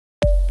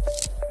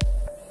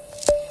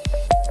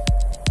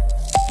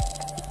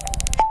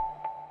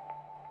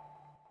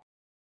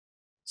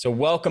So,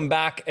 welcome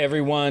back,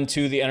 everyone,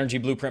 to the Energy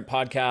Blueprint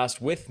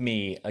podcast. With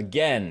me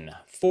again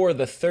for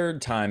the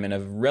third time in a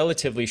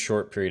relatively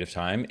short period of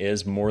time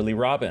is Morley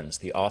Robbins,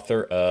 the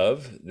author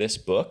of this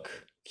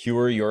book,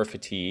 Cure Your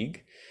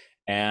Fatigue.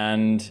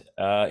 And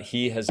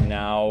he has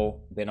now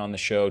been on the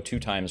show 2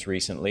 times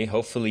recently.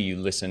 Hopefully, you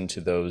listened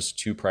to those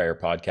 2 prior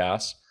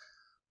podcasts.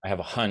 I have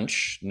a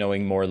hunch,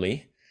 knowing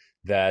Morley,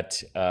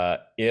 that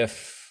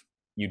if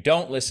you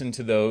don't listen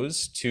to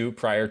those 2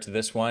 prior to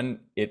this one,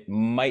 it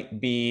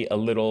might be a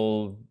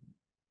little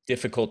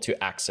difficult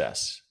to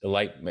access.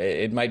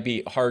 It might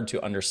be hard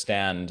to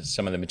understand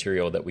some of the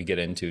material that we get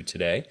into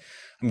today,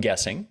 I'm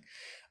guessing.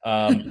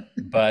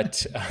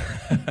 But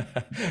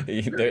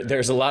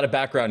there's a lot of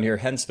background here,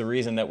 hence the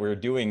reason that we're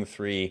doing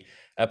 3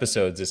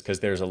 episodes is because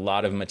there's a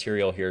lot of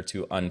material here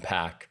to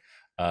unpack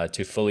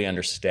to fully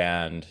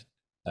understand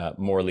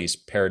Morley's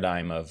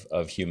paradigm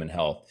of human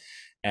health.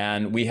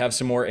 And we have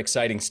some more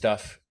exciting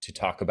stuff to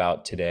talk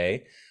about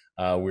today.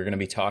 We're going to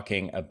be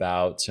talking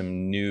about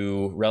some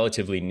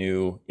relatively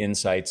new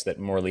insights that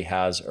Morley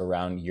has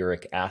around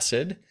uric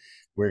acid.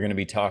 We're going to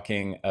be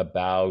talking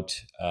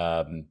about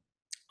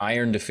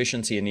iron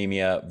deficiency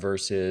anemia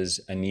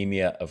versus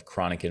anemia of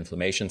chronic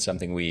inflammation,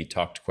 something we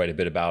talked quite a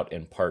bit about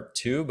in part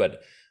 2,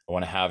 but I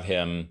want to have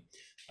him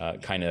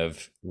kind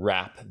of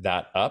wrap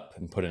that up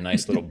and put a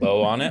nice little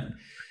bow on it.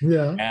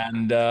 Yeah.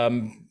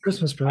 And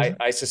Christmas present.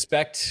 I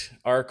suspect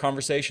our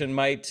conversation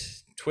might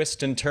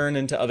twist and turn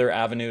into other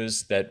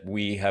avenues that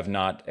we have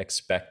not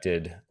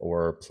expected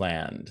or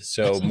planned.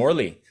 So,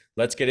 Morley,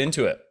 let's get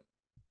into it.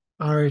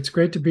 All right. It's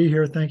great to be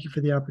here. Thank you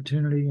for the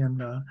opportunity.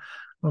 And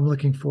I'm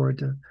looking forward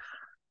to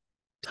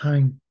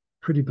tying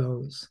pretty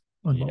bows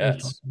on what we're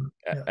talking about.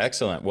 Yes.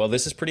 Excellent. Well,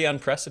 this is pretty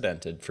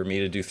unprecedented for me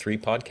to do 3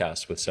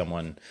 podcasts with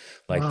someone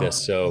like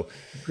this. So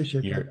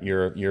appreciate that.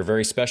 You're a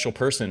very special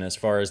person as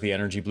far as the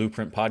Energy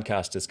Blueprint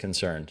podcast is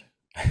concerned.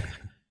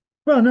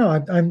 Well, no,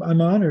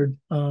 I'm honored.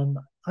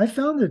 I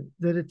found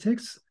that it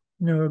takes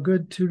a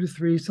good 2 to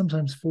 3,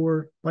 sometimes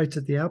 4 bites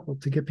at the apple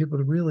to get people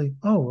to really,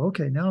 oh,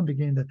 okay, now I'm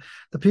beginning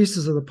the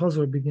pieces of the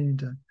puzzle are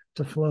beginning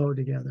to flow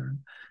together.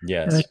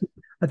 Yes. And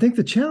I think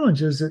the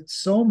challenge is that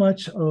so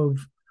much of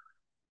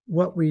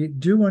what we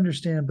do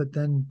understand but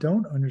then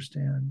don't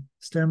understand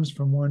stems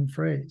from one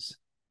phrase: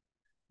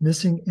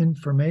 missing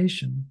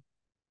information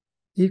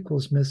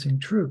equals missing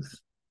truth.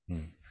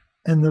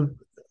 And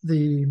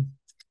the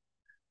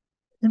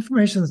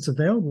information that's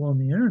available on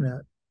the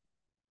internet,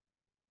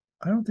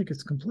 I don't think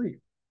it's complete.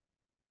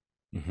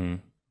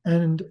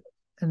 And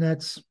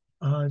that's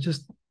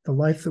just the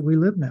life that we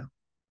live now.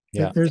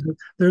 Yeah.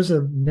 There's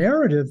a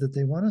narrative that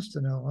they want us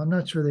to know. I'm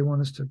not sure they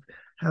want us to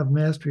have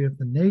mastery of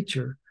the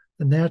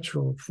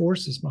natural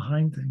forces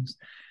behind things.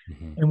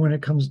 And when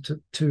it comes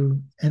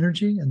to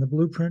energy and the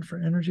blueprint for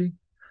energy,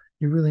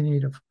 you really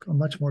need a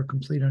much more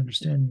complete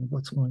understanding of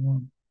what's going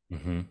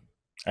on.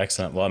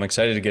 Excellent. Well, I'm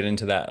excited to get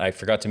into that. I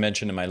forgot to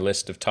mention in my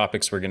list of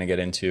topics we're going to get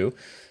into,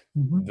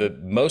 the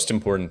most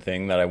important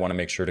thing that I want to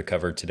make sure to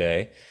cover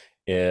today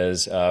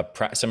is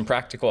some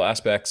practical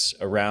aspects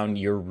around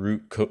your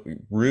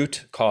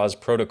root cause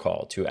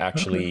protocol to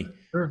actually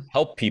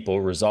help people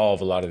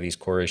resolve a lot of these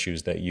core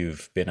issues that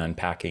you've been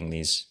unpacking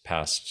these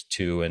past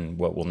 2 and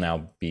what will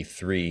now be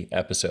 3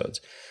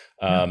 episodes.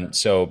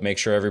 So make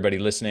sure everybody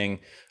listening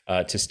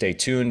to stay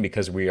tuned,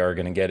 because we are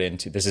going to get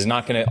into, this is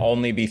not going to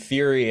only be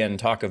theory and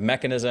talk of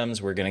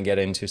mechanisms. We're going to get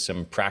into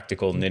some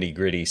practical nitty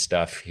gritty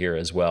stuff here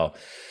as well.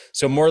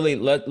 So Morley,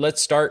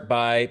 let's start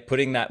by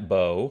putting that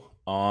bow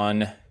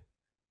on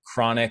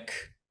chronic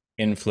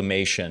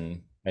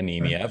inflammation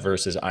anemia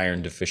versus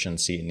iron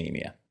deficiency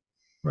anemia.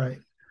 Right.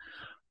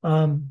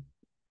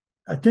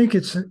 I think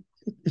it's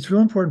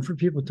real important for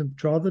people to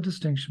draw the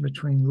distinction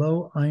between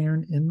low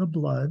iron in the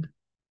blood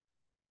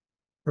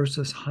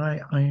versus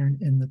high iron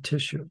in the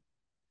tissue.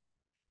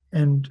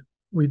 And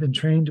we've been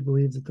trained to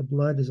believe that the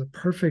blood is a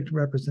perfect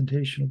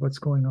representation of what's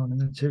going on in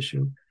the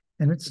tissue,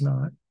 and it's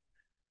not.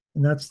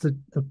 And that's the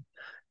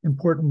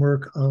important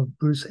work of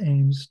Bruce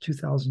Ames,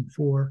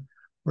 2004,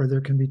 where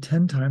there can be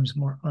 10 times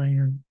more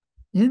iron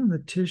in the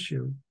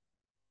tissue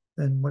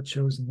than what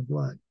shows in the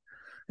blood.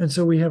 And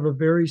so we have a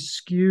very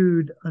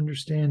skewed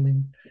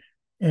understanding,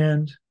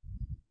 and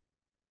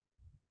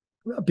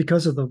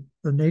because of the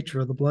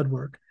nature of the blood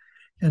work.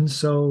 And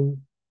so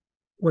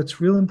what's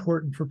real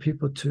important for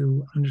people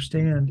to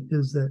understand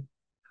is that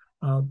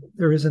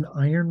there is an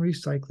iron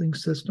recycling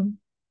system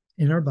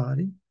in our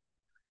body.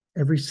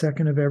 Every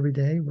second of every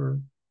day, we're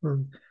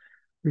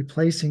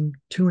replacing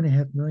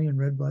 2.5 million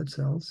red blood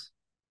cells.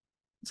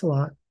 It's a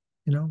lot,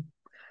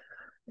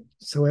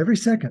 So every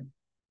second,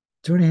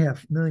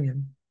 2.5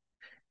 million.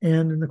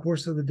 And in the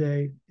course of the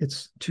day,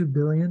 it's 2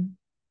 billion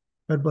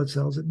red blood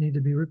cells that need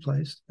to be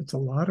replaced. It's a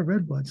lot of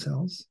red blood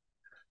cells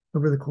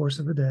over the course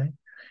of a day.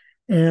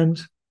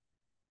 And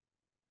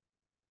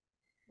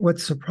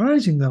what's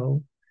surprising,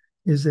 though,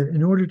 is that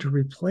in order to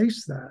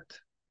replace that,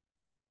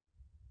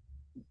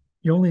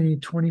 you only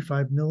need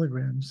 25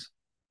 milligrams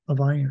of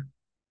iron.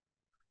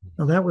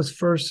 Now, that was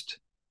first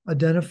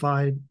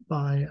identified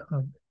by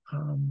a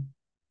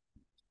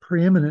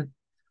preeminent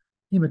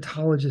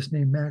hematologist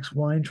named Max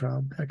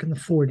Weintraub back in the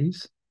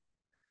 40s.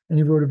 And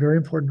he wrote a very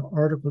important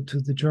article to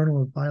the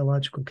Journal of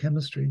Biological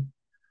Chemistry.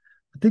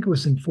 I think it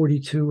was in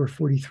 42 or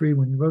 43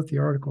 when he wrote the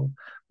article,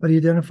 but he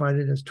identified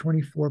it as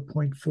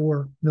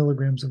 24.4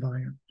 milligrams of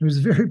iron. He was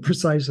very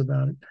precise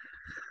about it.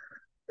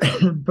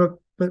 but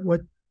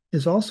what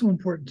is also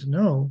important to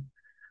know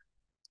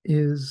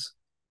is,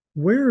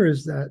 where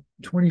is that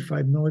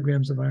 25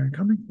 milligrams of iron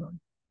coming from?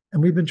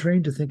 And we've been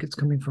trained to think it's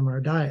coming from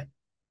our diet,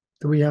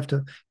 that we have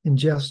to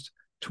ingest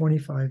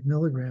 25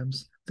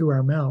 milligrams through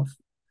our mouth.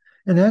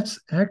 And that's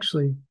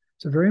actually,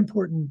 it's a very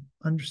important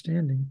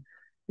understanding,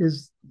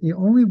 is the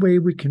only way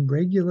we can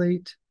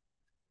regulate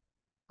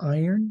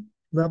iron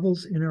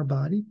levels in our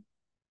body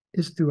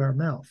is through our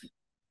mouth.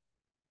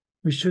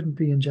 We shouldn't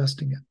be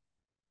ingesting it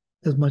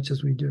as much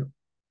as we do.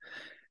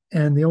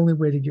 And the only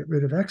way to get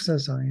rid of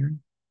excess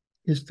iron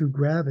is through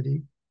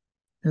gravity,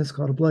 and it's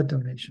called a blood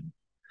donation.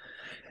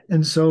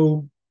 And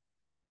so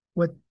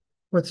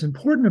what's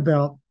important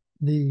about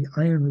the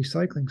iron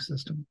recycling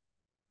system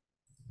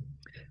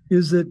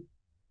is that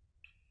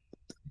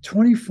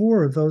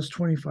 24 of those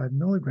 25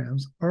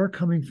 milligrams are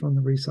coming from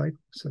the recycling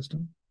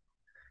system.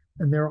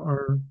 And there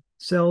are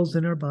cells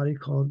in our body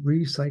called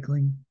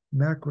recycling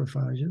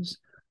macrophages.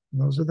 And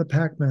those are the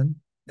Pac-Men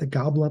that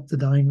gobble up the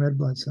dying red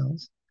blood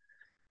cells,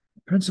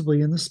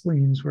 principally in the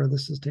spleens where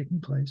this is taking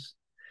place.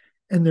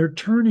 And they're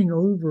turning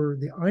over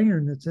the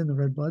iron that's in the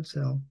red blood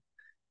cell,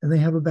 and they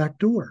have a back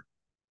door.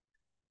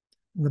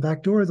 And the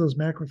back door of those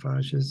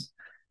macrophages,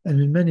 and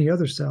in many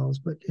other cells,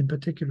 but in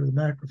particular the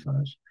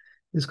macrophage,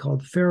 is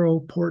called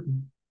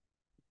ferroportin,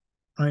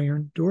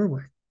 iron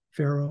doorway,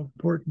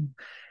 ferroportin,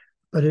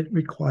 but it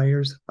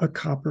requires a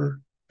copper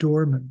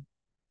doorman.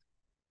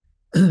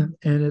 And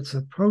it's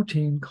a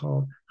protein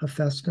called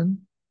hephaestin,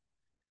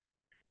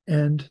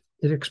 and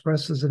it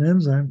expresses an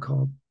enzyme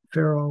called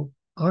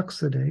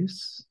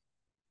ferroxidase.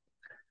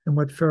 And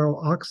what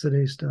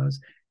ferroxidase does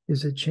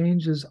is it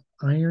changes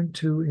iron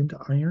 2 into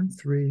iron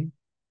 3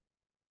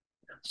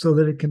 so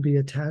that it can be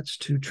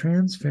attached to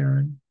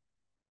transferrin,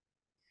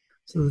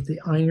 so that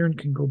the iron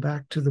can go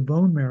back to the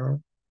bone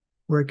marrow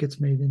where it gets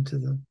made into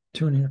the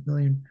 2.5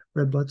 million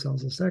red blood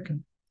cells a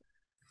second.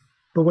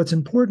 But what's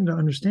important to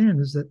understand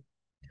is that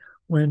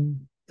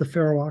when the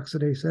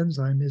ferroxidase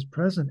enzyme is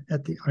present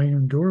at the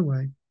iron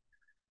doorway,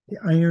 the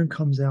iron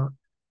comes out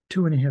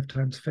 2.5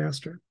 times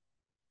faster.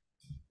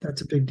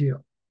 That's a big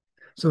deal.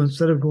 So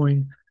instead of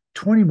going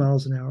 20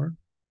 miles an hour,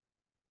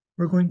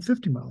 we're going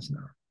 50 miles an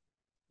hour.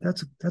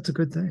 That's a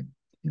good thing,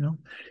 you know?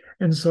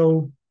 And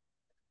so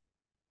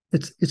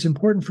it's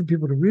important for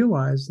people to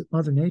realize that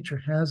Mother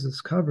Nature has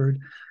this covered,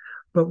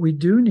 but we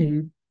do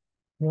need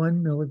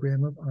 1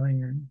 milligram of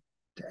iron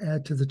to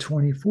add to the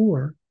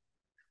 24,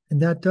 and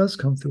that does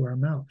come through our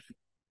mouth.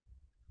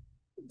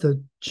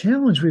 The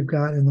challenge we've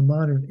got in the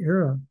modern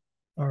era,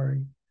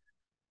 Ari,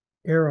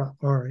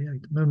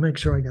 I'm gonna make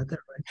sure I got that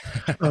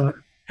right.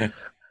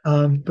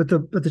 But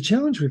the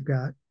challenge we've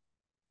got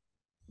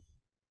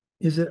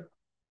is that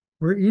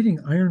we're eating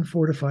iron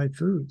fortified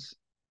foods.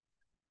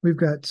 We've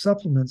got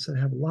supplements that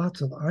have lots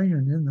of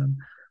iron in them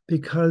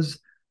because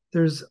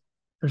there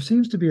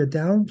seems to be a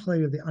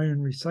downplay of the iron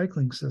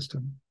recycling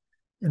system,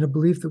 and a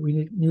belief that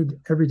we need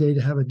every day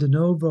to have a de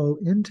novo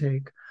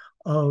intake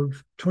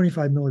of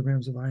 25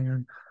 milligrams of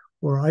iron,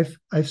 or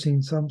I've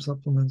seen some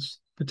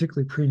supplements,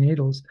 particularly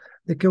prenatals,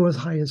 that go as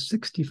high as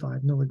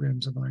 65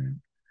 milligrams of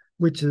iron,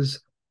 which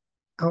is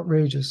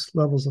outrageous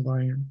levels of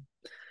iron.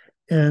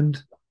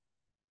 And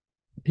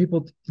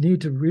people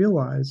need to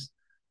realize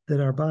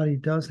that our body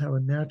does have a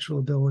natural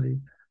ability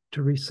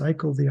to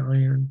recycle the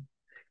iron.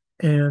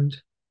 And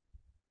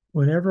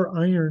whenever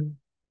iron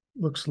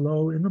looks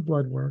low in the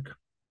blood work,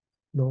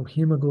 low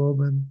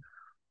hemoglobin,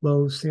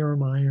 low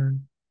serum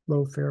iron,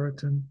 low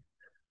ferritin,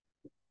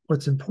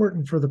 what's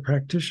important for the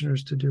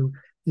practitioners to do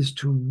is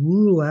to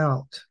rule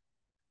out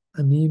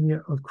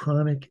anemia of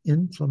chronic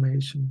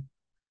inflammation,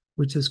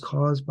 which is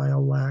caused by a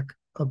lack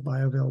of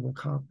bioavailable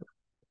copper.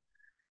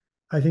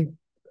 I think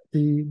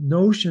the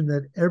notion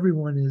that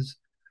everyone is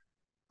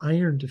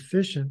iron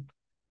deficient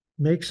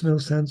makes no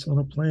sense on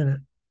a planet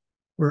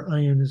where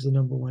iron is the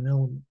number one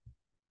element.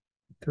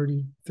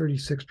 36%,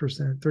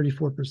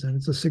 34%.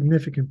 It's a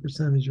significant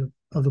percentage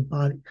of the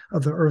body,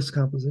 of the Earth's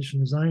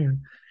composition is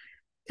iron.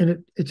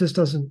 And it just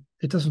doesn't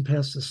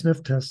pass the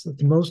sniff test that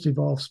the most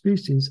evolved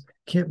species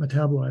can't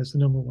metabolize the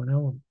number one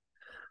element.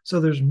 So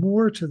there's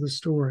more to the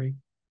story.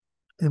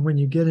 And when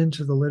you get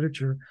into the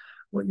literature,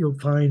 what you'll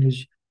find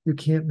is you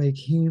can't make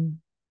heme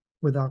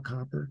without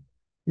copper.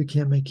 You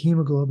can't make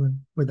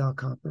hemoglobin without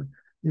copper.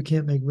 You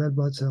can't make red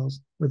blood cells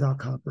without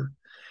copper.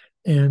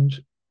 And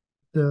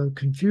the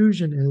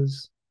confusion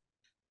is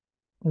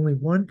only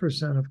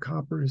 1% of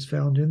copper is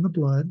found in the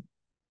blood.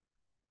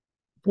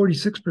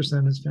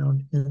 46% is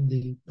found in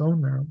the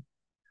bone marrow.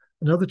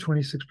 Another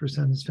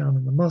 26% is found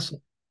in the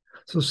muscle.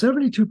 So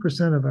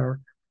 72% of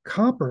our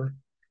copper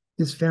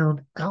is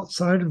found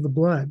outside of the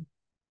blood.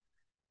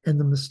 And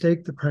the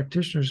mistake the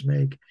practitioners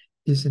make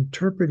is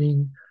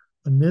interpreting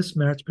a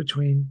mismatch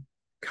between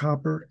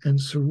copper and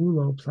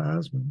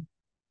ceruloplasmin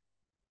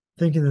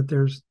thinking that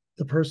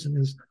the person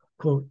is,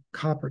 quote,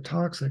 copper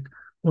toxic,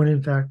 when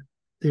in fact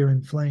they're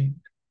inflamed.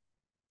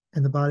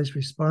 And the body's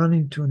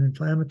responding to an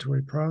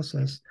inflammatory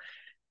process.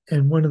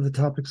 And one of the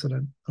topics that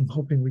I'm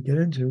hoping we get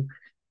into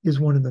is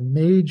one of the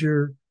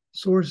major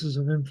sources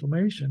of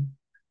inflammation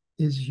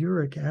is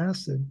uric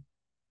acid.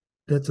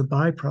 That's a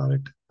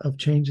byproduct of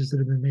changes that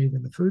have been made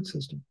in the food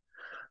system.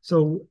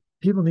 So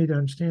people need to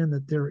understand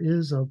that there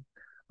is a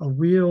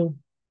real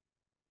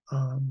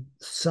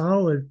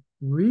solid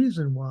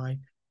reason why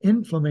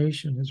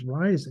inflammation is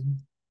rising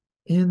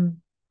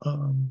in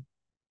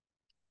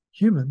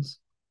humans,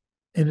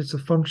 and it's a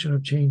function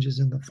of changes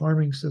in the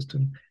farming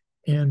system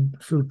and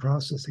food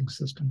processing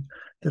system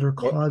that are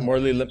caused.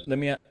 Morley, let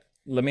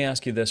me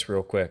ask you this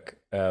real quick.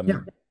 Yeah.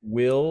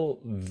 Will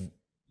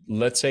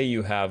let's say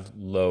you have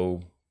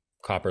low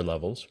copper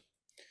levels,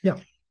 Yeah.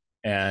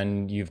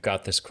 and you've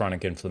got this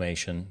chronic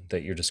inflammation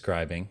that you're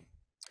describing.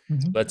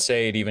 Mm-hmm. Let's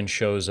say it even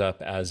shows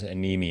up as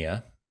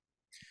anemia,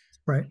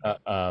 Right.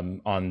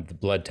 On the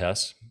blood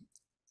tests.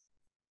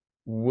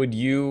 Would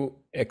you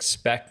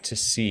expect to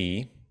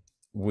see?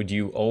 Would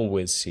you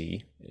always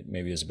see?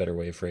 Maybe is a better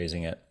way of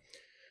phrasing it.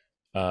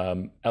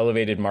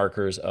 Elevated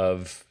markers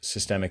of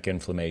systemic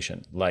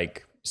inflammation,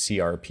 like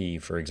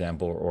CRP, for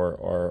example,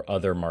 or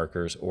other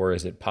markers, or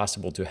is it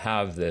possible to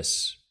have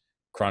this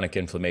chronic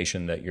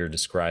inflammation that you're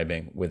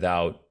describing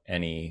without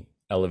any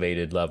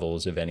elevated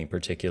levels of any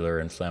particular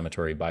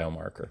inflammatory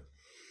biomarker?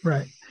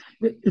 Right.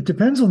 It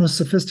depends on the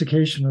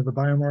sophistication of the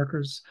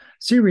biomarkers.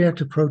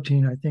 C-reactive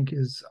protein, I think,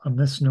 is a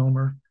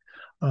misnomer.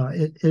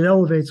 It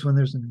elevates when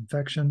there's an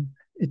infection.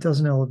 It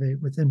doesn't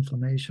elevate with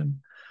inflammation.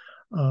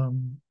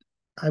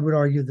 I would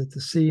argue that the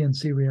C in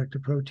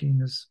C-reactive protein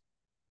is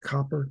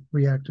copper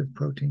reactive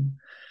protein.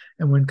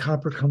 And when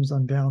copper comes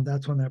unbound,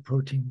 that's when that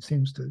protein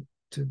seems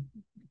to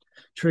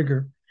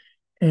trigger.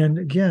 And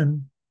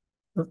again,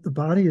 the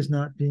body is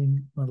not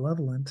being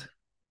malevolent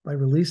by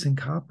releasing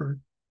copper.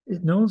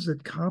 It knows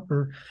that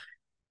copper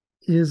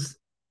is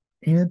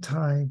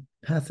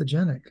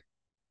anti-pathogenic.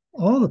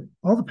 All the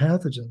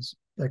pathogens,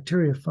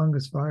 bacteria,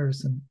 fungus,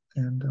 virus,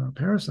 and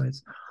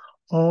parasites,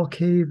 all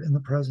cave in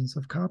the presence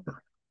of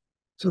copper.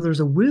 So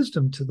there's a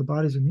wisdom to the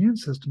body's immune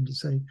system to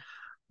say,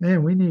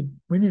 man, we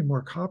need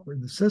more copper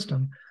in the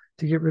system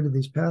to get rid of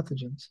these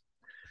pathogens.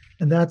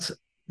 And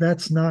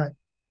that's not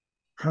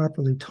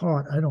properly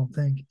taught, I don't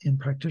think, in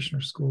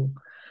practitioner school.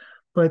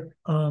 But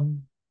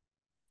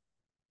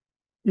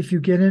if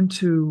you get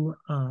into,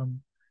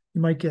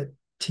 you might get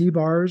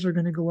T-bars are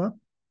going to go up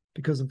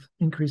because of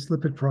increased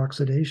lipid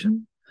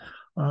peroxidation.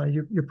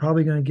 You're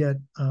probably going to get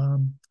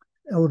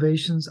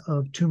elevations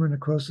of tumor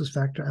necrosis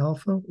factor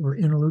alpha or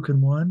interleukin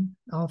 1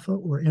 alpha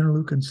or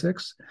interleukin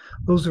 6.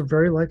 Those are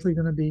very likely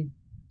going to be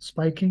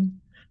spiking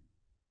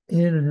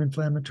in an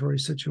inflammatory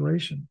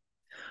situation.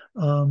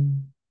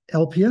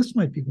 LPS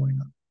might be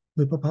going up.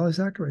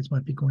 Lipopolysaccharides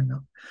might be going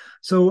up.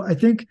 So I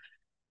think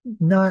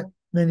not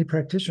many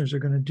practitioners are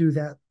going to do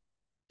that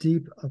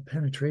deep of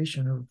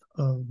penetration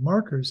of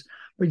markers.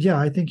 But yeah,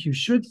 I think you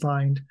should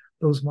find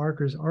those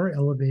markers are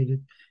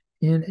elevated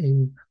in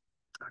a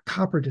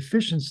copper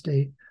deficient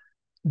state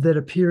that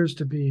appears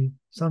to be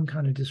some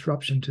kind of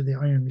disruption to the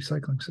iron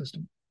recycling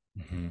system.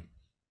 Mm-hmm.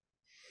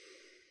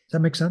 Does that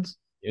make sense?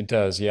 It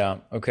does, yeah.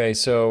 Okay,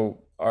 so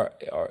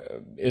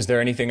is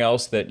there anything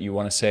else that you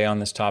want to say on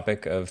this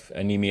topic of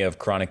anemia of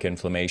chronic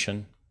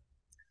inflammation?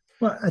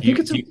 Well, I think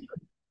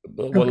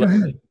well, go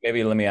ahead.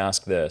 maybe let me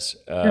ask this.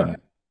 Yeah.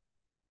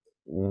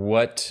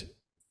 What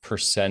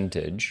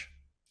percentage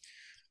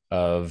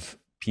of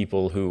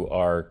people who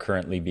are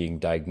currently being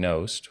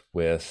diagnosed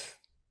with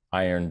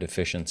iron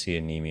deficiency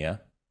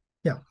anemia,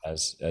 yeah,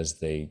 as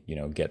they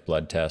get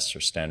blood tests or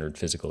standard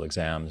physical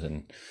exams,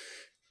 and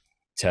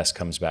test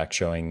comes back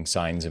showing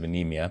signs of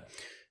anemia,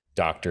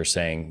 doctor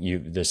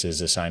saying this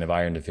is a sign of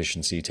iron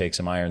deficiency, take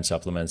some iron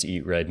supplements,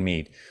 eat red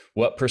meat.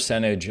 What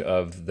percentage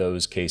of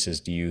those cases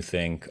do you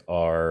think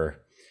are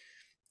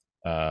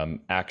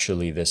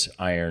actually this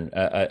iron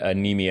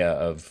anemia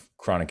of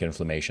chronic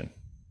inflammation?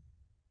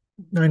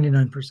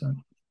 99%.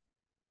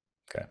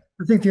 Okay.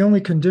 I think the only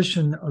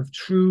condition of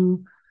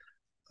true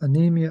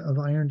anemia of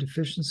iron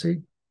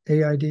deficiency,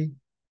 AID,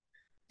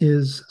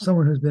 is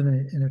someone who's been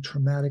in a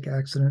traumatic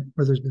accident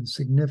where there's been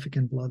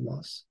significant blood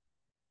loss.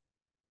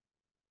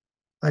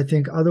 I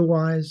think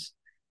otherwise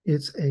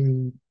it's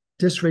a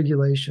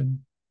dysregulation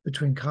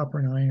between copper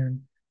and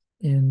iron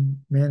in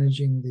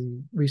managing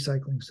the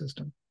recycling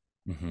system.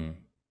 Mm-hmm.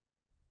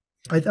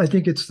 I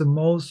think it's the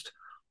most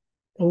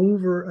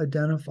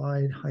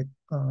over-identified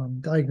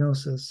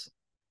diagnosis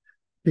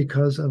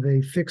because of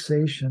a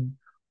fixation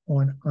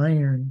on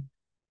iron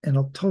and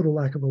a total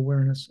lack of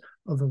awareness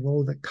of the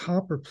role that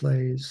copper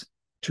plays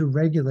to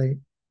regulate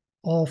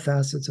all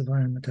facets of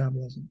iron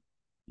metabolism.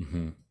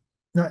 Mm-hmm.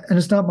 Now, and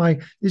these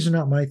are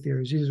not my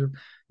theories. These are,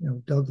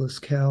 Douglas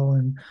Kell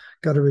and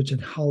Gutteridge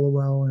and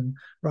Hollowell and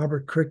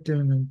Robert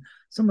Crichton and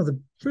some of the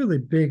really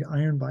big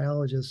iron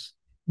biologists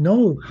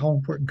know how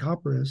important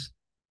copper is,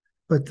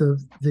 but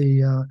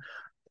the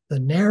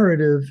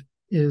narrative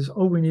is,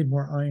 oh, we need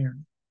more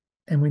iron.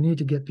 And we need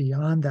to get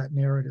beyond that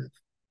narrative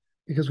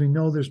because we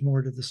know there's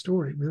more to the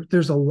story.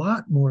 There's a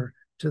lot more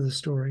to the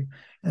story.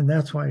 And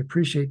that's why I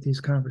appreciate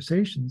these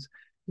conversations,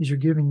 is you're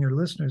giving your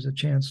listeners a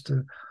chance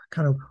to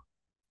kind of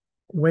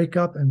wake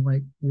up and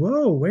like,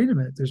 whoa, wait a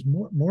minute, there's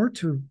more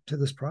to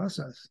this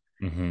process.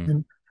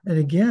 And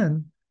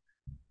again,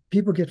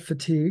 people get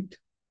fatigued,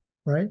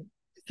 right?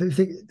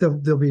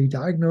 They'll be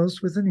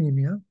diagnosed with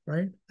anemia,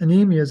 right?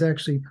 Anemia is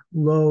actually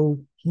low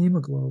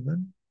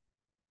hemoglobin.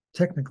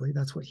 Technically,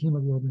 that's what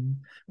hemoglobin,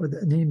 or the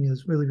anemia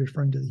is really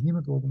referring to the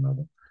hemoglobin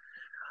level.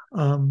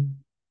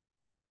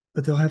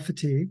 But they'll have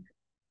fatigue,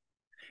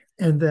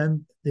 and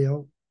then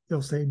they'll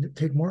say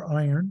take more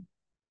iron,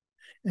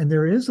 and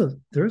there is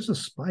a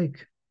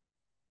spike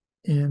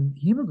in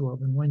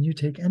hemoglobin when you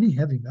take any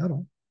heavy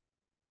metal,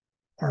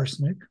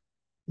 arsenic,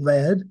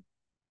 lead,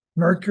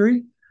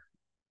 mercury.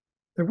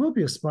 There will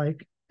be a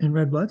spike in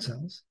red blood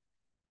cells,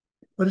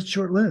 but it's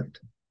short-lived.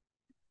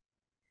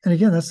 And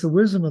again, that's the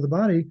wisdom of the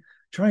body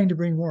trying to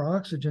bring more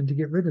oxygen to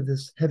get rid of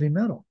this heavy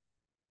metal.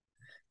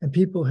 And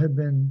people have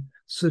been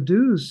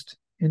seduced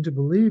into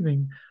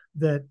believing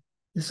that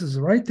this is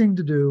the right thing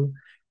to do,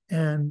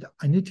 and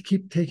I need to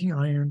keep taking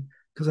iron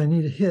because I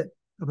need a hit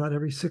about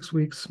every 6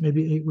 weeks,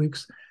 maybe 8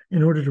 weeks,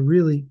 in order to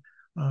really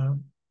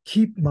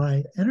keep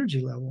my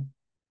energy level.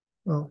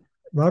 Well,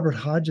 Robert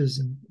Hodges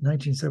in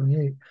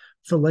 1978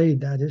 filleted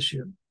that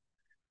issue.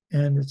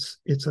 And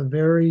it's a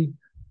very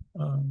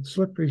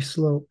slippery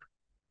slope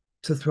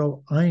to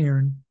throw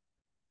iron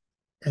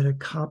at a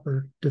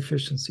copper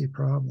deficiency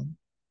problem.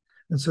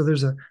 And so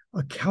there's a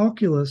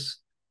calculus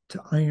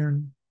to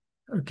iron,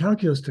 or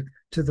calculus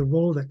to the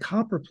role that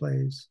copper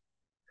plays.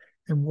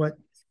 And what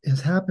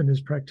has happened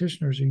is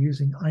practitioners are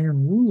using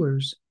iron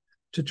rulers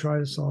to try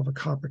to solve a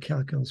copper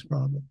calculus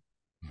problem.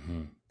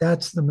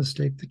 That's the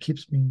mistake that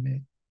keeps being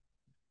made.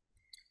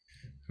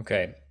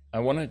 Okay. I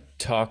want to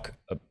talk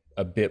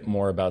a bit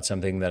more about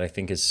something that I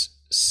think is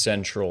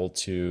central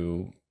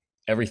to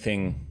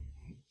everything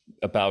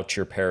about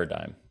your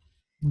paradigm,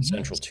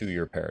 central to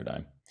your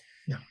paradigm.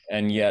 Yeah.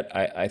 And yet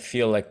I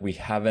feel like we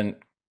haven't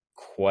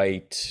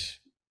quite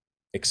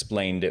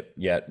explained it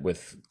yet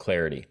with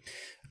clarity.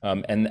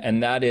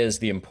 And that is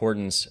the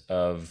importance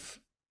of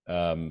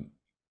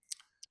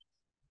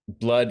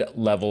blood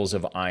levels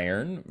of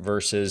iron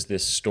versus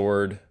this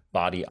stored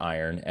body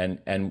iron,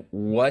 and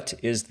what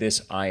is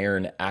this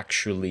iron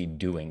actually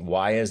doing?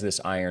 Why is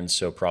this iron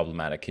so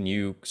problematic? Can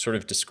you sort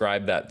of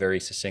describe that very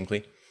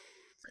succinctly?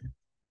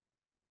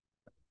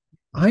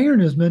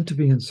 Iron is meant to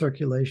be in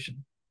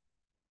circulation.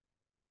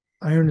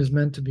 Iron is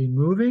meant to be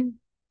moving.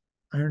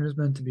 Iron is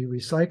meant to be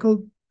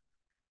recycled.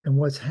 And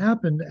what's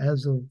happened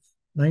as of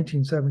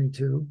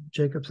 1972,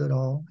 Jacobs et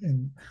al.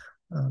 In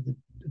the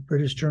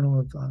British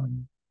Journal of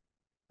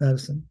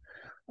Medicine,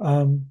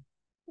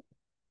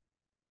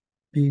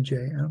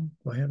 BJM.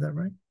 Do I have that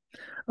right?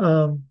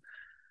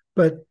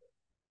 But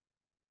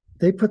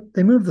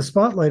they moved the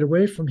spotlight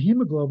away from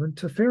hemoglobin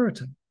to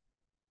ferritin.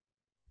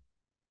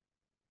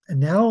 And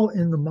now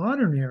in the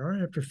modern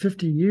era, after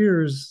 50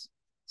 years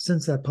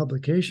since that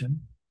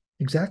publication,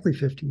 exactly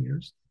 50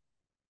 years,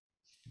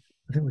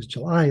 I think it was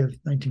July of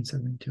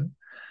 1972.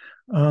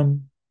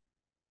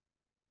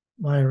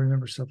 Why I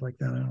remember stuff like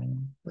that, I don't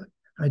know, but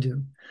I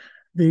do.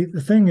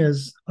 The thing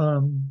is,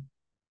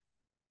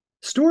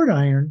 stored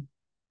iron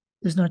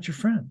is not your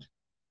friend.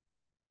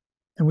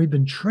 And we've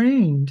been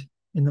trained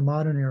in the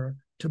modern era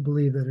to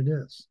believe that it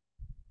is.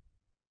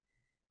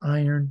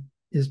 Iron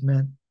is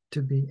meant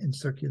to be in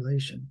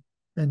circulation,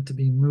 meant to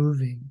be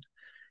moving.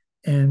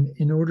 And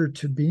in order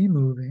to be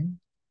moving,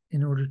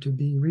 in order to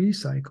be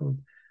recycled,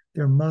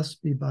 there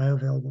must be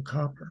bioavailable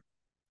copper.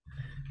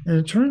 And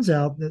it turns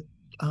out that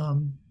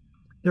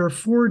there are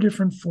 4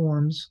 different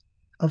forms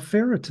of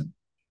ferritin.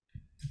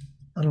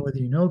 I don't know whether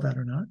you know that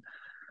or not,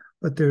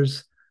 but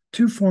there's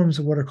 2 forms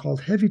of what are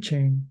called heavy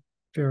chain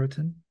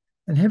ferritin.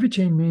 And heavy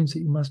chain means that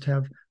you must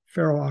have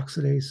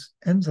ferroxidase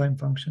enzyme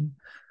function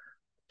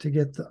to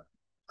get the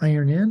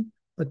iron in,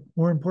 but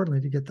more importantly,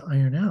 to get the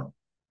iron out.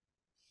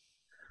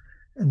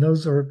 And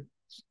those are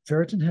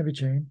ferritin heavy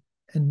chain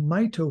and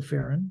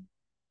mitoferrin,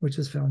 which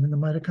is found in the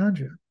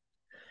mitochondria.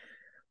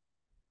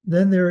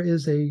 Then there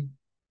is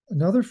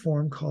another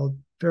form called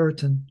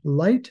ferritin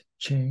light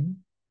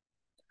chain.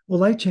 Well,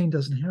 light chain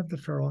doesn't have the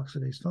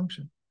ferroxidase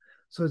function.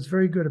 So it's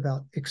very good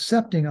about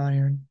accepting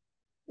iron.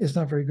 It's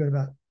not very good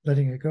about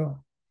letting it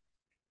go.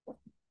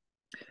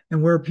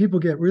 And where people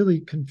get really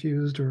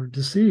confused or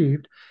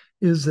deceived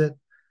is that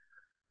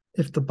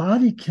if the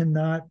body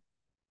cannot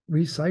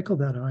recycle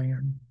that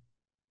iron,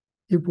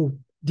 it will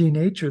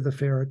denature the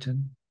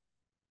ferritin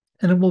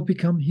and it will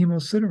become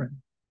hemosiderin.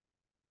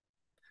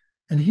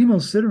 And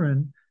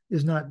hemosiderin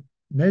is not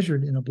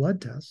measured in a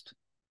blood test.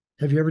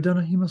 Have you ever done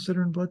a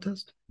hemosiderin blood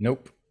test?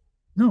 Nope.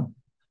 No,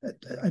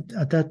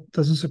 that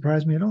doesn't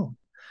surprise me at all.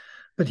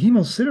 But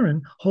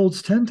hemosiderin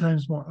holds 10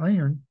 times more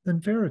iron than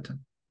ferritin.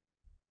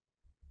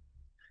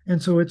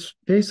 And so it's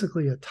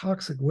basically a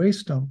toxic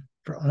waste dump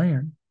for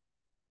iron.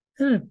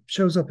 And it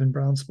shows up in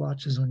brown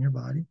splotches on your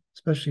body,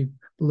 especially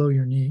below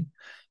your knee.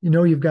 You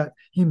know you've got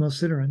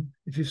hemosiderin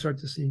if you start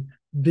to see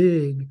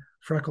big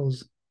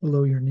freckles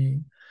below your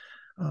knee.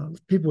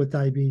 People with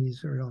diabetes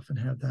very often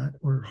have that,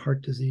 or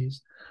heart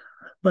disease.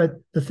 But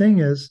the thing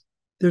is,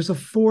 there's a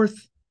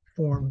fourth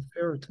form of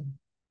ferritin,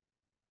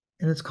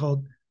 and it's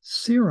called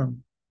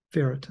serum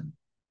ferritin.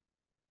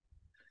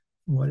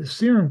 What is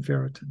serum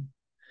ferritin?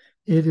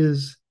 It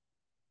is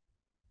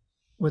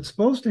what's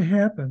supposed to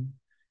happen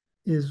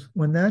is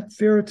when that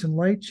ferritin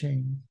light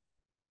chain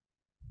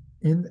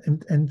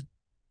and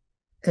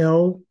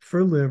L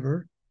for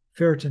liver,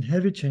 ferritin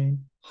heavy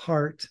chain,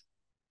 heart,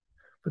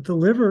 but the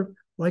liver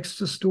likes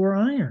to store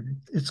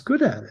iron. It's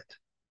good at it,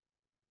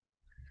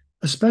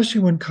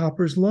 especially when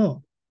copper's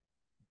low.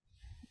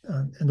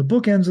 And the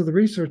bookends of the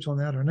research on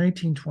that are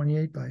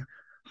 1928 by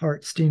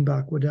Hart,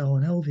 Steenbach, Waddell,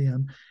 and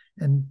LVM,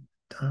 and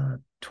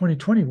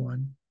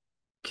 2021,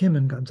 Kim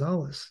and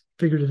Gonzalez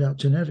figured it out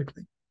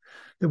genetically,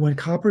 that when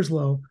copper's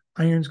low,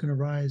 iron's going to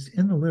rise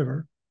in the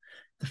liver.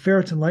 The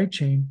ferritin light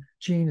chain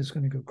gene is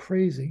going to go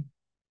crazy.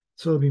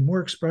 So there'll be more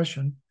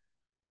expression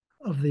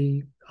of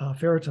the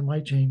ferritin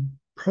light chain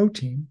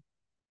protein.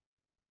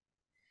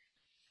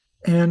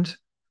 And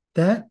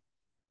that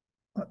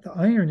the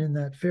iron in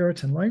that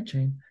ferritin light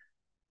chain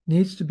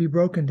needs to be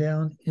broken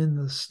down in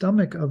the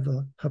stomach of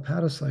the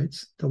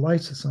hepatocytes, the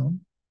lysosome.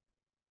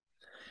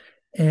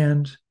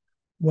 And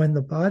when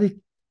the body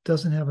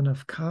doesn't have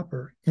enough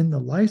copper in the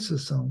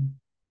lysosome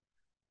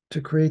to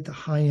create the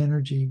high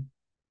energy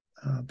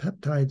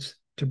peptides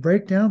to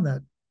break down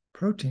that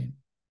protein,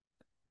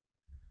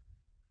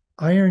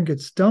 iron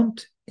gets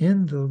dumped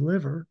in the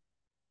liver,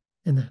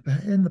 in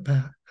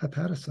the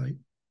hepatocyte,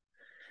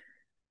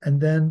 and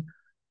then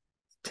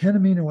 10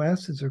 amino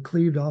acids are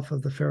cleaved off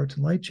of the ferritin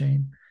light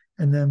chain.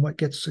 And then what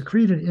gets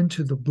secreted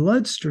into the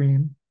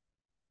bloodstream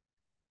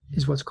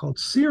is what's called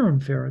serum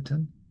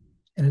ferritin,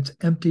 and it's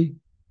empty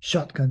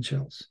shotgun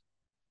shells.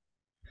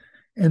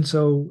 And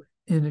so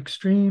in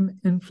extreme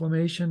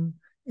inflammation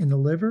in the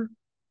liver,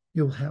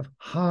 you'll have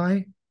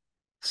high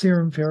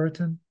serum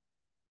ferritin.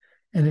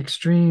 In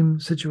extreme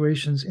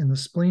situations in the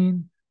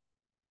spleen,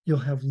 you'll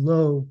have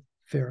low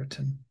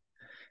ferritin.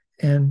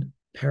 And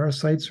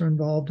parasites are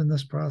involved in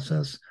this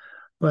process,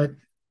 but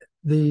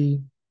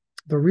the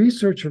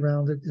research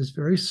around it is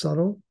very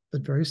subtle,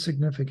 but very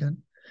significant.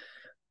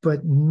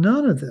 But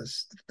none of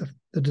this,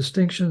 the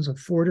distinctions of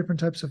 4 different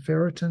types of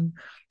ferritin,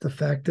 the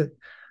fact that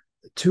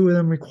 2 of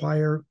them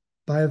require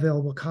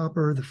bioavailable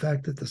copper, the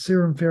fact that the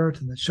serum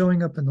ferritin that's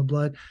showing up in the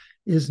blood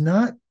is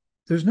not,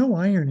 there's no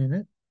iron in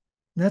it.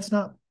 And that's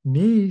not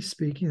me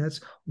speaking,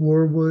 that's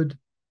Warwood,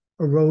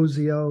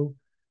 Orozio,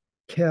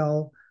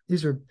 Kell.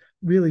 These are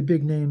really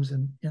big names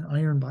in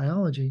iron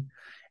biology.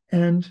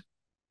 And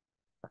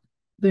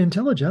the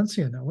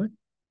intelligentsia know it.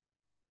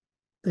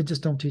 They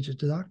just don't teach it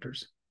to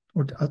doctors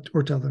or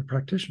to other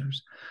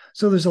practitioners.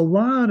 So there's a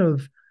lot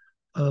of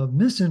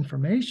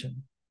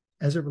misinformation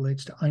as it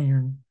relates to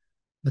iron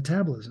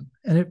metabolism.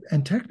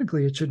 And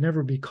technically, it should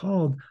never be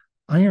called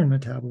iron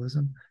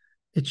metabolism.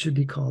 It should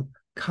be called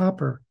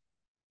copper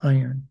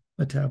iron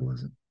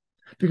metabolism,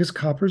 because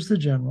copper is the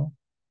general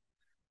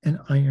and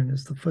iron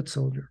is the foot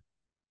soldier.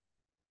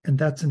 And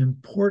that's an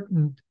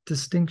important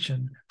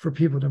distinction for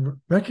people to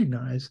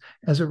recognize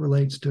as it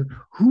relates to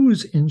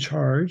who's in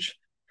charge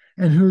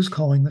and who's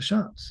calling the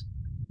shots.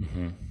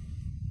 Mm-hmm.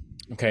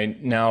 Okay,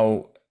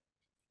 now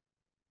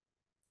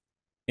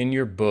in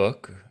your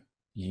book,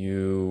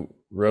 you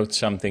wrote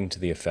something to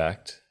the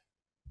effect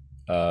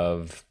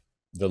of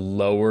the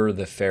lower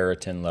the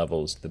ferritin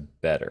levels, the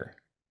better.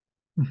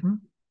 Mm-hmm.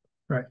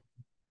 Right.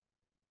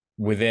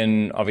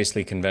 Within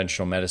obviously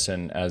conventional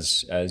medicine,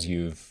 as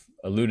you've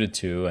alluded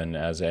to, and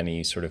as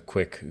any sort of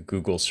quick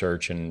Google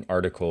search and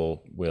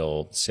article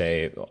will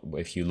say,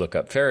 if you look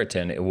up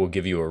ferritin, it will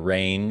give you a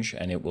range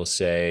and it will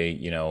say,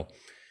 you know,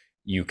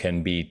 you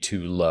can be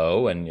too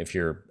low. And if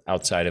you're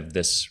outside of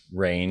this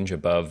range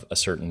above a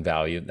certain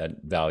value,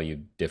 that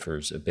value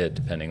differs a bit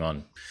depending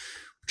on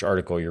which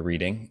article you're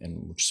reading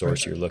and which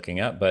source you're looking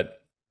at.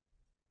 But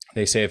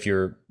they say if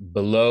you're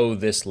below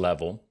this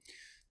level,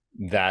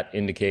 that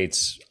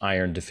indicates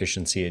iron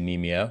deficiency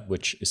anemia,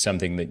 which is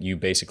something that you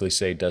basically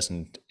say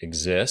doesn't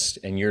exist.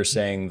 And you're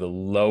saying the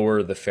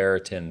lower the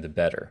ferritin, the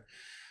better.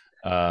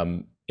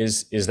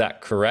 Is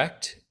that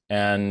correct?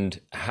 And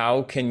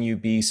how can you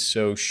be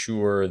so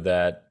sure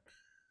that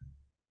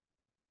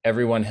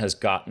everyone has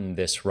gotten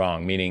this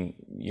wrong? Meaning,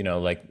 you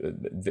know, like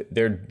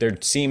there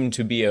seem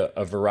to be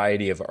a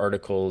variety of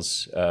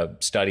articles,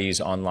 studies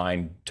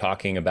online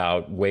talking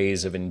about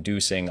ways of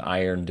inducing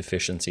iron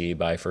deficiency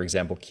by, for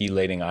example,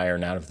 chelating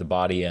iron out of the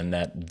body, and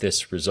that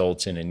this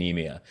results in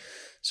anemia.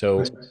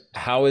 So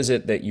how is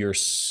it that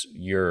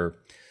you're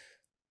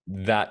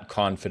that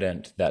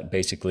confident that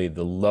basically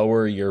the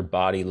lower your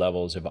body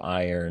levels of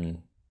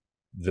iron,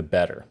 the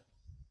better?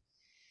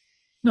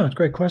 No, it's a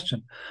great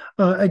question.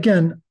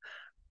 Again,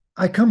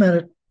 I come at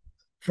it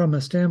from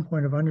a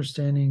standpoint of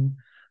understanding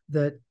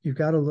that you've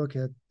got to look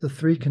at the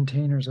 3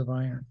 containers of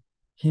iron: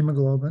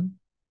 hemoglobin,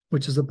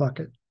 which is a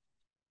bucket,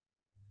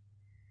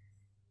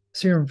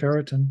 serum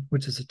ferritin,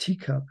 which is a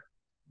teacup,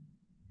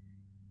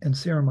 and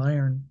serum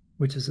iron,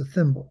 which is a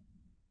thimble.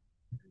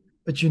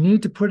 But you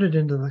need to put it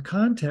into the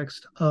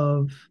context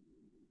of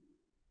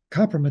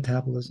copper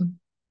metabolism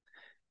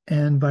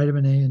and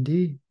vitamin A and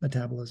D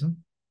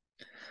metabolism.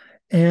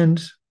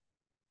 And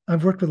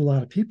I've worked with a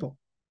lot of people,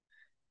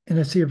 and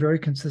I see a very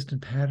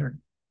consistent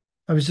pattern.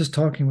 I was just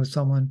talking with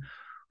someone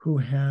who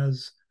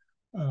has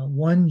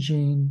one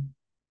gene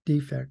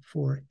defect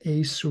for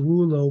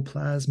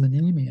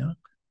aceruloplasminemia,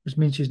 which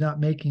means she's not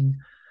making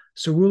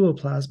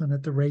ceruloplasmin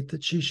at the rate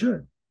that she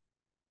should.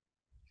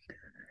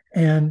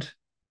 And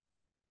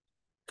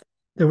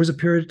there was a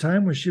period of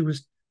time where she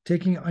was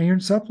taking iron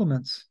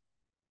supplements,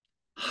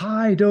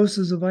 high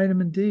doses of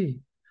vitamin D,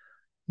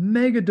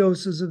 mega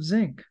doses of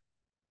zinc.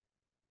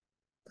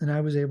 And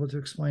I was able to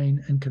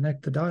explain and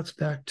connect the dots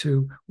back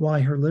to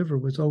why her liver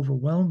was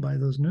overwhelmed by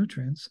those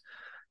nutrients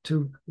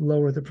to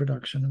lower the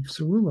production of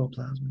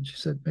ceruloplasmin. She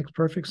said, makes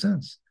perfect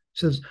sense.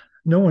 She says,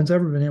 no one's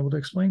ever been able to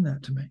explain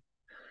that to me.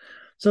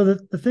 So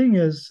the thing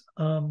is,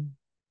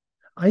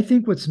 I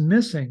think what's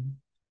missing,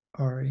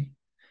 Ari,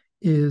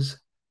 is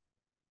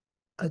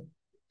a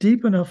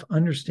deep enough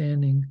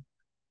understanding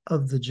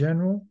of the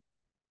general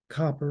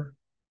copper,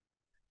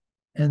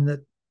 and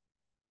that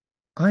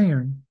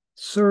iron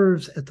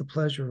serves at the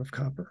pleasure of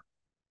copper.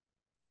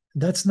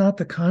 That's not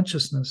the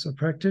consciousness of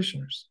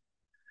practitioners.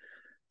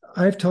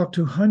 I've talked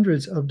to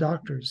hundreds of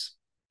doctors,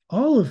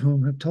 all of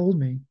whom have told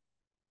me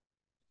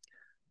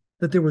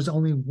that there was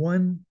only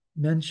one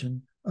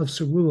mention of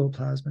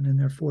ceruloplasmin in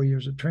their 4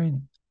 years of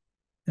training,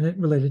 and it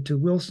related to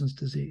Wilson's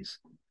disease.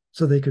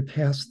 So they could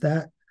pass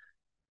that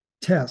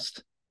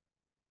test.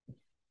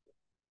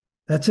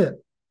 That's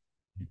it.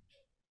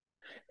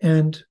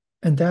 And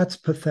that's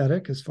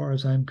pathetic as far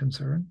as I'm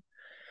concerned.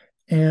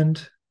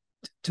 And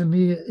to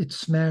me, it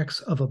smacks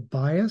of a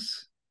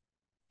bias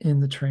in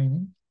the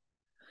training,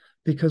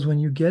 because when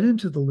you get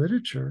into the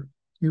literature,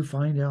 you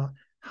find out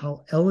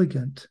how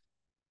elegant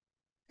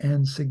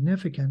and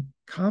significant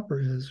copper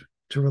is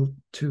to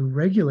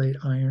regulate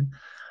iron.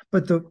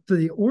 But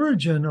the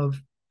origin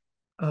of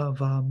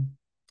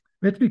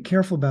we have to be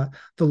careful about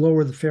the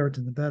lower the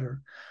ferritin, the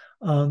better.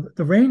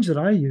 The range that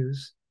I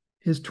use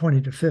is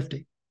 20 to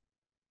 50.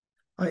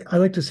 I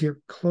like to see it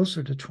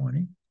closer to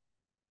 20.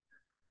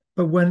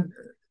 But when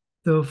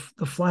the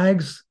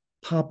flags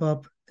pop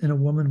up in a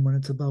woman when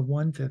it's above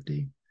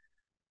 150,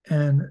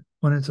 and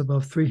when it's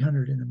above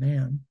 300 in a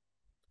man,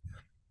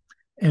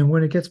 and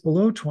when it gets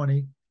below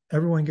 20,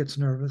 everyone gets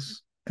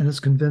nervous and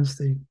is convinced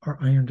they are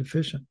iron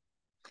deficient.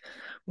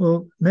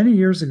 Well, many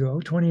years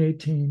ago,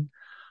 2018,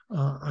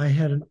 I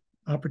had an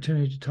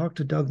opportunity to talk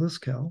to Douglas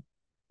Kell,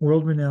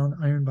 world-renowned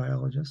iron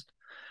biologist,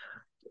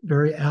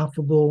 very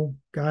affable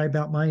guy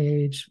about my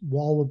age,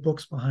 wall of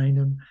books behind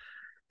him.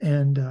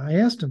 And I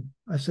asked him,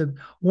 I said,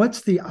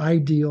 what's the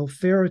ideal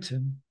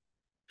ferritin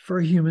for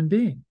a human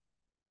being?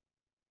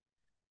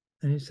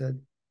 And he said,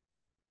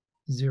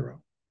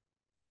 0.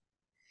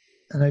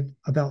 And I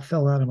about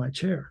fell out of my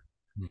chair.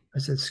 I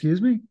said,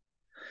 excuse me?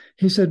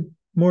 He said,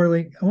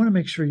 Morley, I want to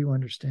make sure you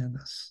understand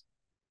this.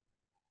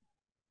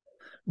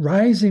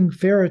 Rising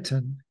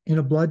ferritin in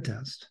a blood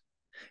test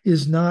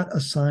is not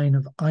a sign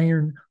of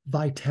iron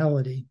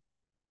vitality.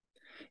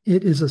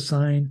 It is a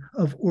sign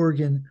of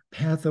organ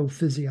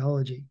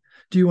pathophysiology.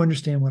 Do you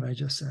understand what I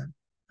just said?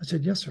 I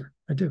said, yes, sir,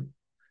 I do.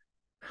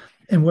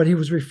 And what he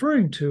was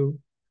referring to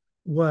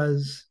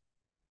was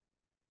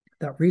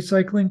that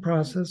recycling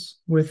process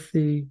with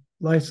the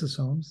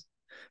lysosomes.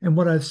 And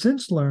what I've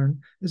since learned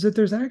is that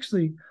there's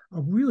actually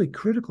a really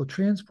critical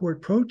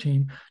transport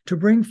protein to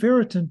bring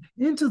ferritin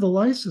into the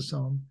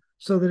lysosome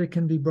so that it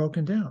can be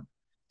broken down.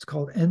 It's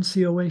called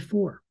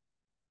NCOA4.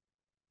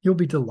 You'll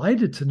be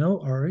delighted to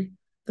know, Ari,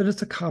 that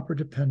it's a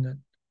copper-dependent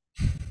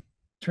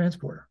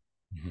transporter.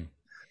 Mm-hmm.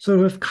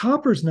 So if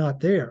copper's not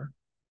there,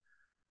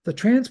 the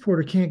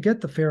transporter can't get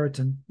the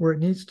ferritin where it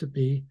needs to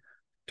be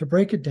to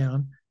break it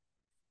down.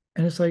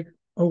 And it's like,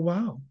 oh,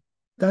 wow,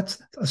 that's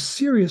a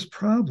serious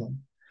problem.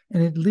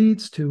 And it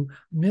leads to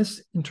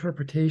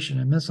misinterpretation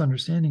and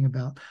misunderstanding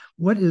about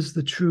what is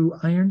the true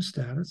iron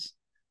status,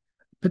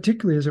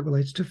 particularly as it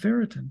relates to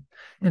ferritin.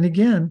 And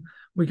again,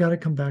 we got to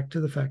come back to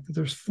the fact that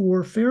there's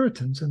 4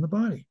 ferritins in the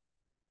body.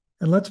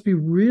 And let's be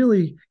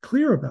really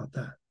clear about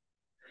that.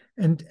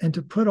 And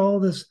to put all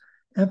this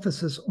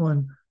emphasis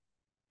on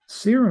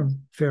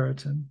serum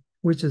ferritin,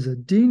 which is a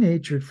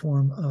denatured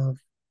form of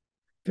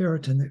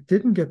ferritin that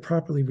didn't get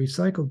properly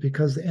recycled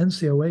because the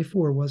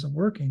NCOA4 wasn't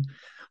working,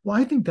 well,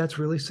 I think that's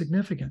really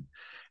significant.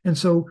 And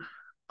so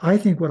I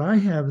think what I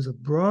have is a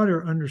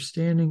broader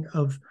understanding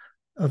of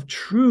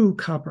true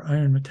copper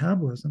iron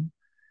metabolism.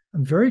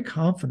 I'm very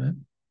confident.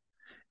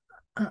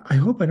 I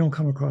hope I don't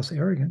come across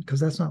arrogant, because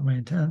that's not my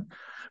intent.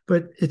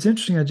 But it's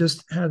interesting. I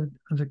just had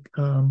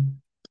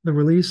the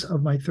release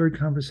of my 3rd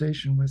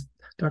conversation with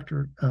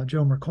Dr.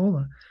 Joe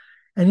Mercola,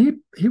 and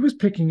he was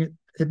picking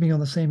at me on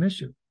the same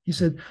issue. He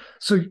said,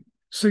 so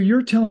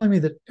you're telling me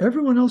that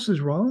everyone else is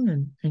wrong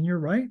and you're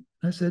right? And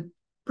I said,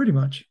 pretty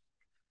much.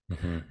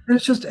 Mm-hmm. And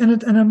it's just,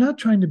 and I'm not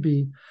trying to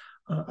be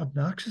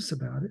obnoxious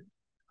about it.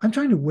 I'm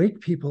trying to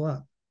wake people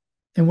up.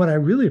 And what I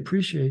really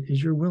appreciate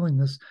is your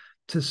willingness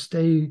to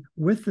stay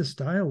with this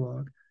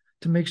dialogue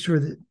to make sure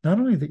that not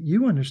only that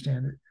you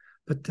understand it,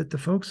 but that the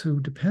folks who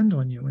depend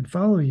on you and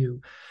follow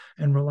you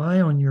and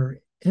rely on your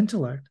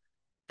intellect,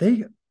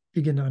 they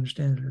begin to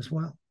understand it as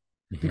well.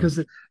 Mm-hmm. Because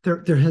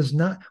there has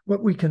not,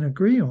 what we can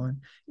agree on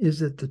is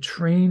that the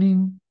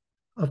training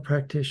of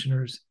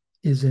practitioners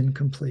is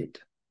incomplete,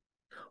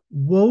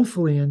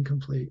 woefully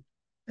incomplete.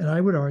 And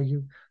I would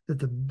argue that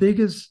the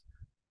biggest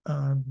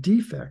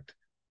defect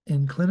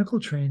in clinical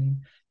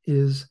training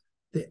is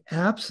the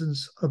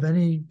absence of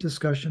any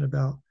discussion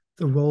about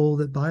the role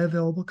that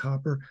bioavailable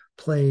copper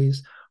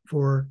plays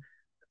for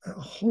a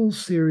whole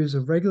series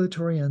of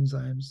regulatory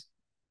enzymes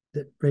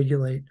that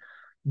regulate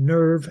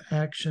nerve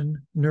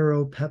action,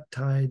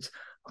 neuropeptides,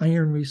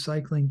 iron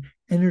recycling,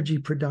 energy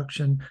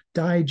production,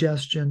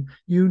 digestion,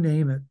 you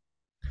name it.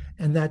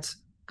 And that's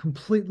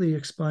completely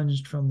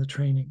expunged from the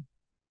training,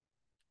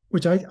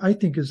 which I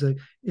think is an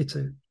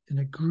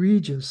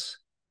egregious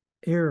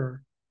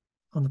error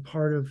on the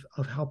part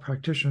of how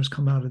practitioners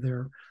come out of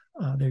their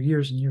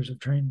years and years of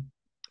training.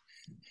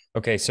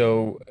 Okay,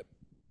 so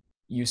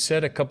you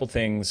said a couple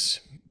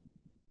things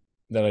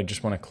that I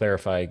just want to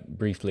clarify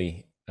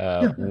briefly.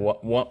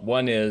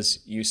 One is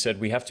you said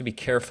we have to be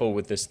careful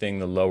with this thing.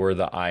 The lower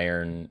the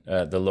iron,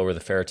 the lower the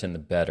ferritin, the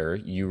better.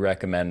 You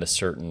recommend a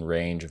certain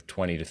range of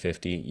 20 to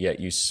 50, yet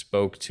you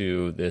spoke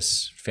to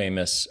this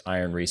famous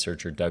iron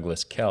researcher,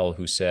 Douglas Kell,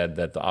 who said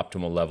that the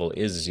optimal level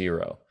is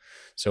 0.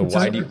 So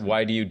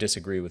why do you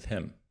disagree with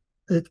him?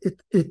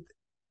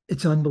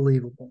 It's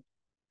unbelievable.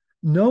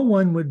 No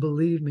one would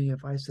believe me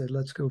if I said,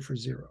 let's go for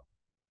 0.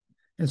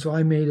 And so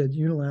I made a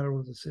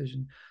unilateral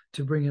decision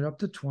to bring it up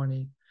to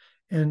 20.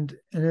 And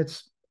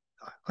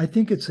I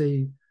think it's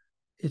an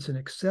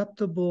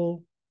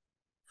acceptable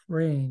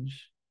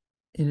range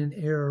in an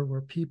era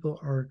where people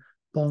are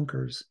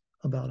bonkers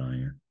about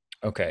iron.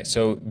 Okay.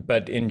 So,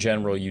 but in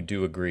general, you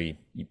do agree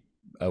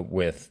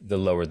with the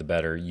lower the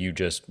better. You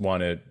just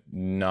want to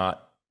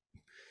not,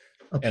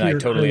 and I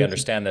totally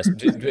understand this,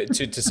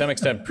 to some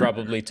extent,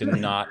 probably to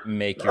not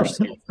make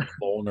yourself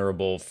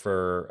vulnerable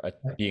for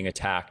being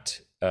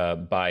attacked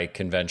by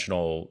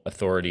conventional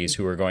authorities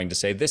who are going to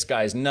say, this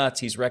guy's nuts,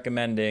 he's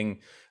recommending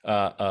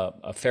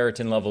a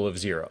ferritin level of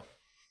 0.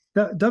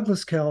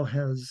 Douglas Kell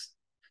has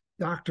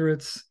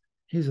doctorates.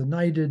 He's a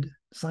knighted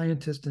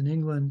scientist in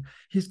England.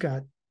 He's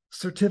got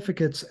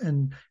certificates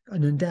and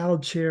an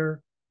endowed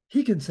chair.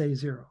 He can say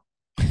 0.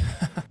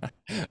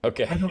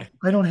 Okay.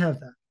 I don't have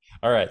that.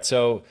 All right.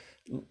 So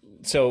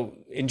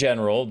in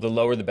general, the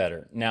lower the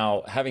better.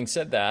 Now, having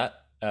said that,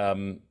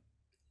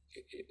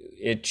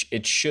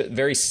 it should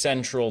very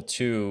central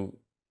to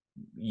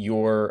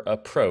your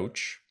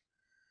approach.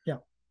 Yeah.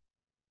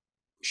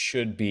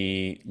 Should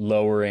be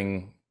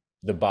lowering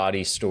the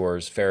body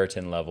stores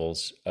ferritin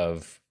levels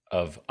of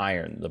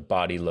iron, the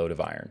body load of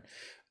iron.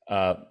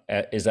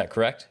 Is that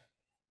correct?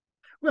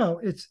 Well,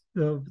 it's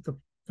the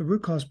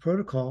root cause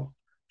protocol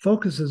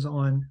focuses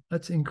on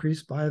let's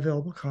increase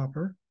bioavailable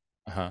copper.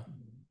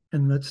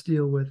 And let's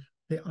deal with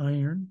the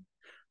iron.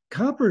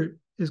 Copper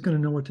is going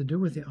to know what to do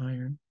with the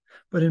iron,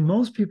 but in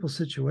most people's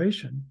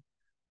situation,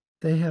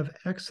 they have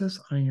excess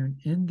iron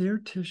in their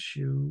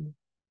tissue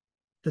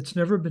that's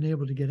never been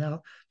able to get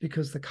out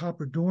because the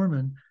copper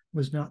dormant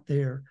was not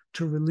there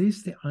to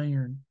release the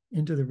iron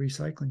into the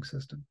recycling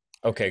system.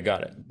 Okay,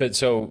 got it. But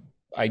so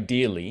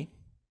ideally,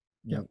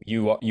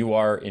 you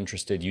are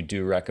interested, you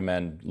do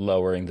recommend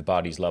lowering the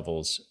body's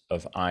levels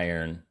of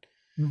iron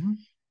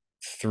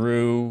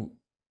through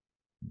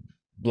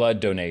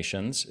blood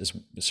donations is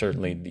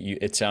certainly,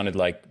 it sounded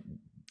like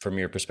from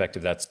your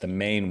perspective, that's the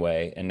main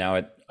way. And now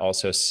it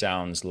also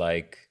sounds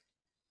like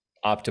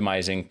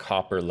optimizing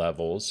copper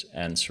levels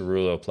and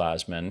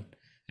ceruloplasmin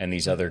and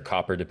these other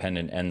copper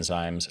dependent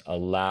enzymes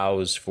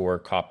allows for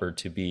copper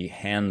to be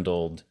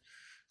handled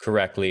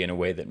correctly in a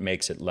way that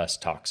makes it less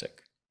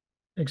toxic.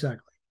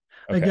 Exactly.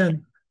 Okay.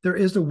 Again, there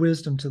is a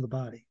wisdom to the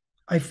body.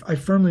 I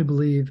firmly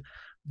believe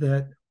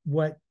that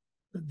what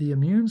the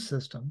immune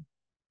system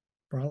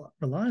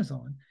relies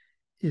on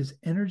is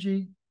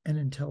energy and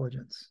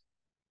intelligence.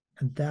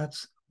 And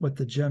that's what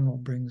the general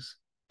brings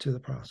to the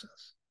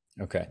process.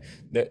 Okay.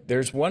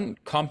 There's one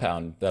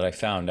compound that I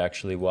found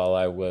actually while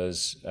I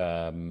was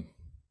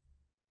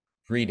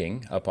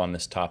reading up on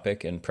this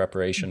topic in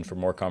preparation for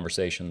more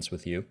conversations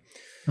with you.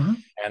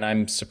 And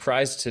I'm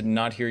surprised to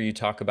not hear you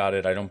talk about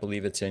it. I don't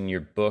believe it's in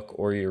your book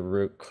or your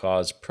root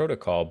cause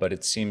protocol, but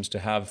it seems to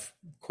have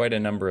quite a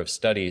number of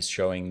studies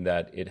showing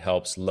that it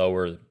helps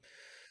lower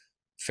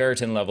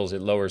ferritin levels.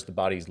 It lowers the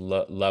body's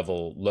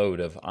level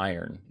load of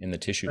iron in the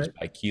tissues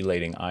by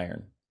chelating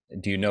iron.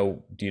 Do you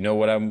know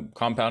what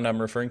compound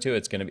I'm referring to?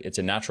 It's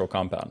a natural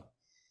compound.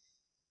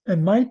 It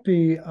might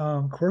be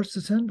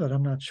quercetin, but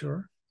I'm not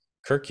sure.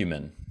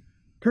 Curcumin.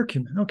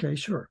 Curcumin. Okay,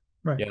 sure.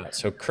 Right. Yeah.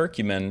 So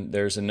curcumin,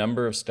 there's a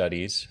number of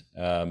studies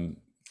and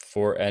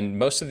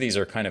most of these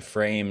are kind of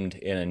framed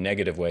in a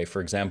negative way.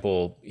 For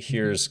example,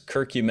 here's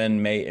curcumin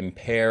may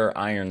impair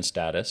iron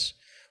status,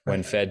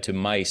 when Right. fed to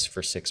mice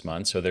for 6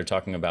 months. So they're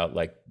talking about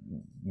like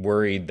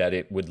worried that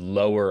it would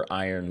lower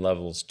iron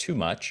levels too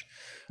much.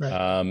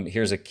 Right.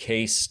 Here's a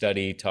case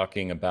study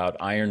talking about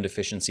iron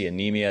deficiency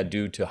anemia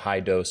due to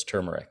high dose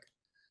turmeric.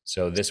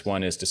 So this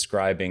one is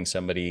describing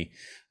somebody,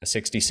 a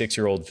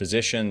 66-year-old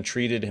physician,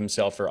 treated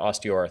himself for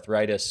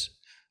osteoarthritis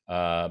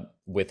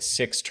with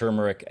 6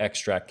 turmeric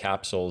extract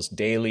capsules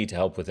daily to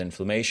help with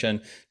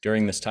inflammation.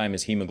 During this time,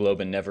 his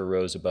hemoglobin never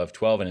rose above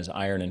 12, and his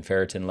iron and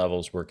ferritin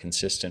levels were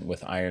consistent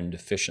with iron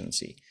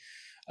deficiency.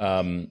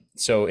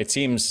 So it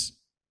seems,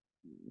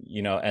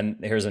 and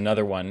here's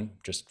another one,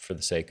 just for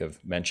the sake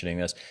of mentioning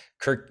this,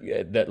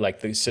 that like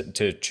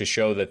to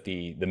show that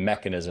the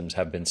mechanisms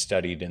have been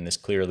studied, and this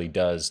clearly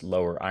does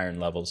lower iron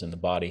levels in the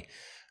body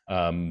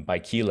by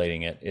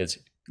chelating it. Is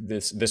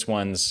this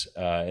one's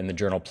in the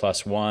journal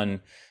PLOS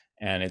ONE,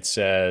 and it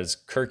says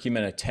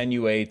curcumin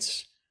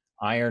attenuates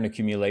iron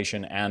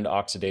accumulation and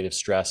oxidative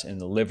stress in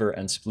the liver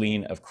and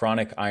spleen of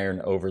chronic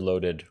iron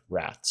overloaded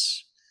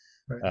rats.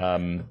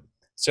 Right.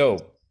 So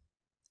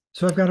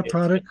I've got a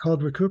product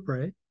called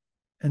Recuperate,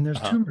 and there's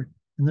turmeric,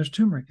 in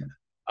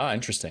it.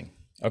 Interesting.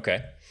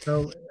 Okay.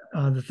 So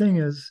the thing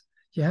is,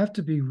 you have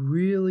to be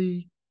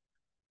really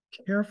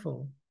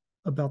careful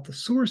about the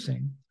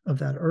sourcing of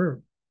that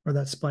herb or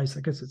that spice.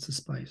 I guess it's a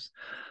spice.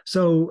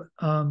 So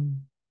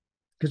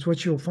because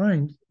what you'll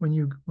find when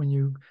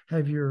you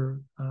have your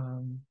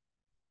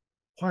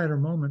quieter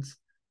moments,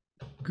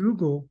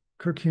 Google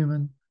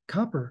curcumin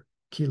copper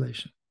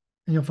chelation,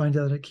 and you'll find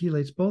out that it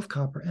chelates both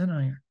copper and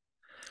iron.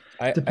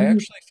 I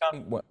actually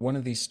found one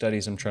of these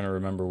studies. I'm trying to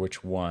remember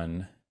which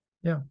one.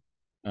 Yeah.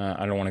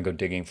 I don't want to go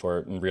digging for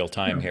it in real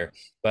time here,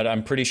 but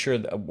I'm pretty sure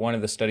that one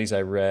of the studies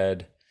I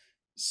read,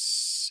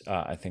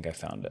 I think I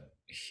found it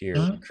here.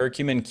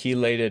 Curcumin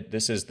chelated,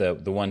 this is the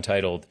one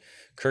titled,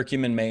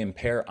 curcumin may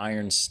impair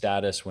iron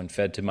status when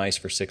fed to mice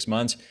for 6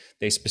 months.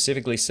 They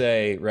specifically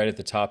say right at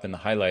the top in the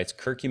highlights,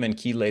 curcumin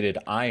chelated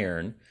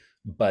iron,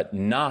 but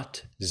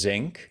not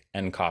zinc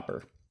and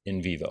copper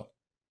in vivo.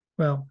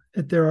 Well,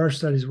 there are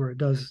studies where it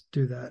does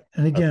do that.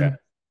 And again,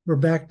 we're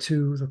back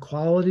to the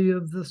quality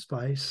of the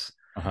spice,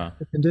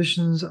 the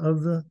conditions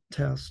of the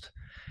test.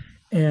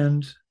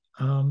 And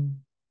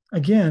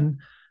again,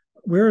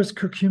 where is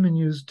curcumin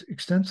used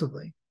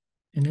extensively?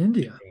 In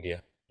India.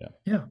 India,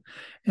 yeah.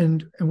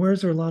 And where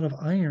is there a lot of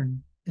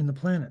iron in the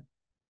planet?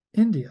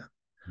 India.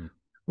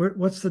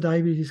 What's the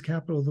diabetes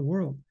capital of the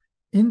world?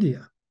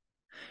 India.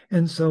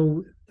 And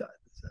so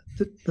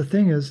the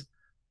thing is,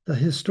 the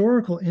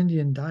historical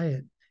Indian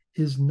diet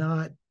is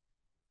not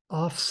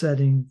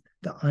offsetting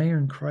the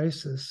iron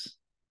crisis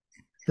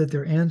that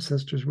their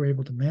ancestors were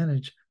able to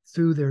manage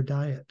through their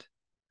diet.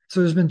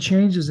 So there's been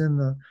changes in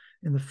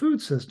the food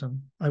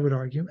system, I would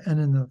argue, and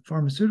in the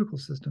pharmaceutical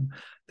system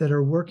that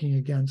are working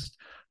against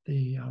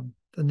the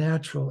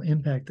natural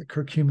impact that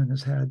curcumin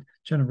has had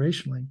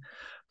generationally.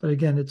 But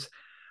again,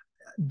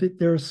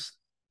 there's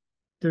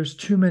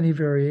too many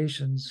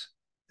variations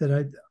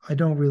that I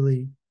don't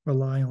really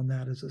rely on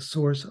that as a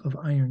source of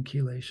iron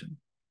chelation.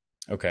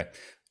 Okay.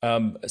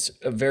 A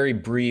very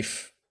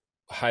brief,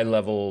 high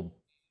level,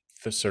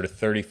 sort of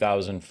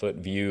 30,000 foot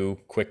view,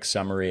 quick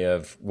summary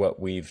of what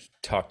we've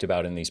talked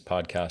about in these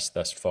podcasts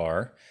thus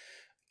far.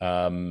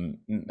 And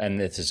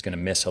this is going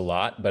to miss a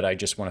lot, but I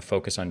just want to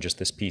focus on just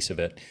this piece of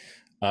it.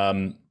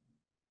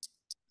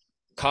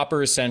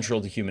 Copper is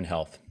central to human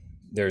health.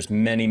 There's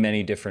many,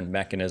 many different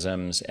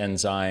mechanisms,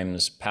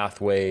 enzymes,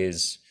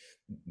 pathways,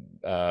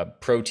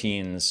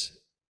 proteins,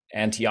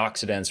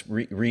 antioxidants,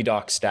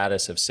 redox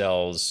status of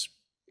cells,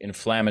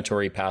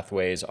 inflammatory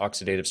pathways,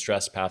 oxidative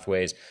stress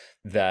pathways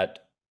that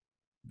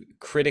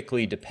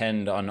critically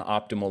depend on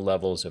optimal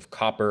levels of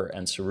copper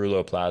and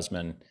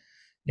ceruloplasmin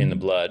in the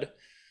blood,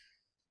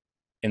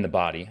 in the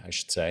body, I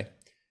should say.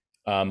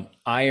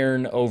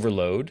 Iron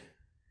overload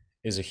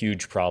is a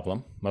huge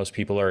problem. Most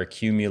people are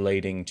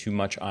accumulating too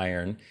much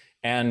iron,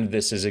 and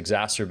this is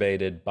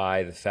exacerbated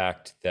by the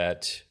fact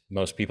that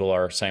most people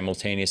are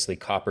simultaneously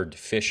copper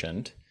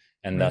deficient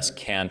and thus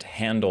can't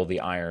handle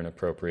the iron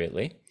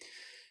appropriately.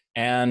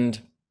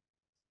 And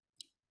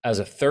as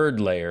a third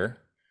layer,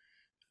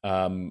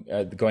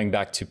 going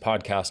back to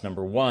podcast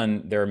number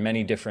 1, there are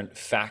many different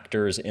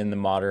factors in the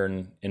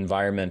modern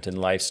environment and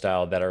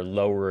lifestyle that are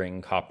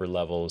lowering copper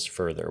levels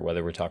further,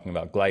 whether we're talking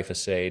about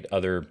glyphosate,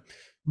 other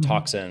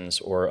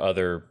toxins, or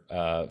other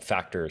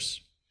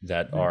factors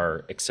that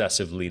are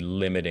excessively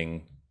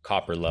limiting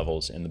copper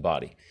levels in the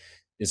body.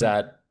 Is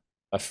that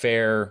a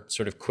fair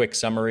sort of quick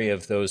summary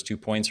of those 2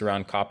 points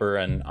around copper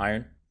and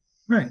iron?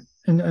 Right.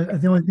 And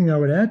the only thing I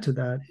would add to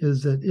that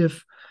is that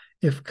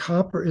if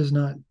copper is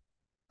not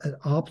at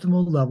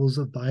optimal levels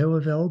of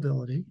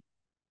bioavailability,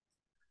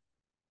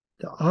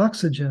 the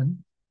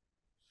oxygen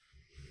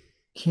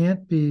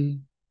can't be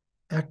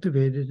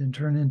activated and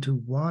turned into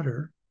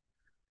water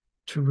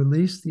to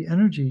release the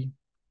energy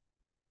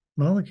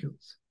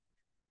molecules.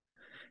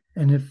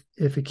 And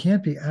if it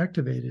can't be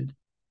activated,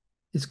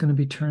 it's going to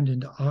be turned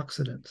into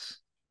oxidants.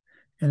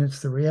 And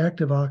it's the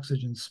reactive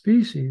oxygen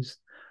species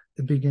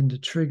that begin to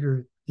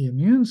trigger the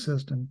immune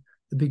system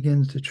that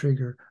begins to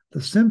trigger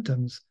the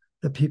symptoms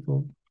that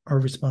people are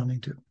responding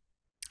to.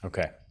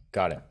 Okay,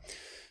 got it.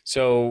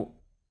 So,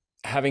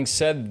 having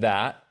said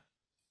that,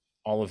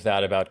 all of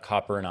that about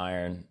copper and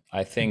iron,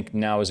 I think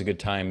now is a good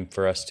time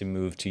for us to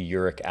move to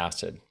uric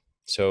acid.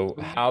 So,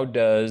 how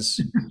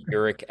does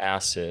uric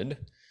acid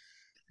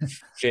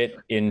fit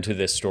into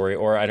this story?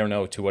 Or I don't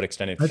know to what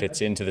extent it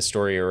fits into the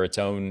story, or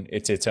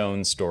it's its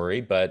own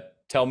story, but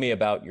tell me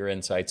about your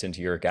insights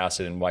into uric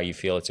acid and why you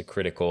feel it's a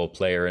critical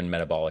player in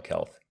metabolic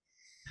health.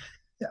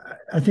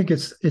 I think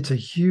it's a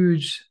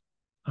huge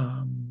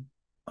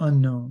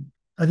unknown.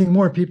 I think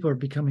more people are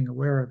becoming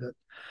aware of it,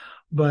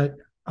 but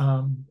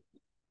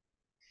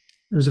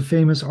there's a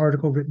famous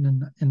article written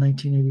in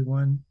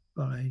 1981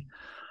 by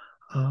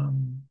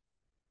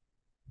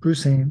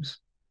Bruce Ames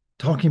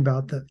talking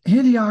about the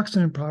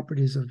antioxidant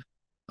properties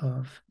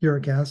of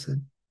uric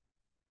acid.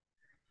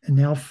 And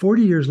now,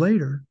 40 years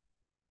later,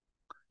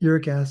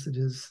 uric acid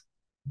is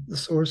the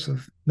source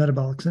of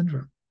metabolic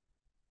syndrome.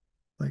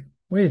 Like,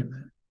 wait a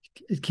minute.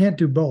 It can't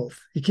do both.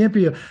 It can't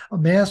be a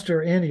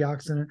master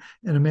antioxidant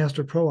and a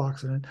master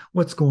pro-oxidant.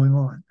 What's going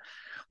on?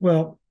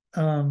 Well,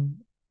 and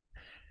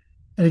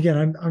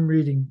again, I'm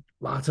reading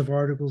lots of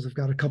articles. I've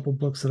got a couple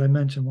books that I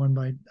mentioned, one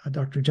by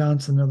Dr.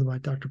 Johnson, another by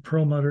Dr.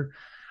 Perlmutter.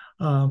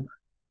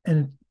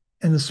 And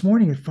this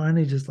morning it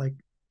finally just like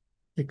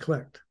it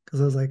clicked, because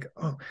I was like,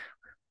 oh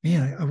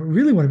man, I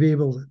really want to be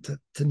able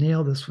to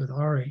nail this with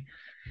Ari.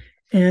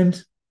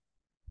 And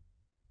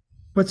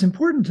what's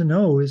important to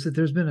know is that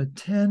there's been a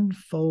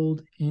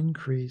 10-fold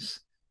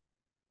increase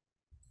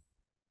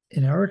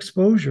in our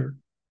exposure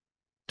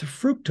to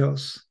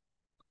fructose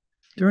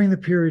during the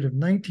period of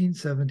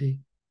 1970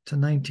 to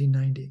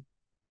 1990.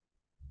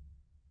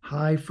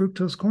 High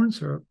fructose corn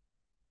syrup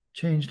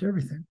changed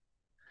everything.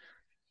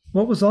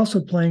 What was also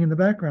playing in the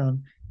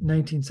background in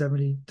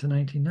 1970 to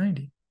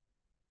 1990?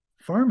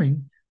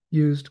 Farming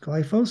used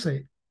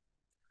glyphosate.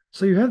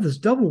 So you have this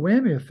double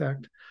whammy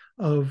effect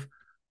of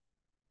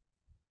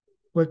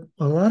what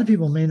a lot of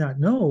people may not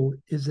know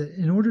is that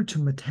in order to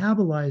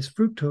metabolize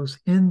fructose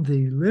in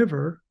the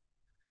liver,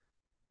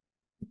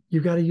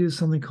 you've got to use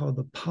something called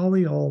the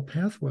polyol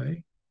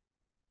pathway.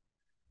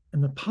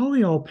 And the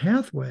polyol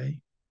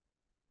pathway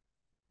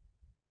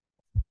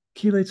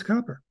chelates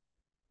copper,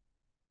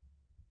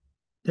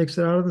 takes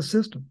it out of the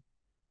system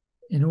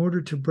in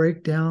order to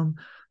break down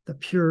the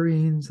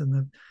purines and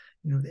the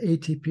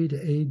ATP to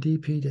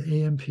ADP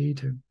to AMP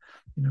to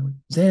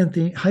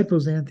xanthine,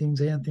 hypoxanthine,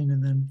 xanthine,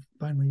 and then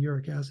finally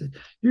uric acid.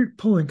 You're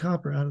pulling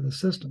copper out of the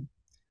system.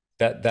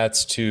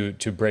 That's to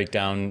break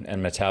down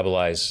and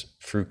metabolize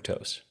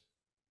fructose.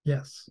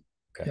 Yes.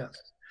 Okay. Yes.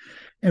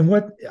 And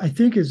what I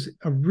think is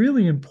a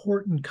really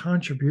important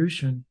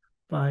contribution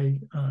by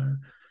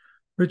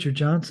Richard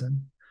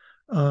Johnson,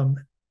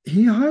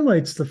 he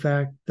highlights the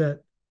fact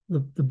that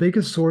the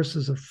biggest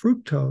sources of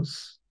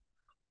fructose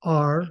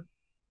are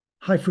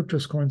high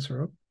fructose corn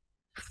syrup,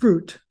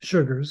 fruit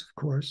sugars, of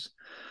course,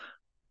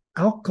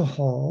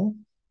 alcohol,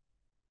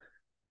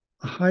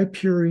 a high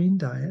purine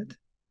diet,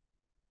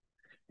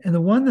 and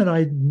the one that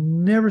I'd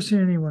never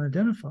seen anyone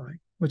identify,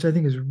 which I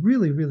think is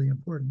really, really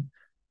important,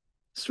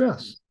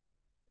 stress.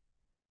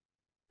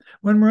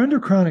 When we're under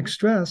chronic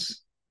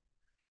stress,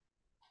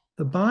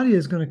 the body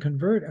is going to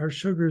convert our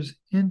sugars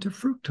into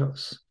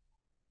fructose.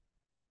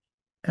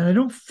 And I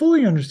don't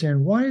fully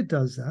understand why it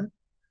does that,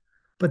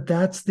 but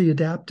that's the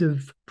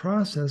adaptive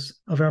process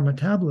of our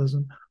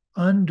metabolism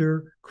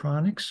under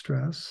chronic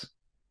stress.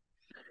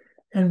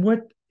 And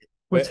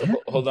what's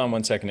happening? Hold on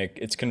one second.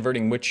 It's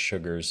converting which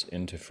sugars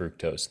into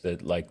fructose?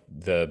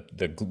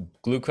 The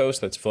glucose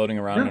that's floating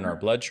around in our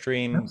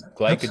bloodstream,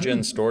 glycogen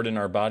Absolutely. stored in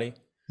our body?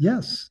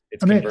 Yes.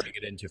 It's converting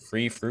it into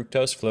free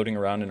fructose floating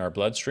around in our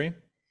bloodstream?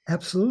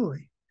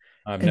 Absolutely.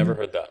 I've never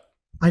heard that.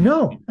 I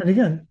know. And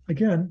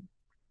again,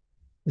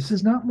 this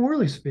is not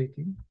Morley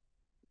speaking.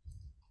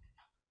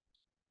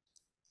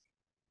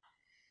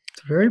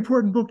 It's a very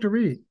important book to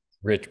read.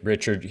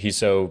 Richard,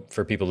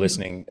 for people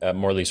listening,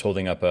 Morley's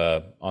holding up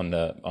on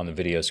the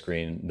video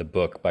screen the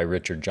book by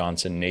Richard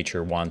Johnson,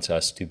 Nature Wants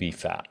Us to Be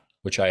Fat,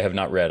 which I have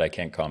not read. I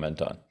can't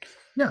comment on.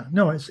 Yeah,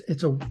 no,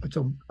 it's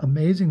an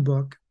amazing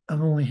book.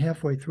 I'm only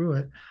halfway through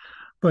it,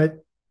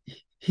 but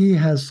he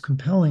has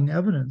compelling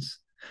evidence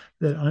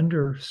that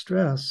under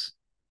stress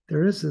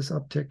there is this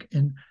uptick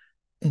in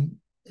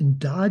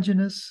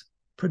endogenous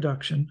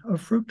production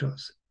of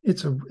fructose.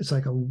 It's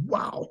like a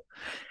wow,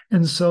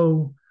 and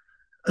so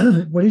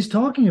what he's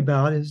talking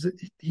about is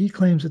that he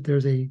claims that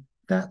there's a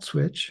fat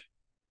switch,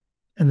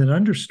 and that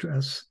under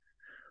stress,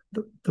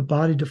 the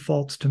body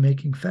defaults to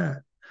making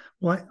fat.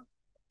 Well,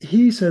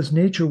 he says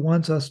nature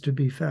wants us to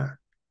be fat.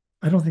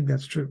 I don't think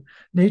that's true.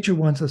 Nature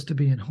wants us to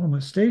be in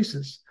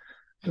homeostasis.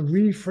 The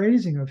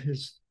rephrasing of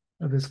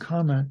his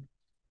comment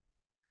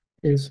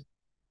is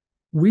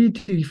we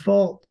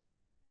default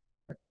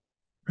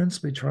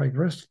principally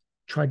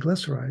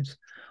triglycerides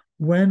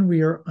when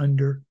we are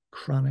under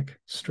chronic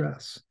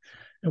stress.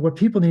 And what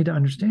people need to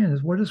understand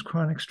is, what does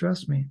chronic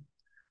stress mean?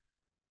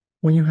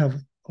 When you have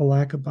a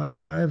lack of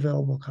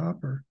bioavailable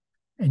copper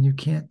and you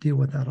can't deal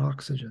with that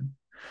oxygen.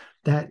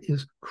 That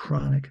is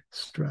chronic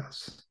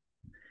stress.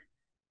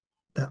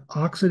 That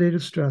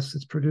oxidative stress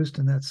that's produced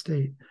in that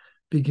state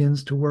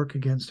begins to work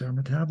against our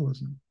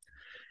metabolism.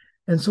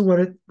 And so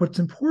what's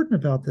important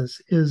about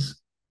this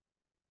is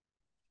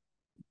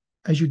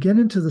as you get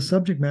into the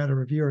subject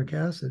matter of uric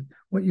acid,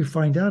 what you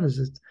find out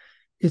is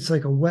it's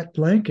like a wet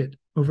blanket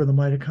over the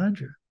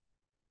mitochondria.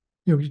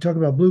 You know, you talk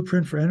about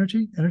blueprint for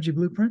energy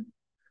blueprint.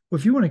 Well,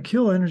 if you want to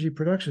kill energy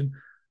production,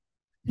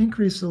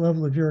 increase the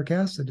level of uric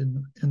acid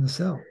in the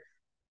cell.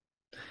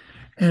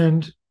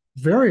 And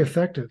very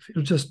effective.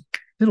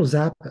 It'll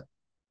zap it.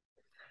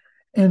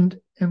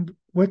 And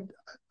what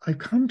I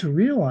come to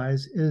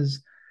realize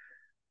is,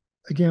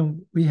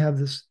 again, we have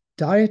this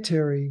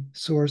dietary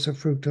source of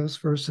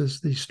fructose versus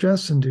the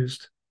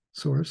stress-induced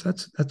source.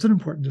 That's an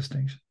important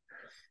distinction.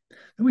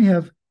 Then we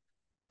have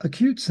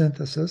acute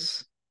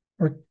synthesis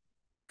or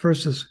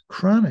versus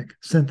chronic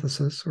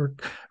synthesis, or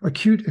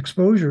acute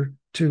exposure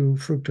to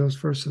fructose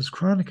versus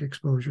chronic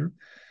exposure.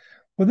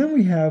 Well, then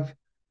we have,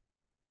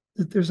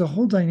 there's a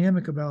whole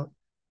dynamic about,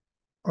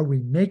 are we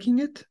making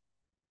it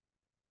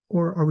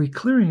or are we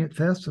clearing it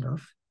fast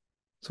enough?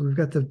 So we've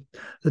got the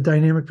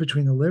dynamic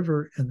between the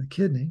liver and the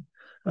kidney.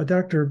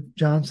 Dr.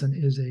 Johnson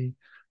is a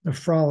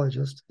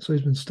nephrologist, so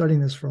he's been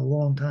studying this for a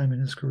long time in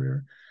his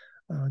career.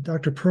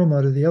 Dr.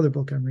 Perlmutter, the other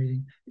book I'm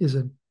reading, is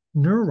a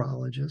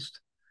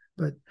neurologist,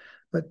 but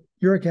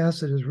uric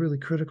acid is really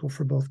critical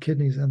for both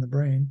kidneys and the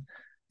brain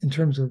in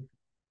terms of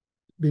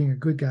being a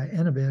good guy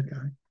and a bad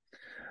guy.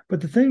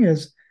 But the thing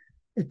is,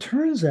 it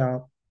turns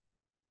out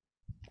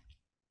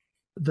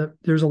that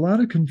there's a lot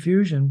of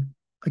confusion.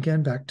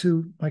 Again, back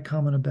to my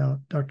comment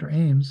about Dr.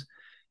 Ames,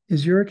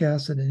 is uric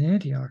acid an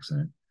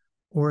antioxidant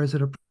or is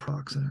it a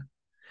pro-oxidant?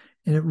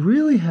 And it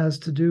really has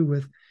to do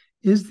with,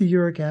 is the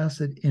uric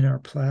acid in our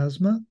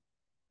plasma,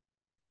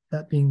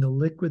 that being the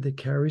liquid that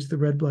carries the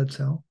red blood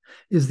cell?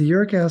 Is the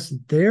uric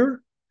acid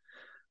there,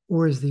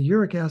 or is the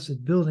uric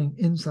acid building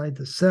inside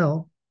the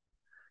cell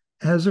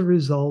as a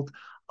result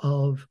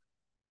of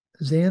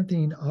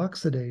xanthine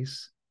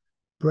oxidase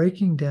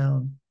breaking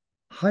down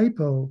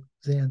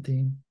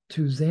hypoxanthine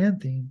to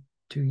xanthine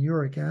to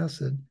uric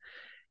acid?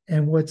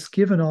 And what's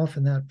given off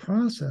in that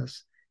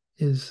process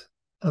is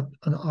an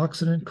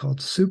oxidant called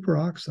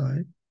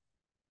superoxide.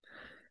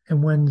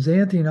 And when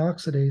xanthine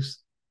oxidase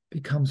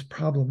becomes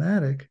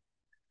problematic,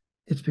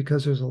 it's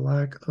because there's a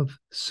lack of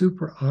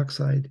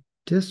superoxide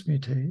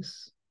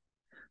dismutase,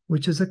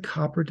 which is a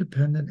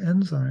copper-dependent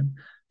enzyme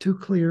to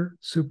clear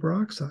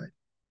superoxide.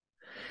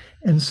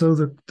 And so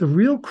the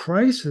real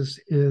crisis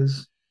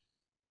is,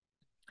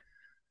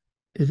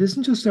 it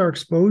isn't just our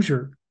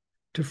exposure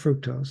to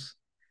fructose,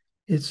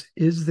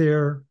 is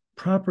there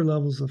proper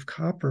levels of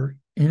copper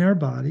in our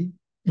body,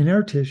 in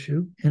our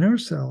tissue, in our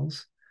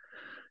cells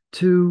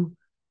to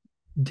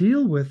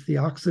deal with the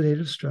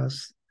oxidative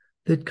stress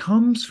that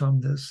comes from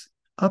this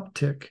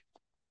uptick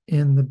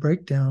in the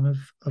breakdown of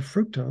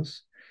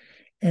fructose.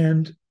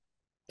 And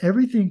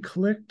everything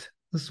clicked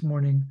this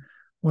morning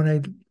when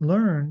I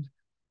learned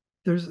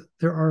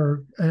there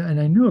are, and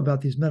I knew about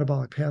these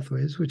metabolic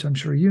pathways, which I'm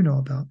sure you know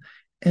about,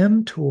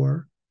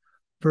 mTOR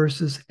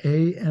versus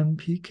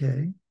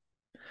AMPK.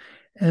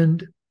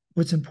 And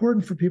what's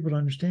important for people to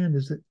understand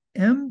is that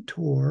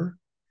mTOR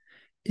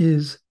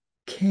is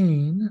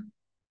Cain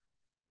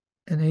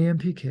and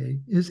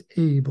AMPK is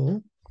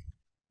Abel,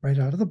 right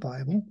out of the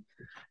Bible.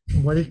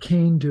 And what did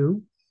Cain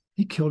do?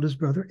 He killed his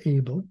brother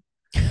Abel.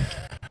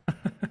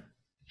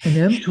 And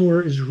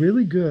mTOR is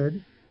really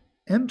good.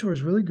 mTOR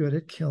is really good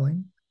at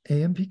killing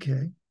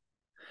AMPK.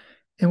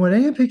 And what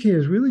AMPK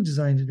is really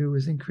designed to do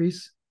is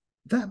increase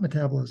fat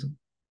metabolism.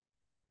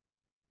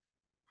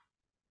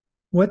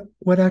 What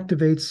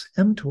activates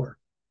mTOR?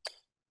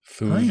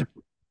 Food,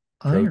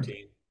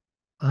 protein.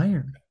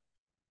 Iron.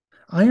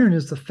 Iron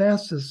is the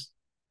fastest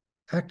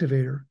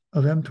activator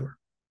of mTOR.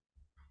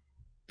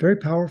 Very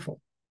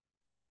powerful.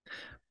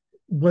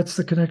 What's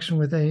the connection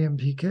with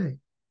AMPK?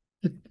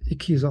 It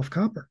keys off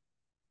copper.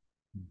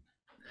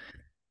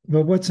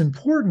 But what's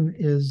important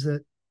is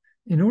that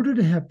in order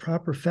to have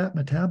proper fat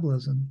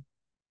metabolism,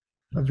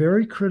 a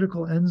very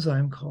critical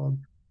enzyme called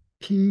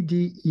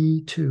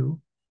PDE2,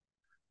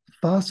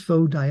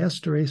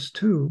 phosphodiesterase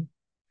 2,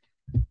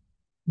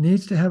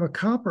 needs to have a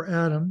copper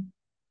atom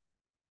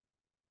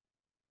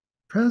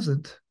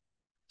present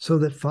so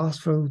that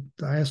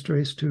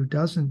phosphodiesterase 2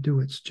 doesn't do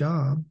its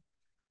job,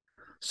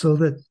 so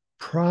that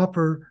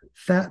proper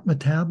fat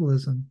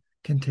metabolism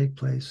can take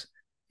place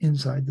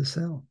inside the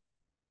cell.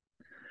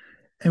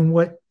 And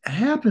what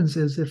happens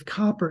is, if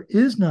copper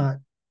is not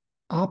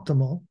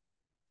optimal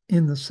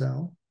in the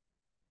cell,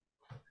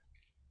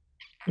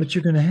 what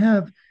you're going to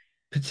have,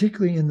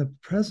 particularly in the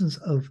presence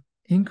of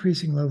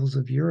increasing levels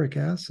of uric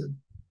acid,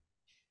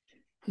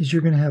 is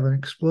you're going to have an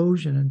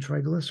explosion in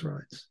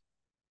triglycerides.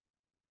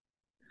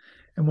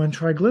 And when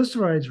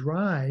triglycerides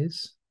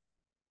rise,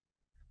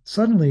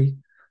 suddenly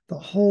the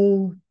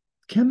whole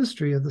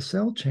chemistry of the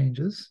cell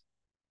changes.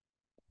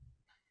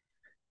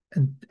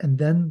 And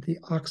then the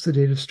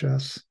oxidative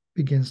stress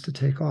begins to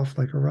take off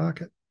like a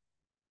rocket.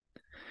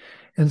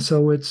 And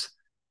so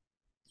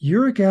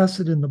Uric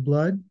acid in the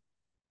blood,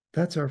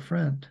 that's our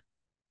friend.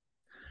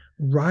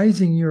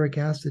 Rising uric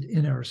acid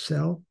in our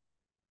cell,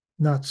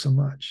 not so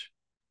much.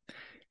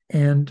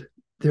 And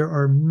there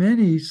are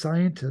many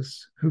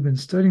scientists who've been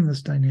studying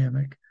this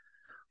dynamic.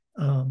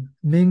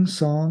 Ming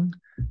Song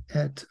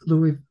at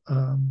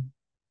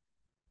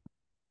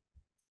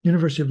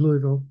University of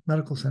Louisville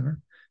Medical Center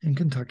in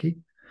Kentucky,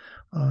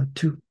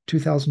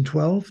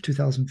 2012,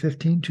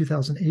 2015,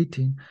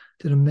 2018,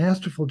 did a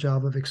masterful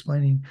job of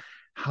explaining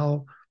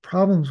how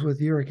problems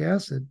with uric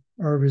acid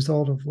are a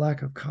result of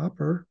lack of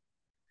copper.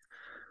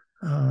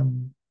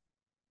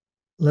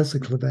 Leslie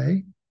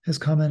Clavet has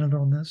commented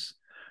on this.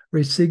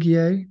 Ray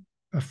Siguier,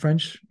 a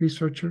French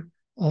researcher,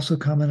 also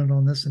commented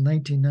on this in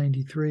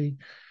 1993.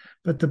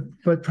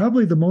 But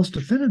probably the most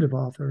definitive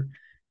author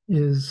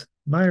is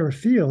Myra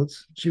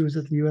Fields. She was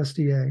at the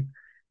USDA,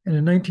 and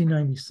in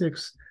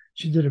 1996,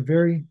 she did a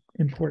very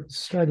important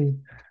study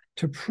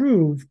to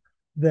prove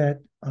that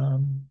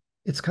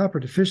it's copper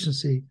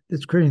deficiency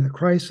that's creating the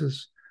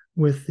crisis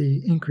with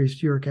the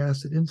increased uric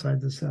acid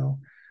inside the cell.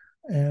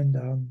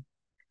 And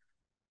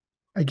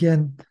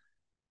again,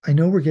 I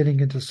know we're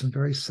getting into some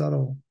very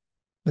subtle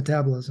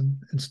metabolism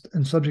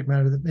and subject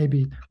matter that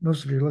maybe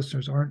most of your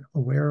listeners aren't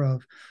aware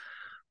of.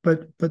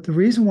 But the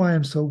reason why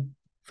I'm so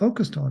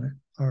focused on it,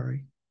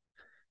 Ari,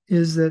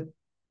 is that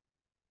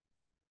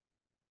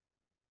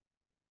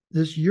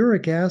this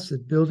uric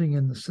acid building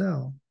in the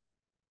cell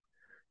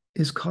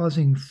is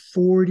causing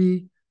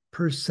 40%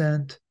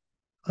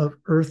 of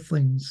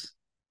earthlings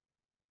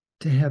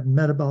to have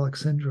metabolic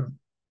syndrome.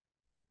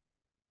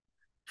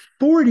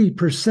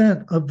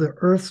 40% of the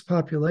Earth's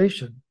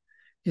population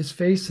is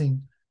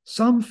facing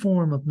some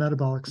form of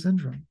metabolic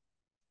syndrome.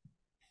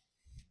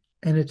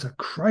 And it's a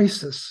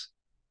crisis.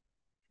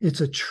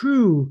 It's a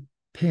true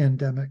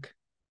pandemic.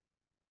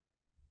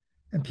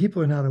 And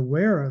people are not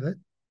aware of it.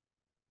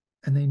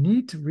 And they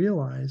need to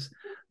realize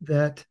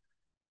that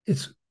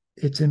it's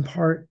in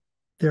part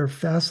their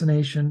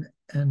fascination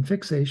and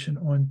fixation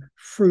on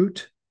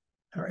fruit.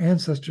 Our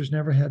ancestors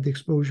never had the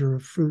exposure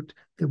of fruit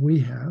that we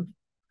have.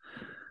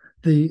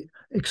 The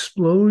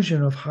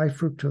explosion of high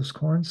fructose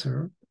corn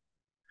syrup,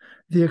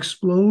 the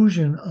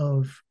explosion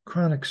of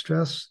chronic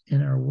stress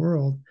in our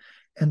world,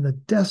 and the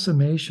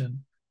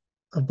decimation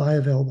of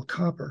bioavailable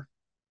copper.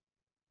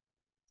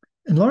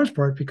 In large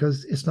part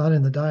because it's not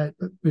in the diet,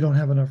 but we don't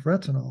have enough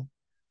retinol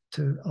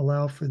to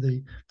allow for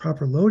the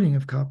proper loading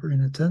of copper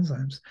in its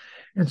enzymes.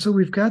 And so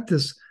we've got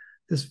this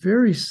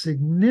very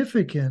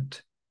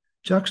significant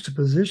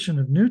juxtaposition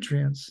of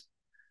nutrients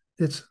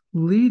that's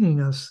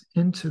leading us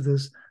into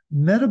this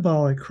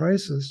metabolic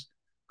crisis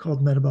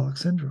called metabolic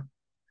syndrome.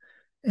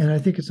 And I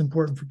think it's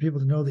important for people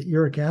to know that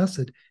uric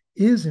acid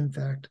is, in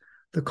fact,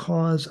 the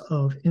cause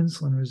of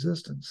insulin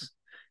resistance,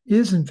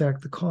 is, in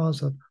fact, the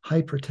cause of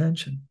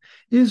hypertension,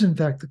 is, in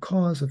fact, the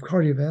cause of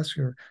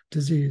cardiovascular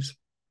disease,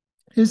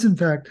 is, in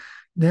fact,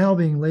 now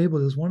being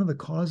labeled as one of the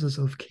causes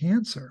of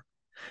cancer.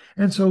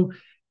 And so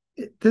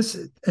this,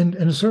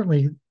 and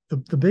certainly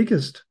the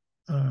biggest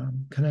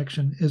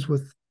connection is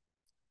with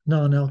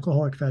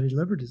non-alcoholic fatty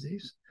liver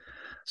disease.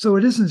 So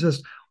it isn't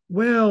just,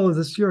 well,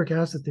 this uric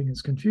acid thing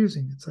is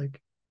confusing. It's like,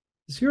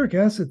 this uric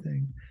acid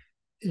thing,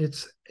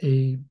 it's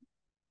a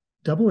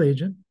double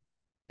agent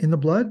in the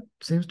blood,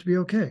 seems to be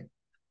okay.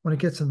 When it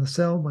gets in the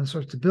cell, when it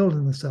starts to build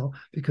in the cell,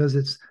 because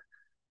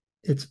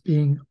it's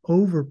being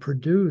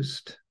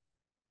overproduced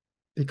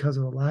because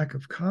of a lack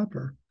of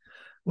copper,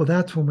 well,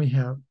 that's when we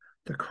have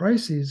the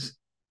crises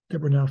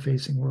that we're now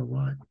facing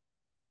worldwide.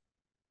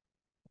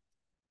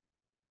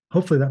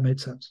 Hopefully that made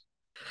sense.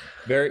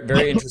 Very,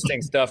 very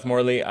interesting stuff,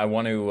 Morley. I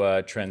want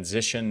to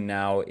transition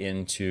now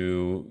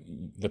into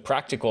the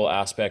practical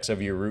aspects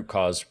of your root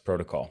cause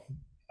protocol.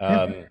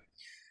 Let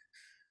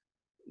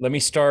me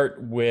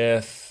start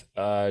with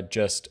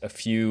just a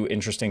few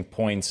interesting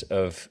points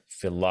of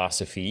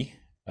philosophy,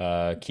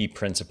 key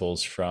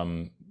principles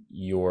from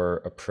your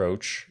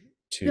approach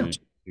to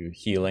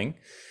healing.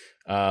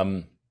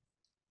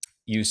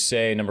 You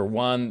say, number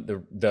one,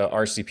 the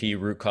RCP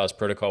root cause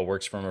protocol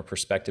works from a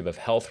perspective of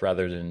health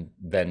rather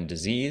than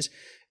disease.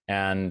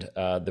 And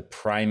the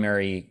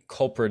primary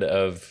culprit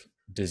of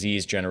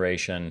disease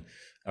generation,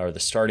 or the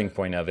starting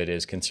point of it,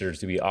 is considered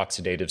to be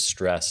oxidative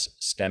stress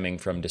stemming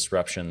from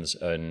disruptions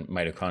in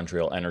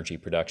mitochondrial energy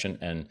production.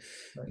 And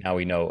now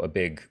we know a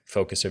big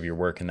focus of your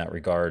work in that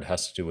regard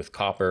has to do with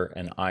copper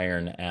and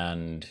iron,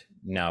 and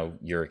now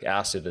uric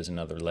acid is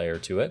another layer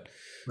to it.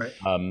 Right.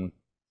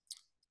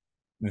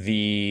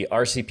 The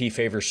RCP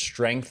favors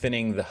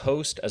strengthening the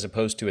host as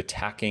opposed to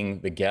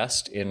attacking the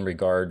guest in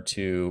regard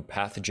to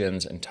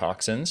pathogens and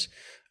toxins.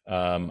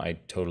 I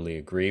totally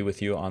agree with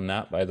you on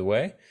that, by the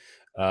way.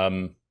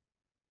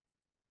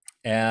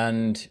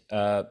 And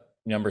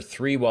number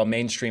three, while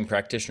mainstream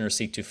practitioners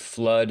seek to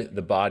flood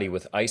the body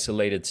with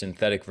isolated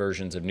synthetic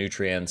versions of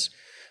nutrients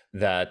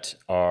that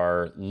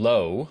are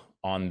low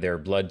on their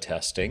blood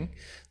testing,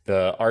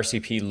 the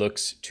RCP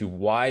looks to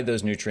why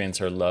those nutrients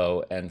are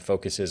low and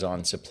focuses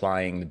on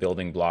supplying the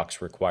building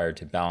blocks required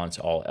to balance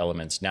all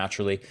elements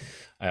naturally.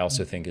 I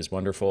also think is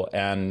wonderful.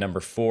 And number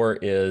 4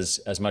 is,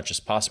 as much as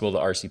possible, the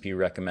RCP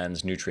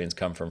recommends nutrients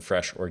come from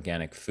fresh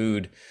organic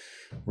food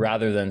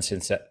rather than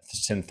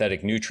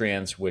synthetic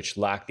nutrients, which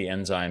lack the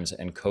enzymes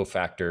and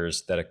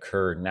cofactors that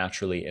occur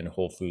naturally in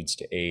whole foods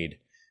to aid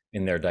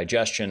in their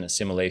digestion,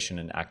 assimilation,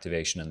 and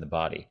activation in the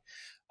body.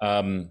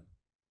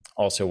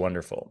 Also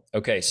wonderful.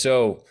 Okay,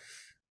 so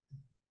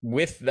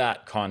with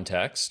that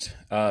context,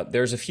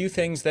 there's a few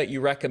things that you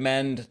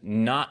recommend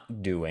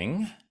not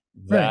doing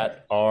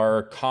that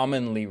are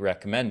commonly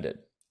recommended.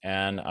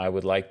 And I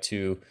would like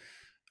to,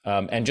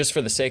 and just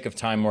for the sake of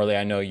time, Morley,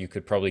 I know you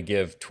could probably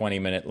give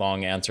 20-minute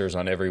long answers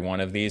on every one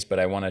of these, but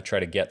I want to try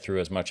to get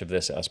through as much of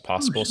this as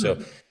possible. Sure.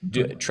 So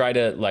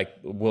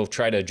we'll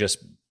try to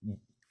just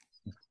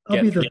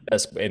I'll get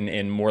us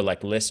in more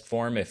like list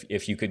form.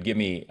 If you could give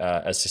me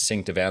as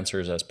succinct of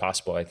answers as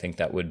possible, I think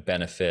that would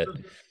benefit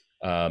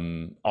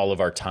all of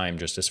our time,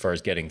 just as far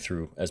as getting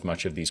through as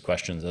much of these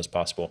questions as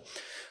possible.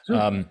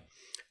 Sure.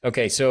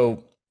 Okay,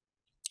 so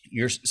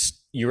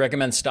you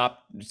recommend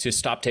stop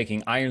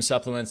taking iron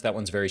supplements. That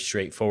one's very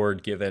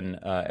straightforward, given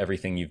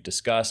everything you've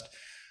discussed.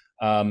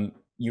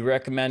 You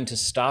recommend to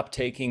stop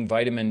taking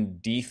vitamin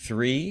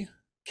D3,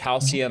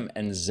 calcium,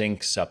 and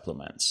zinc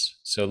supplements.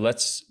 So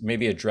let's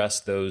maybe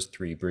address those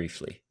 3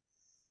 briefly.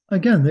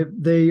 Again,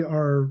 they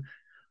are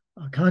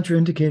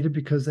contraindicated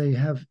because they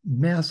have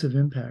massive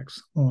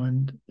impacts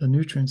on the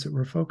nutrients that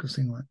we're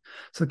focusing on.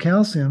 So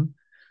calcium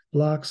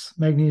blocks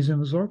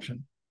magnesium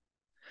absorption.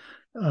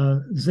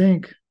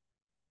 Zinc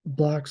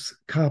blocks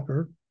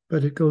copper,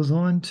 but it goes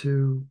on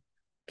to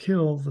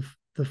kill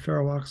the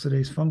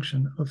ferroxidase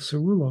function of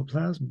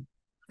ceruloplasmin.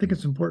 I think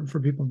it's important for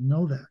people to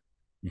know that.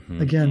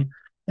 Mm-hmm. Again,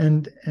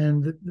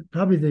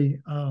 probably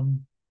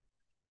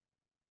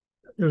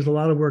there's a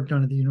lot of work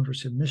done at the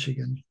University of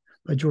Michigan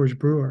by George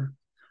Brewer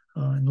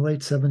in the late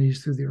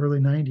 70s through the early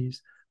 90s,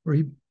 where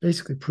he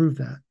basically proved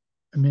that.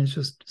 I mean,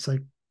 it's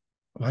like,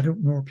 why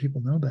don't more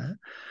people know that?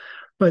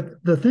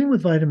 But the thing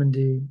with vitamin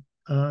D,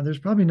 there's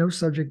probably no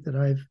subject that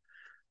I've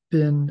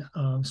been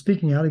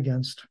speaking out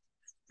against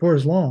for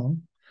as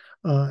long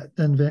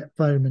than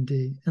vitamin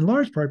D, in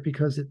large part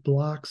because it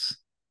blocks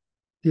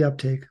the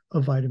uptake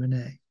of vitamin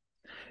A.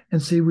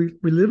 And see, we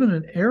live in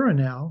an era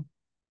now,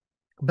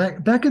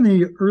 back in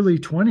the early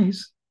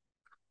 20s,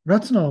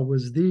 retinol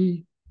was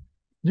the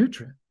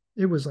nutrient.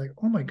 It was like,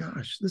 oh my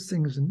gosh, this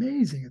thing is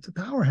amazing. It's a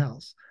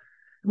powerhouse.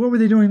 What were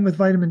they doing with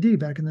vitamin D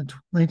back in the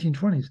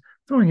 1920s?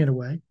 Throwing it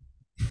away.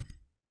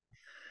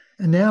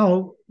 And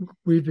now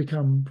we've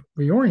become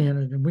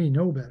reoriented and we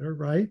know better,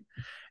 right?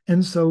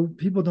 And so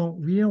people don't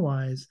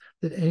realize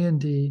that A and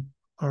D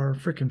are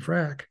frickin'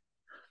 frack,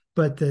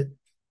 but that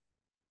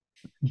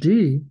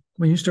D,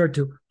 when you start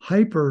to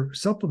hyper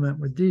supplement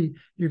with D,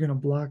 you're going to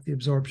block the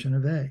absorption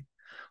of A.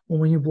 Well,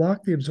 when you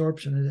block the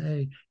absorption of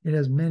A, it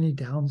has many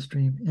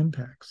downstream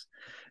impacts.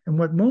 And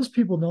what most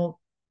people don't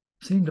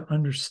seem to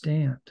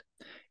understand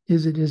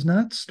is it is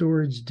not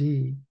storage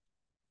D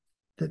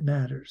that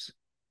matters.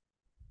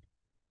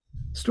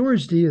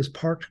 Storage D is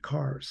parked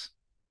cars.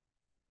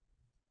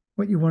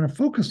 What you want to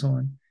focus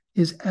on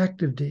is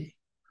active D.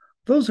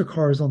 Those are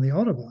cars on the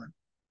Autobahn.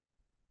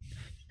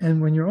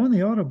 And when you're on the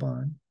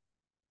Autobahn,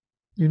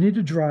 you need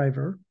a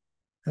driver.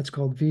 That's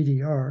called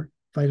VDR,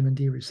 vitamin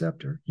D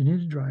receptor. You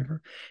need a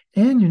driver.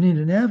 And you need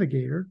a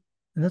navigator,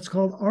 and that's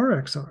called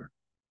RXR.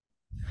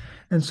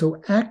 And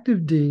so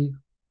active D,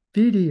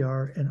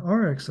 VDR, and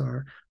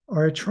RXR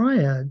are a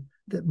triad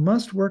that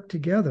must work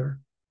together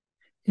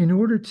in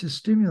order to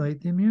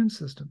stimulate the immune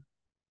system.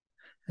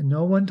 And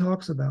no one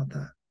talks about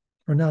that,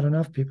 or not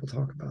enough people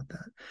talk about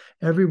that.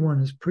 Everyone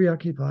is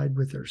preoccupied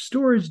with their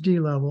storage D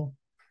level,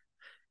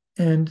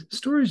 and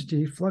storage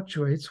D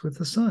fluctuates with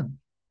the sun,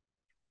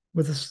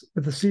 with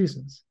the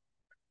seasons.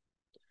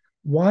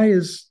 Why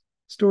is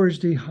storage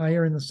D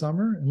higher in the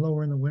summer and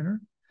lower in the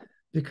winter?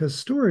 Because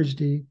storage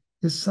D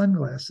is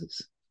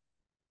sunglasses.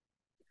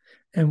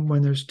 And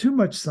when there's too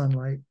much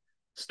sunlight,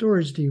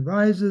 storage D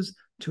rises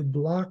to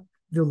block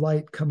the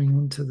light coming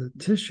into the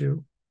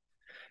tissue.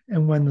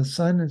 And when the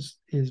sun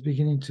is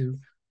beginning to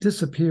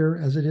disappear,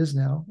 as it is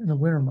now in the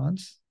winter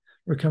months,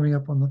 we're coming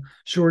up on the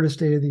shortest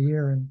day of the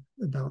year in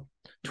about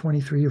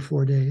 23 or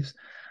 4 days.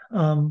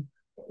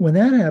 When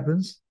that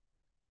happens,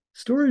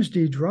 storage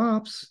D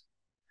drops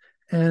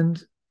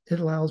and it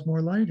allows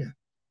more light in.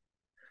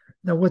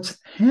 Now, what's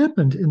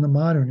happened in the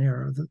modern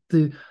era,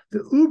 the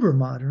uber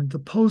modern, the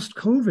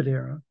post-COVID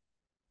era,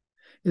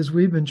 is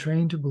we've been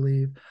trained to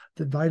believe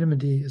that vitamin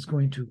D is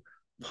going to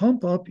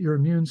pump up your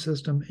immune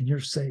system and you're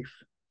safe.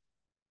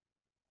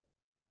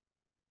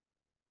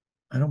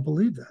 I don't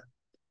believe that.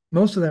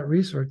 Most of that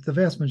research, the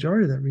vast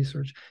majority of that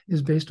research,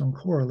 is based on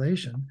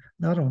correlation,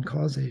 not on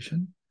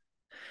causation.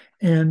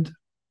 And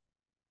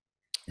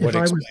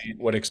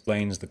what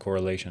explains the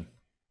correlation?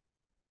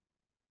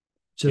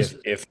 Just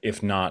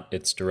if not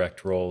its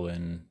direct role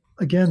in...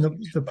 Again,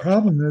 the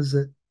problem is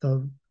that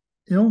the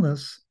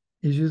illness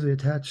is usually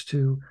attached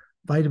to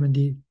vitamin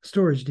D,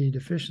 storage D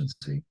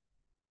deficiency.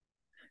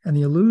 And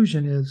the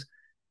illusion is,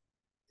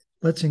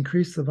 let's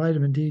increase the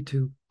vitamin D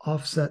to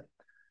offset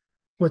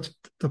what's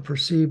the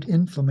perceived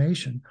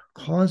inflammation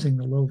causing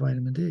the low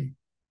vitamin D.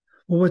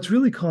 Well, what's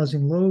really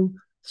causing low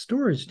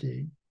storage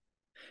D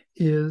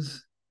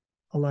is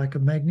a lack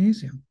of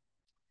magnesium,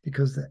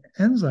 because the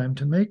enzyme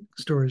to make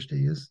storage D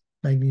is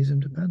magnesium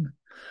dependent.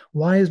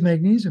 Why is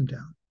magnesium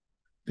down?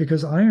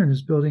 Because iron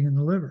is building in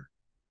the liver.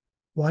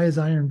 Why is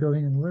iron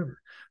building in the liver?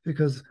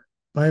 Because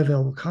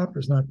bioavailable copper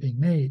is not being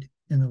made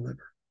in the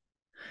liver.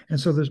 And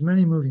so there's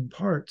many moving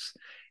parts,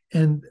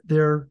 and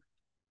they're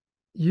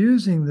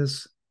using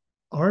this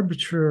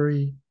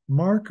arbitrary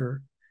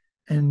marker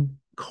and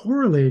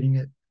correlating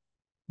it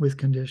with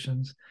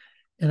conditions.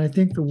 And I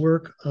think the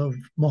work of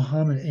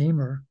Mohammed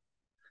Amer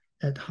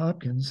at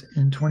Hopkins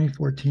in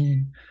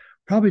 2014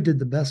 probably did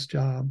the best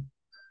job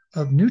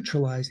of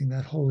neutralizing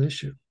that whole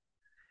issue.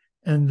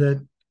 And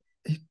that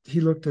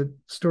he looked at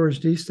storage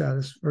D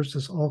status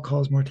versus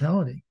all-cause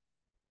mortality.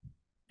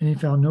 And he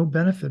found no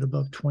benefit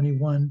above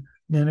 21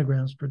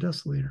 nanograms per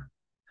deciliter.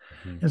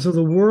 Mm-hmm. And so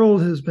the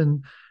world has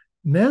been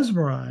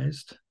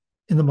mesmerized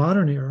in the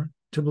modern era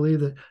to believe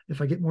that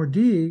if I get more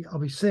D, I'll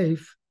be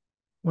safe,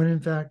 when in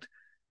fact,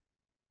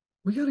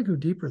 we got to go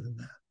deeper than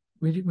that.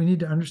 We need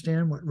to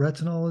understand what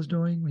retinol is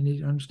doing. We need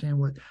to understand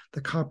what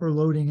the copper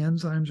loading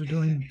enzymes are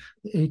doing,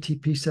 the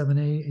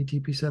ATP7A,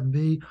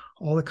 ATP7B,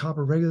 all the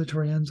copper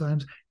regulatory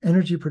enzymes,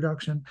 energy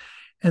production,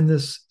 and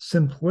this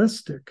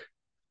simplistic,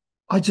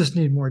 I just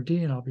need more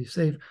D and I'll be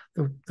safe.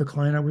 The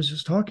client I was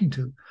just talking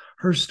to,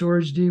 her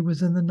storage D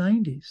was in the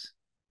 90s,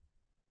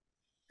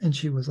 and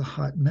she was a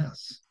hot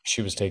mess.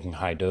 She was taking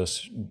high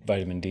dose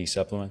vitamin D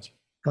supplements,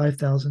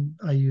 5,000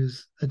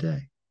 IUs a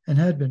day, and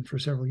had been for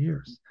several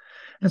years.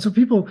 And so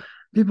people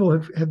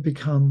have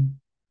become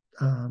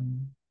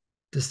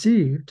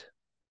deceived,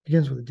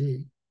 begins with a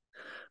D,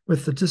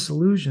 with the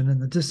disillusion and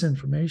the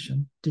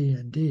disinformation,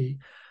 D,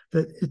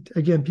 that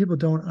again, people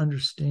don't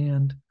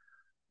understand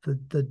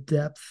the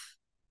depth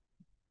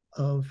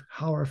of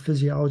how our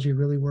physiology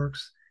really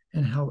works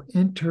and how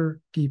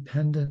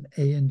interdependent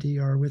A and D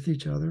are with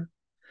each other.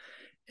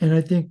 And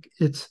I think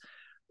it's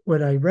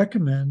what I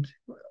recommend.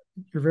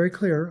 You're very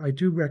clear. I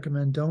do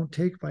recommend don't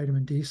take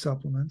vitamin D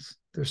supplements.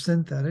 They're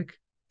synthetic.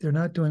 They're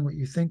not doing what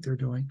you think they're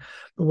doing.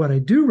 But what I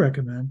do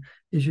recommend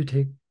is you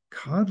take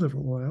cod liver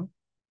oil,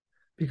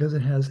 because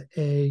it has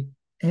A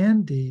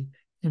and D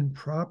in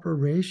proper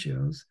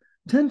ratios,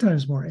 10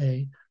 times more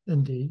A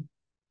than D.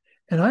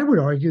 And I would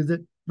argue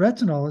that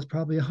retinol is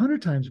probably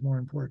 100 times more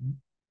important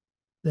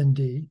than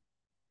D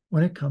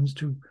when it comes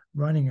to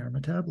running our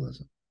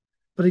metabolism.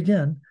 But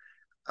again,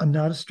 I'm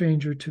not a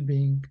stranger to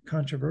being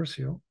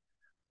controversial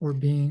or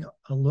being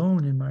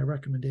alone in my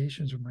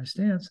recommendations or my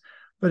stance,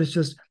 but it's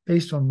just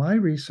based on my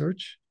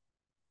research.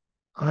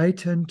 I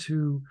tend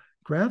to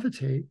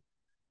gravitate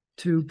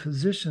to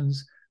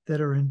positions that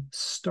are in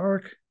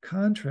stark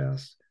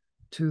contrast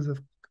to the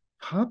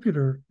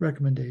popular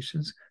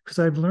recommendations, because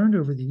I've learned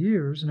over the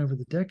years and over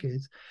the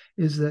decades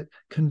is that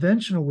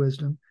conventional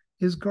wisdom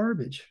is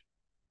garbage.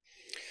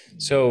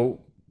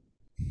 So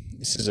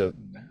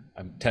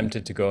I'm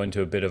tempted to go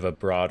into a bit of a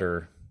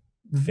broader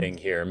thing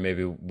here.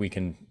 Maybe we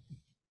can,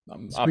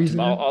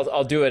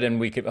 I'll do it,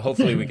 and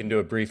hopefully we can do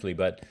it briefly,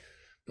 but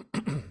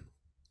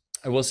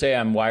I will say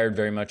I'm wired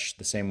very much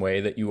the same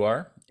way that you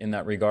are in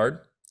that regard,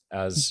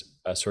 as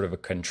a sort of a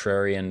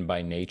contrarian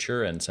by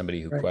nature and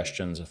somebody who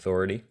questions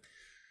authority.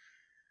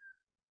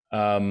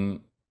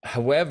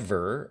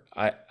 However,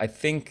 I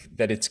think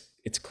that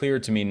it's clear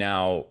to me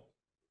now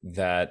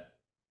that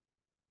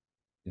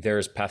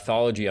there's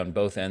pathology on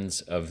both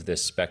ends of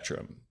this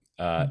spectrum,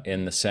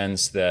 in the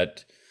sense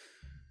that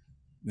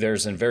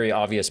there's a very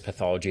obvious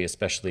pathology,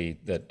 especially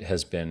that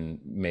has been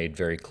made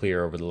very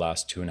clear over the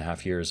last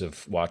 2.5 years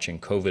of watching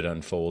COVID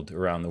unfold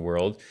around the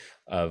world,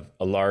 of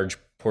a large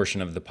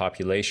portion of the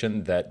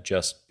population that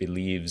just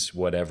believes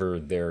whatever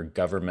their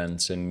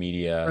governments and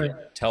media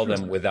tell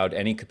them, without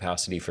any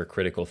capacity for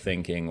critical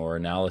thinking or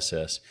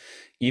analysis,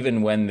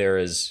 even when there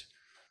is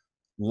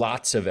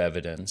lots of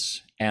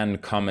evidence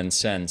and common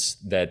sense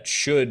that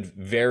should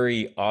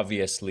very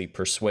obviously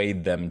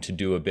persuade them to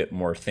do a bit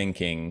more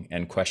thinking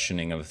and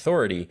questioning of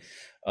authority.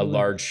 A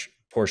large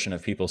portion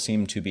of people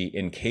seem to be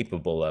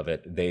incapable of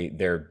it.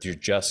 They're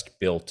just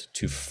built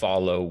to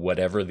follow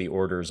whatever the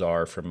orders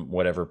are from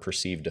whatever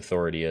perceived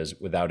authority is,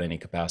 without any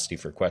capacity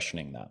for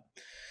questioning that.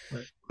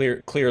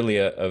 Clearly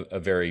a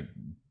very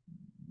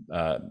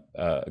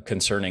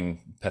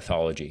concerning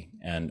pathology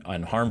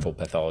and harmful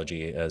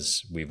pathology,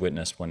 as we've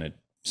witnessed when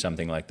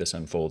something like this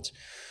unfolds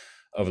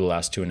over the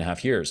last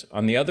 2.5 years.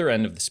 On the other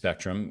end of the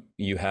spectrum,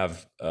 you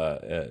have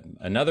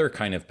another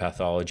kind of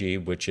pathology,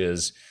 which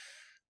is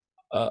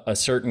a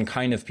certain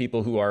kind of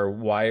people who are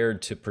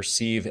wired to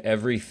perceive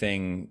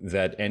everything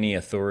that any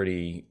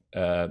authority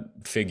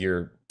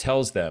figure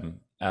tells them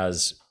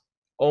as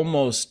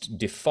almost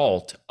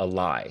default a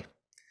lie.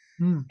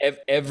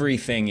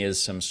 Everything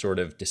is some sort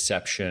of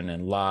deception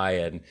and lie,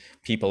 and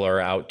people are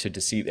out to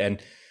deceive.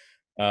 And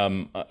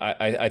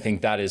I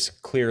think that is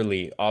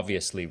clearly,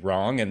 obviously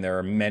wrong. And there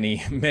are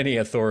many, many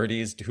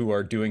authorities who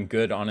are doing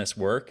good, honest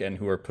work and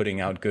who are putting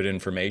out good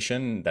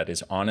information that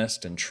is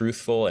honest and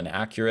truthful and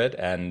accurate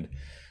and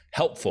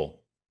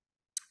helpful.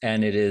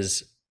 And it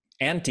is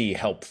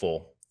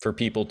anti-helpful for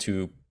people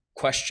to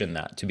question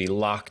that, to be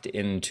locked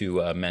into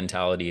a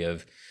mentality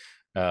of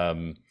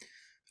um,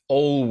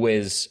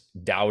 always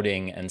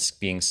doubting and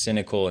being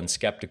cynical and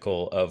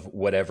skeptical of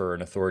whatever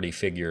an authority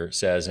figure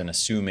says and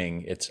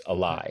assuming it's a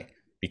lie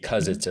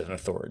because it's an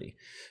authority.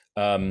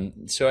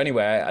 So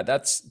anyway,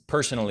 that's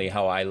personally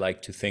how I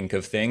like to think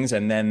of things.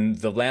 And then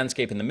the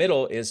landscape in the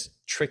middle is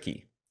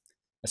tricky.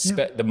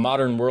 The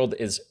modern world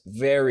is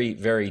very,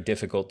 very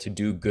difficult to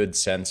do good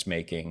sense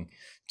making,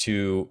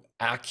 to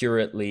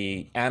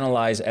accurately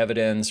analyze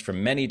evidence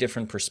from many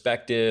different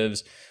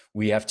perspectives.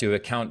 We have to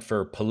account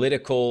for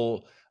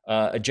political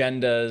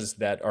agendas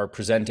that are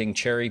presenting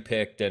cherry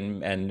picked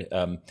and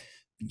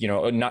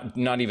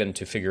not even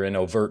to figure in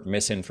overt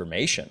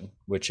misinformation,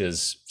 which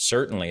is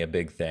certainly a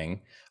big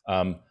thing.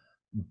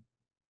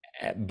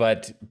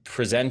 But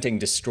presenting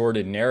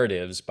distorted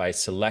narratives by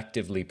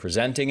selectively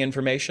presenting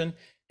information.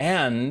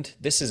 And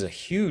this is a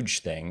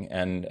huge thing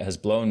and has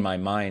blown my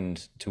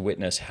mind to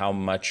witness how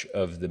much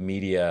of the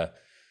media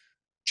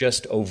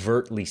just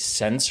overtly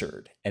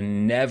censored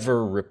and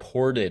never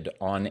reported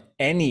on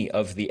any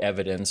of the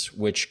evidence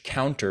which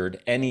countered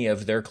any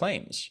of their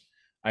claims.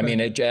 I mean,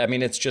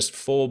 it's just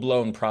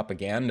full-blown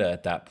propaganda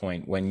at that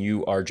point when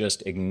you are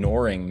just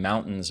ignoring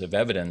mountains of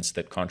evidence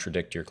that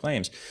contradict your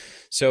claims.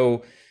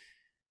 So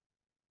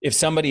if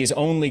somebody is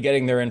only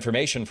getting their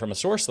information from a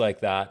source like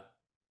that,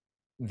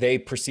 they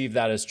perceive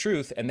that as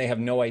truth, and they have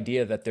no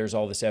idea that there's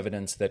all this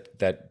evidence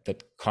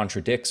that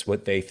contradicts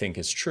what they think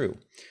is true.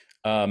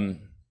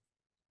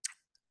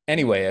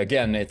 Anyway,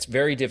 again, it's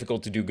very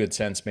difficult to do good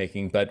sense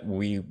making, but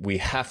we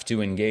have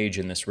to engage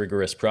in this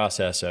rigorous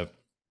process of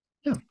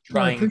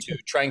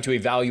trying to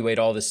evaluate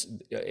all this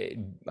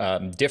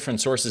different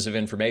sources of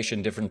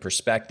information, different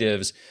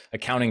perspectives,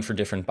 accounting for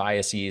different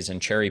biases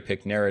and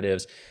cherry-picked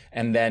narratives,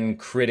 and then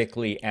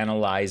critically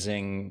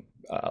analyzing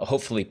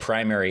hopefully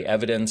primary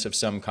evidence of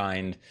some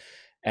kind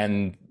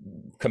and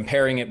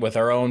comparing it with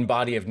our own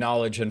body of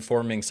knowledge and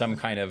forming some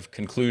kind of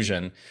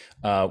conclusion,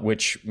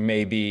 which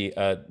may be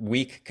a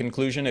weak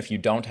conclusion if you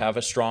don't have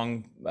a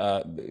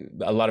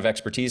lot of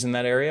expertise in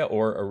that area,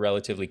 or a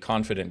relatively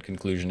confident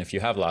conclusion if you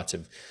have lots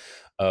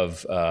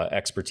of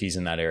expertise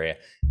in that area.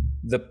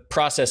 The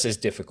process is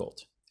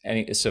difficult,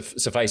 and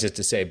suffice it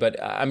to say,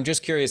 but I'm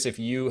just curious if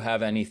you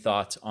have any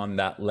thoughts on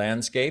that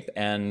landscape.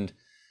 And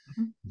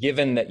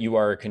given that you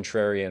are a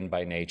contrarian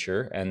by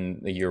nature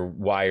and you're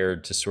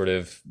wired to sort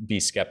of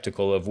be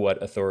skeptical of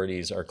what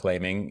authorities are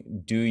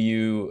claiming,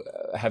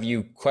 have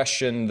you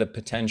questioned the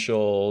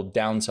potential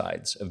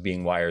downsides of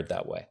being wired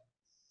that way?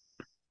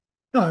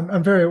 No,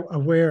 I'm very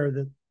aware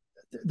that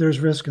there's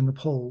risk in the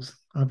polls.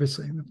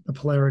 Obviously, the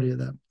polarity of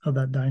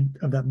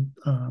that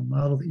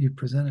model that you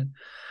presented.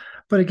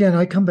 But again,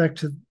 I come back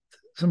to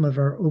some of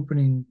our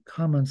opening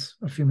comments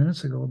a few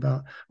minutes ago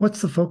about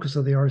what's the focus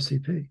of the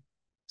RCP.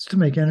 It's to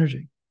make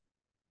energy.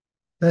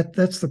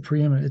 That's the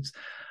preeminent. It's,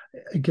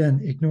 again,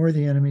 ignore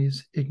the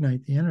enemies,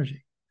 ignite the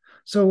energy.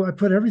 So I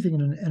put everything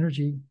in an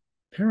energy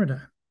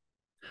paradigm.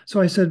 So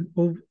I said,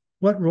 well,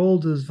 what role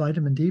does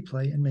vitamin D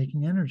play in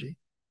making energy?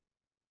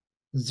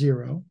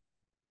 0.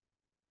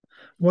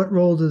 What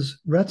role does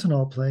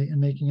retinol play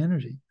in making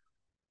energy?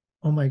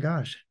 Oh my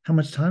gosh, how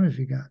much time have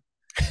you got?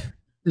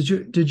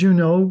 Did you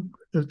know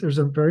that there's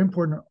a very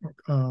important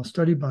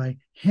study by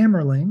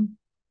Hammerling,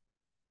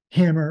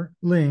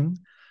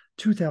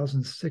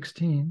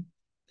 2016,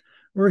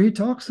 where he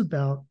talks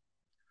about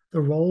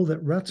the role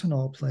that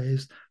retinol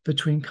plays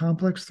between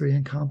complex 3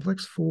 and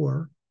complex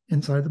 4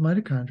 inside the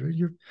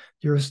mitochondria.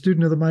 You're a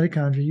student of the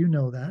mitochondria, you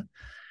know that.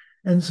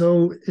 And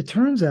so it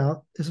turns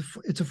out it's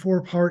a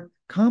 4-part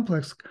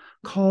complex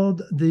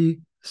called the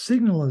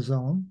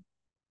signalosome,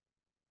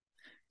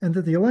 and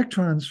that the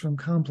electrons from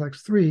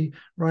complex 3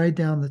 ride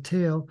down the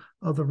tail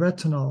of the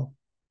retinol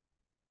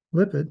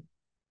lipid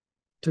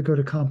to go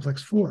to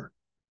complex 4.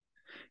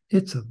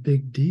 It's a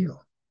big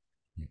deal.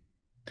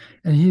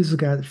 And he's the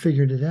guy that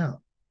figured it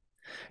out.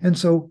 And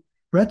so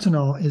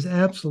retinol is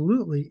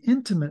absolutely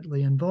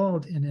intimately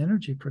involved in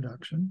energy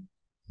production.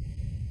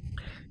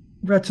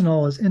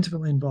 Retinol is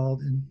intimately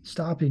involved in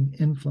stopping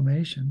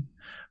inflammation.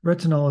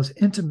 Retinol is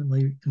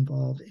intimately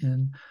involved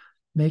in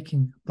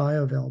making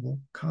bioavailable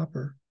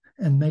copper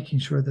and making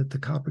sure that the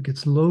copper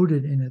gets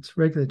loaded in its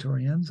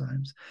regulatory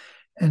enzymes.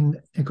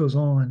 And it goes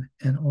on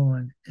and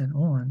on and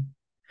on.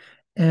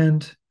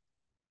 And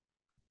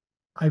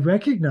I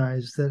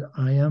recognize that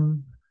I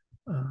am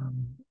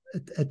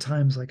at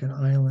times like an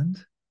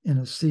island in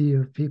a sea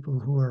of people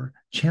who are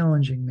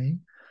challenging me.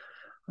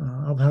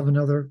 I'll have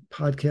another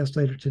podcast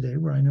later today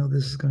where I know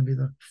this is going to be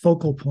the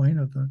focal point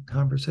of the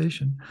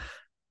conversation.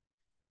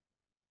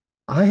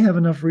 I have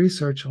enough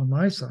research on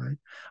my side.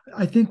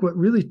 I think what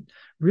really,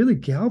 really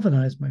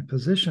galvanized my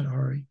position,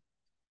 Ari,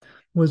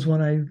 was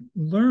when I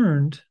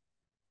learned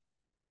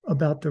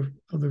about the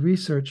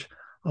research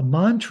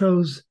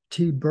Montrose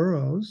T.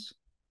 Burroughs,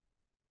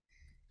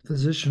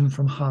 physician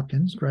from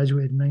Hopkins,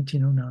 graduated in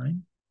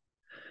 1909.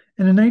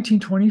 And in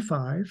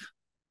 1925,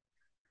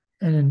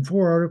 and in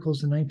 4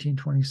 articles in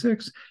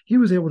 1926, he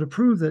was able to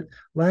prove that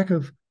lack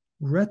of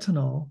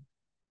retinol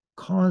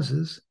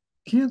causes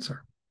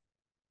cancer.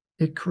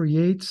 It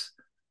creates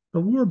the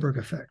Warburg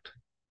effect.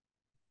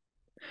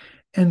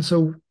 And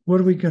so what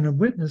are we going to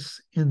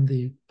witness in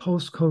the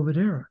post-COVID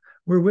era?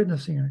 We're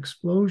witnessing an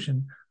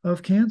explosion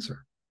of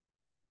cancer.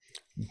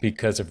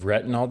 Because of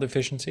retinol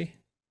deficiency?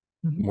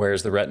 Mm-hmm.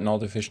 Where's the retinol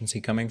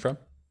deficiency coming from?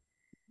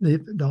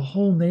 The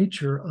whole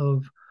nature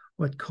of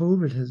what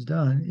COVID has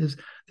done is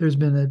there's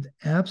been an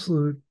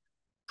absolute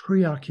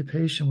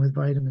preoccupation with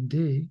vitamin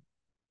D.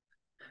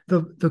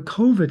 The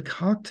COVID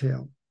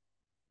cocktail,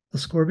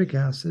 ascorbic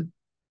acid,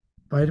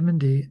 vitamin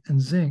D,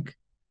 and zinc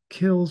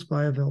kills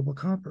bioavailable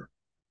copper.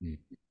 Mm.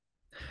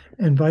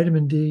 And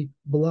vitamin D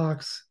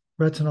blocks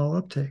retinol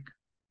uptake.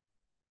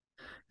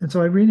 And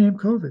so I renamed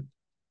COVID.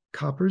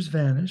 Copper's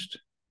vanished.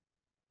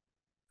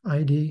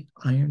 ID,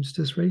 iron's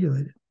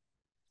dysregulated.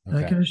 Okay. And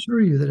I can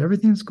assure you that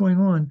everything that's going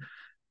on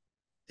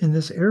in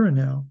this era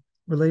now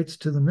relates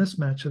to the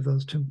mismatch of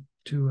those two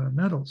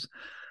metals.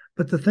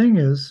 But the thing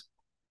is,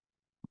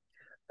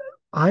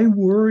 I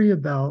worry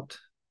about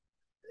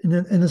in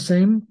the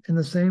same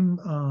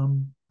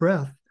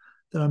breath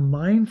that I'm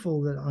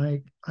mindful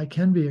that I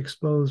can be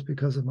exposed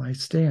because of my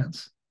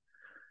stance.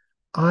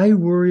 I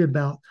worry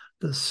about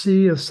the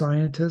sea of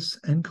scientists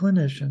and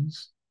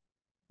clinicians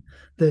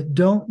that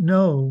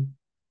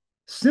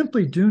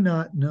simply do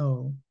not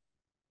know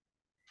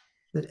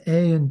that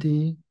A and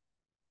D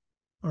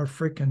are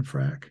frickin'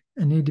 frack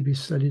and need to be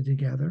studied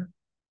together,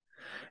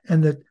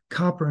 and that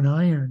copper and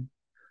iron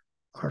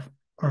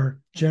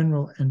are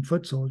general and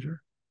foot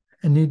soldier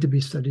and need to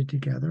be studied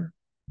together.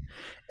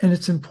 And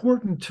it's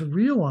important to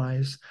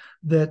realize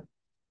that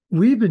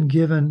we've been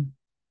given,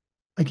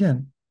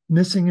 again,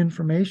 missing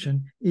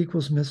information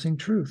equals missing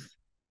truth.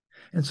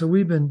 And so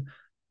we've been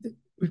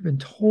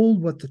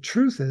told what the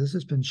truth is.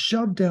 It's been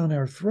shoved down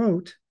our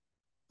throat,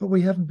 but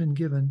we haven't been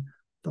given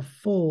the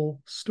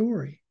full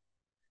story.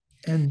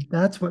 And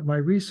that's what my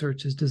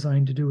research is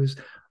designed to do, is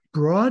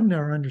broaden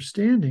our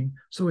understanding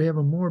so we have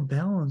a more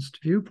balanced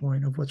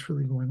viewpoint of what's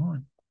really going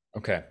on.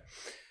 Okay.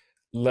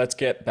 Let's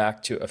get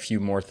back to a few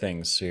more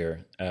things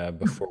here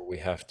before we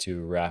have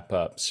to wrap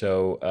up.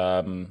 So,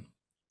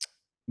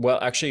 well,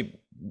 actually,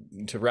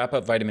 to wrap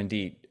up vitamin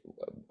D,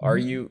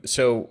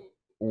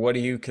 what do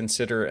you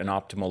consider an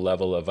optimal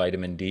level of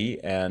vitamin D,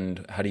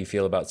 and how do you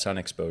feel about sun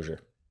exposure?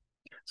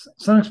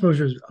 Sun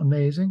exposure is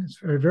amazing. It's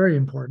very, very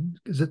important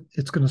because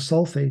it's going to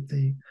sulfate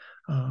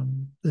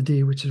the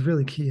D, which is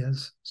really key,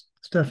 as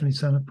Stephanie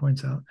Seneff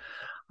points out.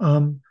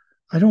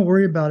 I don't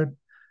worry about it.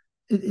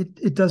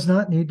 It does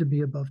not need to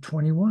be above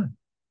 21.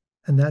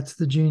 And that's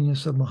the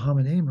genius of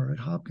Muhammad Amer at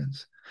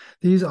Hopkins.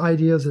 These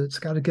ideas that it's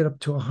got to get up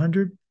to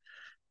 100,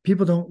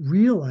 people don't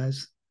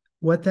realize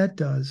what that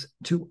does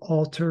to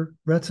alter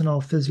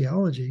retinol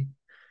physiology,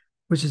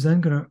 which is then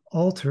going to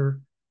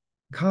alter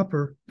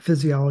copper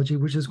physiology,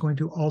 which is going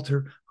to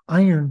alter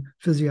iron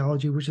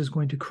physiology, which is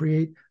going to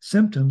create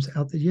symptoms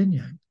out the yin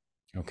yang.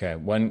 Okay,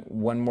 one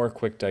more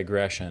quick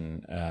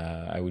digression.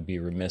 I would be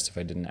remiss if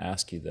I didn't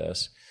ask you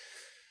this.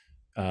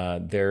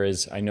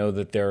 I know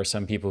that there are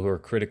some people who are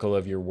critical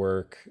of your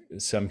work,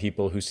 some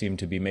people who seem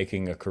to be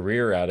making a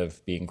career out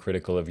of being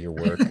critical of your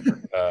work,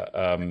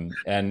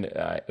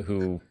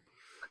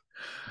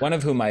 one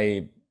of whom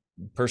I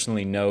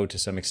personally know to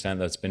some extent.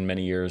 That's been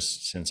many years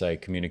since I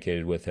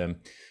communicated with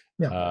him.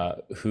 Yeah.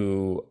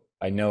 Who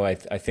I know I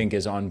think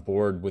is on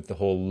board with the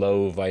whole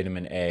low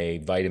vitamin A.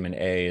 Vitamin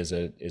A is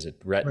a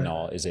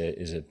retinol, right,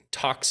 is a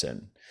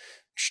toxin.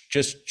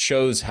 Just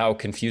shows how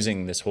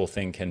confusing this whole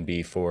thing can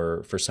be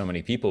for so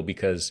many people,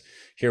 because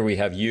here we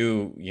have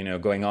you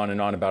going on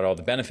and on about all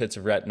the benefits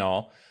of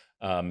retinol,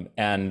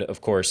 and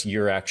of course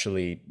you're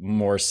actually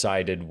more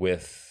sided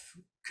with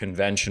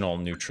conventional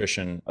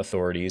nutrition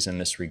authorities in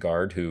this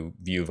regard, who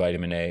view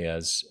vitamin A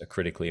as a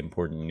critically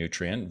important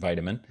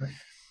vitamin. Right.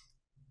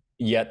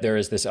 Yet there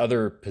is this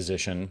other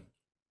position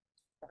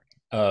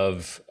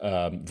of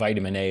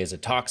vitamin A as a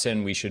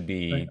toxin. We should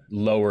be right,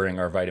 lowering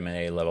our vitamin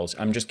A levels.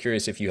 I'm just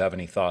curious if you have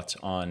any thoughts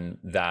on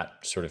that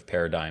sort of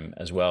paradigm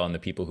as well, and the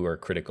people who are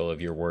critical of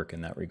your work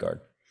in that regard.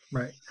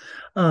 Right.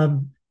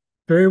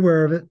 Very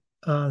aware of it.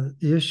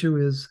 The issue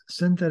is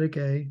synthetic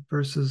A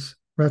versus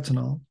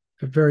retinol.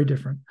 They're very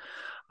different.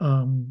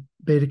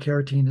 Beta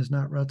carotene is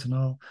not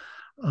retinol.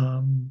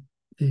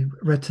 The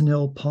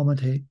retinyl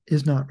palmitate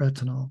is not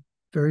retinol.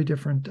 Very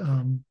different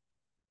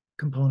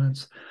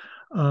components.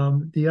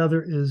 The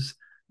other is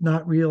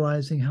not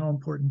realizing how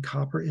important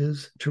copper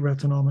is to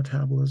retinol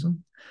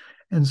metabolism.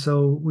 And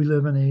so we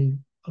live in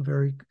a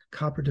very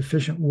copper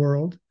deficient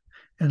world,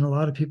 and a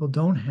lot of people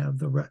don't have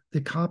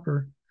the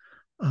copper,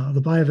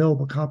 the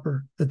bioavailable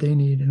copper that they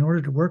need in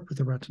order to work with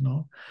the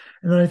retinol.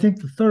 And then I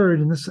think the third,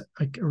 and this,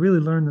 I really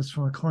learned this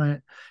from a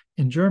client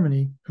in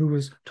Germany who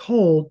was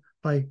told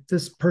by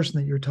this person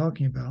that you're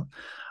talking about,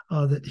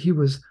 that he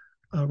was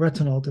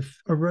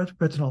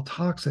retinol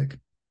toxic,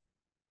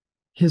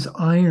 his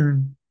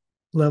iron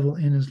level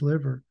in his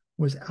liver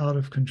was out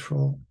of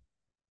control.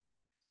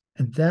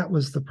 And that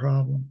was the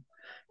problem.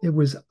 It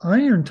was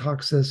iron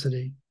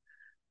toxicity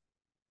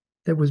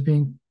that was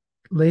being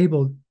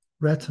labeled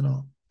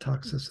retinol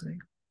toxicity.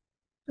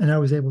 And I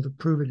was able to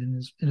prove it in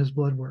his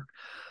blood work.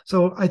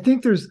 So I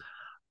think there's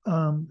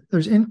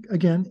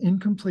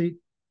incomplete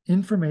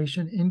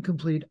information,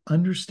 incomplete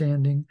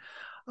understanding.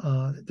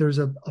 There's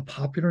a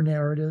popular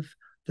narrative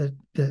that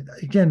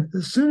again,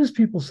 as soon as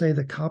people say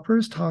that copper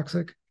is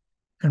toxic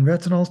and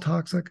retinol is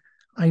toxic,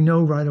 I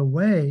know right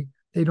away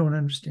they don't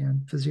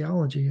understand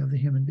physiology of the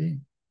human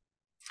being.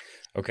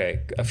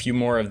 Okay, a few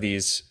more of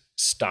these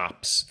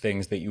stops,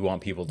 things that you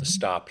want people to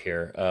stop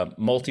here.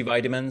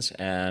 Multivitamins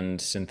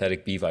and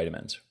synthetic B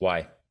vitamins.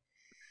 Why?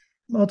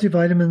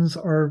 Multivitamins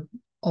are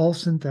all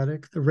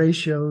synthetic. The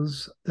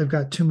ratios, they've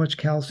got too much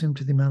calcium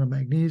to the amount of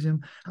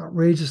magnesium,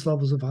 outrageous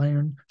levels of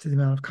iron to the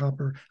amount of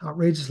copper,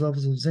 outrageous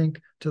levels of zinc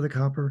to the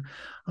copper.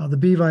 The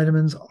B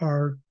vitamins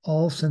are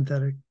all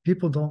synthetic.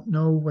 People don't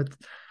know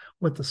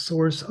what the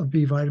source of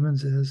B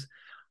vitamins is.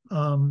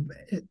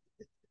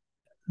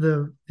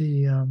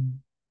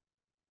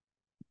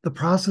 The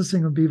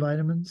processing of B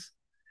vitamins,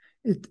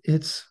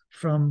 it's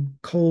from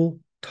coal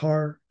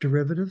tar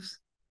derivatives,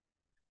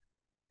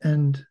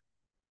 and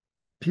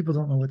people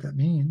don't know what that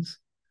means.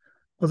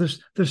 Well,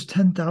 there's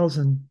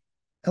 10,000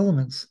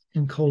 elements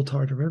in coal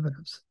tar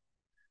derivatives.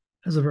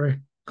 It has a very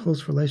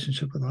close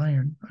relationship with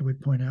iron, I would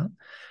point out,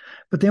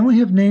 but they only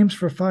have names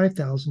for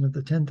 5,000 of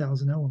the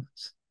 10,000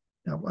 elements.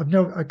 Now,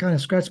 I kind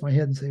of scratch my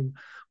head and say,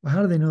 well,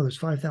 how do they know there's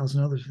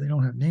 5,000 others if they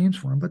don't have names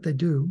for them? But they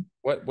do.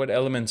 What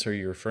elements are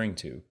you referring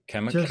to?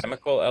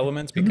 Chemical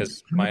elements?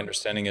 Because my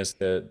understanding is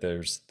that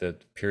there's the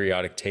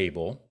periodic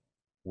table,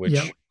 which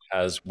yeah,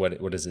 has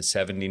what is it,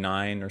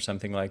 79 or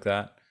something like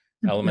that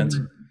elements?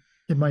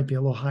 it might be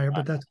a little higher,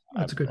 but that's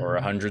a good or number.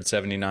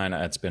 179.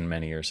 It's been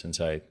many years since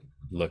I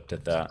looked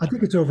at that. I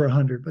think it's over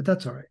 100, but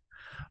that's all right.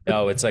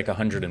 Oh, it's like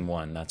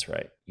 101. That's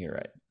right. You're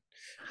right.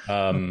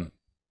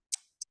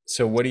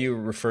 So what are you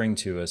referring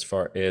to as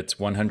far, it's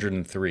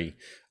 103.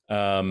 What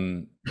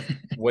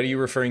are you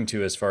referring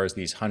to as far as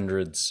these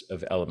hundreds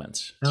of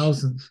elements?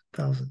 Thousands.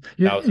 Yeah, Thousands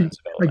of elements.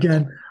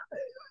 again,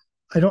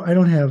 I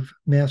don't have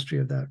mastery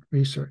of that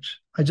research.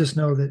 I just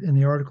know that in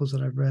the articles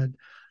that I've read,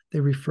 they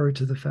refer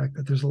to the fact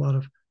that there's a lot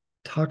of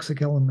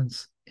toxic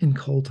elements in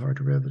coal tar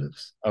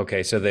derivatives.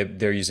 Okay, so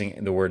they're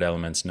using the word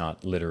elements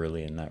not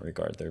literally in that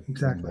regard. They're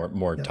exactly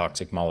more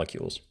toxic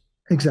molecules.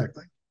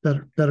 Exactly.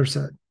 Better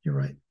said. You're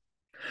right.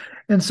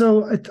 And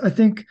so I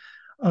think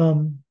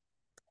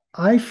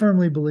I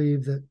firmly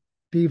believe that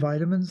B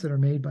vitamins that are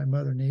made by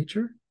Mother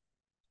Nature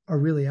are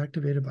really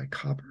activated by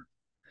copper,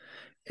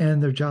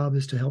 and their job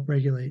is to help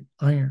regulate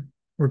iron.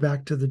 We're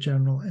back to the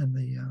general and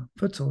the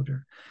foot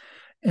soldier.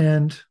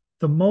 And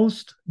the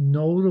most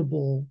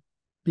notable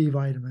B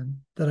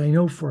vitamin that I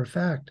know for a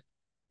fact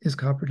is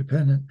copper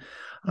dependent.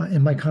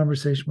 In my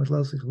conversation with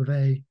Leslie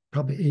LeVay,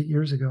 probably 8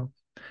 years ago,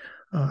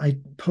 I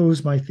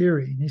posed my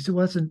theory. And he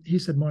said, he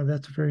said, Mark,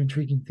 that's a very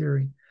intriguing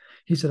theory.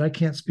 He said, I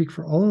can't speak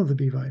for all of the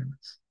B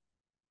vitamins.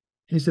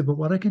 He said, but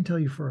what I can tell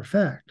you for a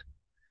fact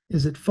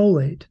is that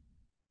folate,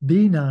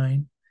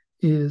 B9,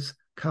 is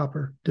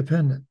copper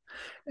dependent.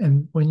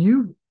 And when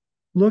you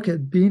look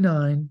at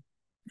B9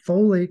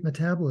 folate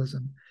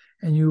metabolism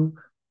and you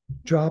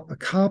drop a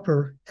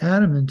copper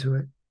atom into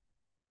it,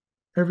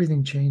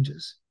 everything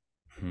changes.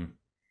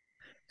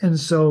 And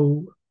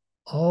so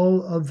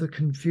all of the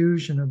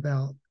confusion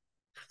about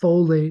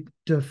folate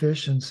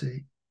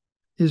deficiency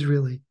is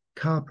really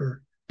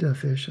copper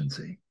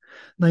deficiency.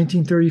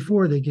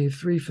 1934, they gave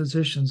 3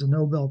 physicians a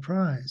Nobel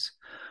Prize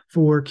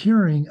for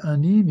curing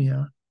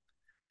anemia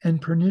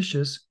and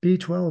pernicious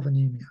B12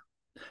 anemia.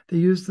 They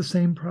used the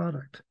same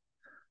product.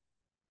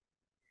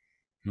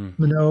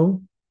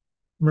 Minot,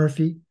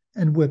 Murphy,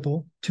 and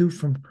Whipple, 2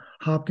 from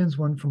Hopkins,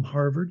 1 from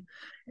Harvard.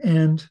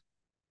 And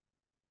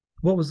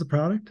what was the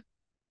product?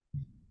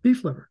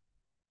 Beef liver.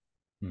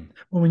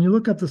 Well, when you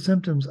look up the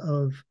symptoms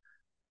of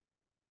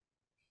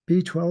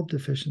B12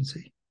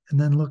 deficiency and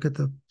then look at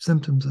the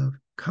symptoms of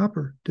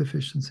copper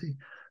deficiency,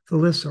 the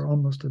lists are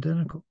almost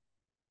identical.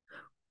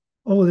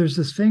 Oh, there's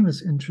this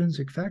famous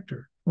intrinsic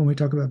factor when we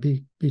talk about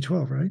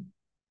B12, right?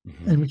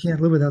 And we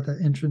can't live without that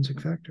intrinsic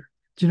factor.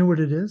 Do you know what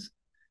it is?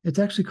 It's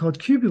actually called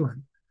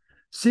cubulin,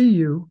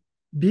 Cubulin.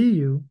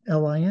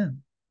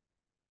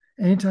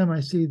 Anytime I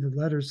see the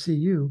letter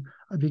Cu,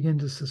 I begin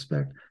to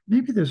suspect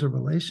maybe there's a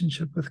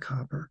relationship with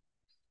copper.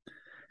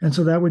 And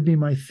so that would be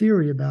my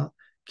theory about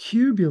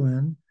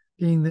cubulin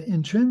being the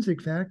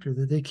intrinsic factor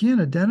that they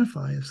can't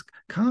identify as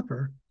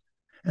copper.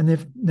 And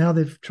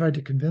they've tried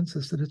to convince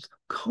us that it's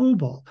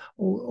cobalt.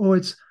 Oh,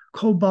 it's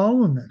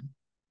cobalamin.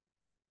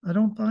 I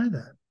don't buy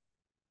that.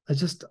 I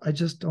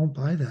just don't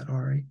buy that,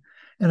 Ari.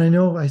 And I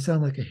know I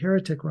sound like a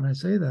heretic when I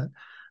say that,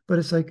 but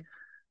it's like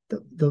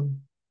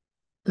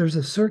there's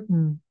a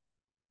certain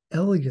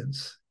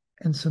elegance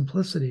and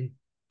simplicity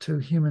to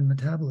human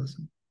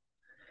metabolism.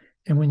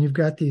 And when you've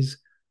got these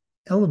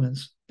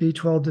elements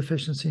B12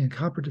 deficiency and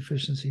copper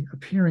deficiency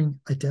appearing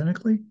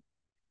identically,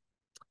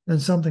 then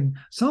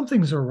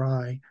something's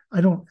awry.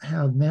 I don't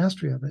have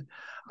mastery of it.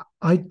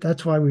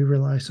 That's why we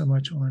rely so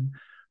much on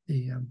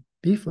the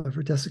beef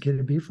liver,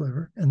 desiccated beef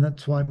liver, and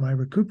that's why my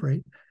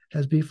Recuperate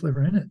has beef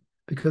liver in it,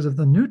 because of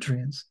the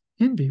nutrients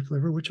in beef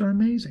liver, which are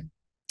amazing.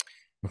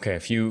 Okay, a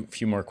few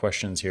more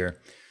questions here.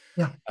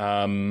 Yeah.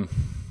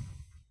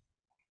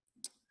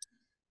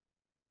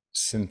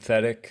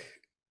 Synthetic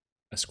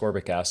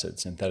ascorbic acid,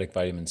 synthetic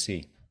vitamin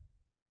C.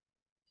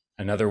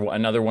 Another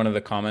one of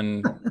the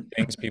common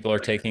things people are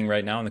taking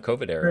right now in the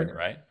COVID era,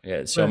 right?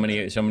 Yeah, so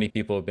many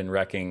people have been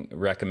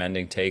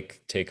recommending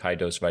take high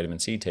dose vitamin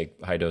C,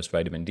 take high dose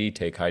vitamin D,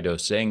 take high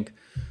dose zinc,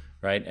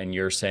 right? And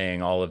you're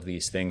saying all of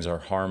these things are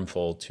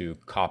harmful to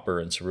copper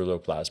and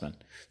ceruloplasmin.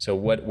 So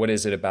what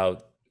is it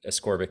about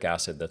ascorbic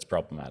acid that's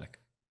problematic?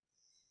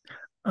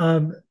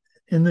 In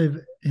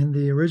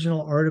the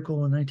original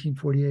article in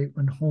 1948,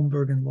 when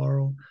Holmberg and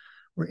Laurel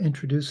were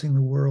introducing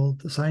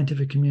the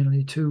scientific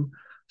community, to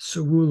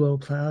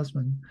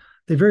ceruloplasmin,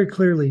 they very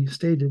clearly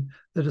stated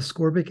that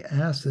ascorbic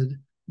acid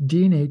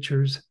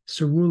denatures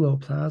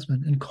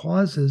ceruloplasmin and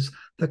causes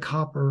the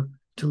copper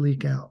to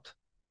leak out.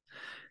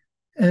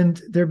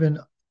 And there have been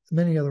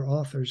many other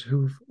authors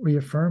who've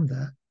reaffirmed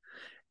that.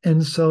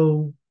 And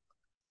so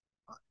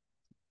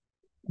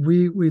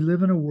we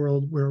live in a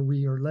world where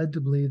we are led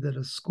to believe that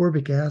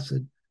ascorbic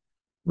acid,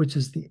 which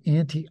is the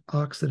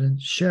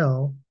antioxidant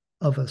shell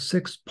of a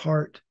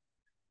 6-part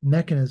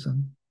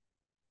mechanism,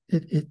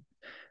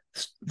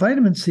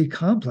 vitamin C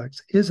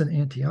complex is an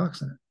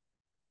antioxidant.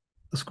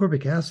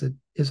 Ascorbic acid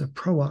is a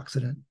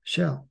pro-oxidant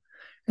shell.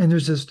 And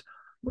there's just,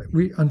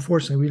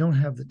 unfortunately, we don't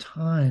have the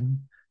time,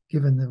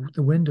 given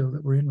the window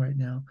that we're in right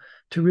now,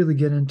 to really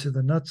get into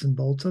the nuts and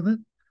bolts of it.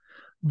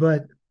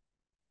 But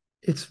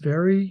it's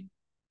very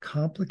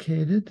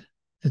complicated.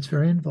 It's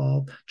very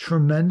involved.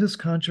 Tremendous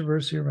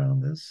controversy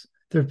around this.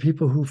 There are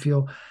people who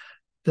feel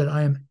that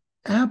I am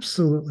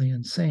absolutely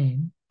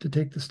insane to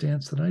take the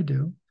stance that I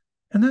do,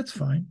 and that's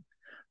fine.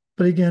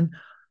 But again,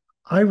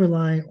 I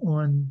rely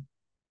on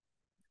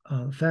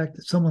the fact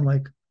that someone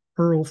like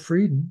Earl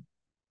Frieden,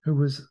 who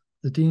was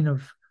the dean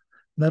of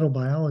metal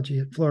biology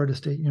at Florida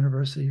State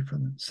University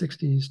from the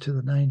 60s to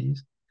the 90s,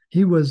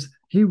 he was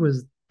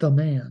the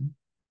man.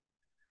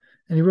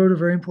 And he wrote a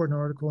very important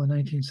article in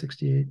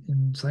 1968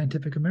 in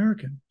Scientific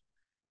American.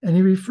 And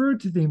he referred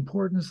to the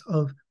importance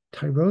of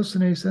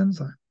tyrosinase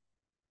enzyme.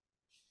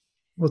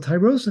 Well,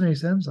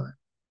 tyrosinase enzyme,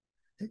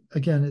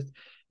 again,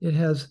 it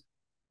has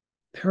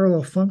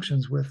parallel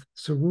functions with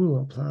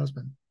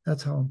ceruloplasmin.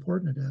 That's how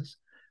important it is.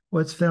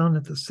 Well, it's found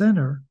at the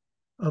center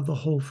of the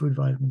whole food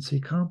vitamin C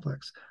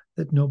complex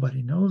that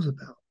nobody knows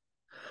about.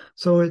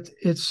 So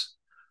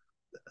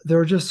there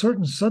are just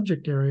certain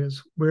subject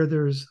areas where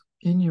there's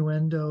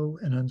innuendo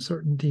and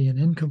uncertainty and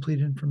incomplete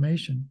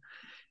information.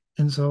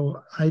 And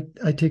so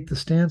I take the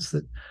stance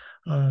that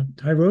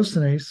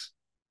tyrosinase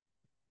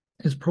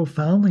is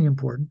profoundly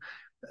important.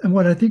 And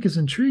what I think is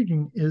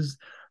intriguing is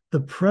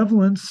the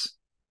prevalence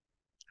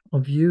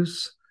of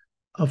use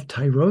of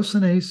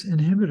tyrosinase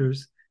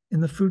inhibitors in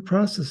the food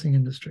processing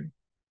industry.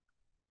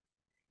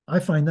 I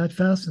find that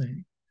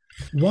fascinating.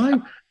 Why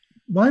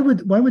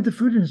would the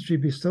food industry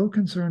be so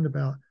concerned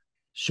about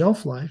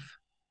shelf life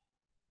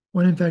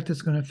when in fact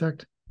it's going to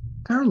affect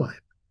our life?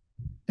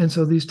 And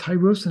so these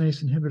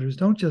tyrosinase inhibitors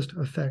don't just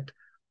affect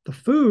the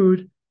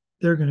food,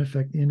 they're going to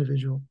affect the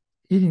individual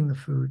eating the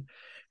food.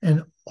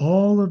 And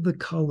all of the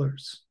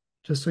colors,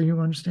 just so you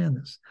understand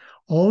this,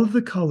 all of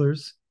the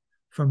colors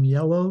from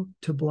yellow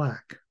to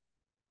black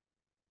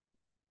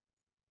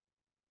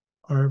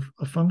are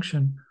a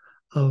function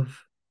of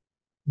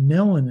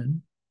melanin,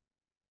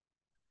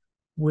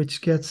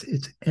 which gets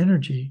its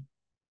energy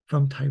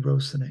from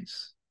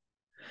tyrosinase.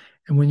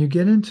 And when you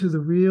get into the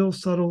real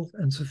subtle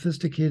and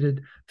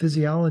sophisticated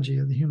physiology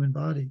of the human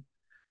body,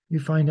 you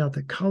find out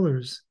that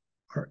colors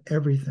are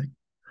everything.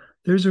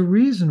 There's a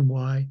reason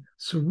why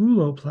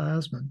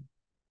ceruloplasmin,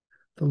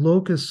 the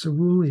locus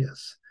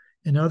ceruleus,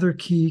 and other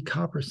key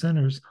copper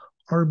centers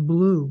are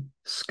blue,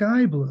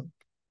 sky blue,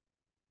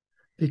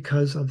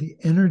 because of the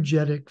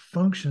energetic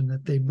function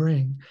that they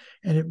bring.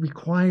 And it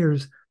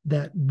requires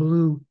that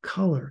blue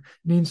color.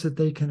 It means that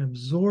they can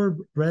absorb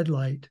red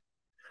light,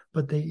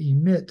 but they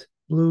emit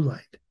blue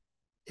light.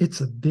 It's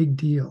a big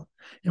deal.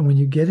 And when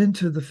you get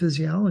into the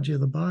physiology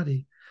of the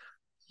body,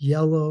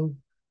 yellow,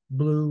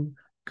 blue,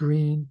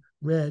 green,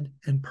 red,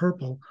 and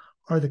purple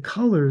are the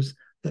colors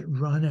that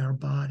run our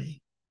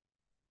body.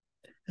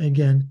 And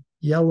again,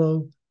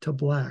 yellow to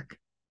black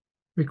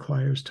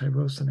requires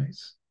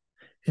tyrosinase.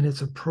 And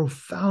it's a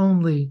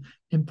profoundly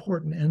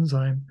important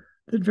enzyme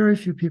that very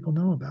few people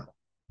know about.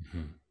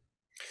 Mm-hmm.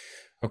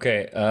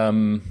 Okay,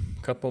 a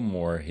couple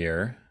more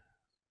here.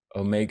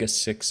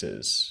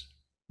 Omega-6s.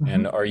 Mm-hmm.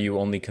 And are you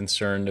only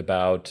concerned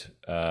about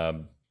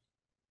the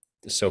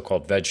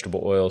so-called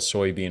vegetable oil,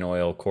 soybean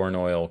oil, corn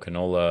oil,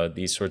 canola,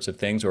 these sorts of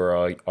things?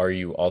 Or are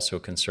you also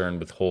concerned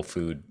with whole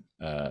food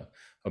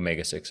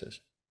omega-6s?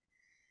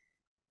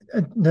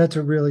 That's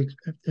a really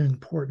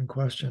important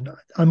question.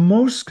 I'm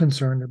most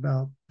concerned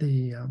about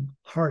the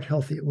heart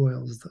healthy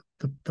oils,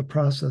 the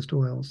processed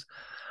oils,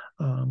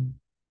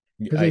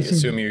 because I they seem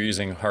assume to, you're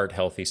using heart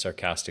healthy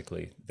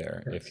sarcastically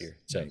there if yes, you're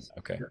saying, yes,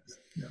 okay.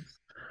 yes.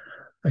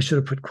 I should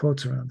have put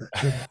quotes around that,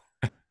 shouldn't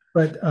I?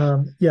 But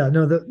yeah,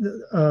 no,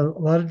 a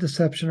lot of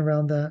deception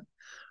around that.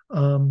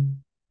 Um,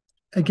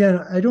 Again,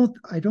 I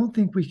don't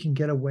think we can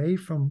get away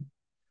from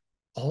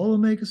all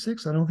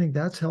omega-6. I don't think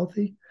that's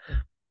healthy.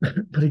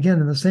 But again,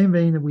 in the same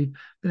vein that we've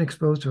been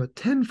exposed to a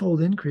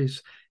tenfold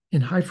increase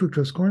in high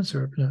fructose corn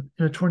syrup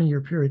in a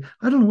 20-year period,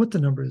 I don't know what the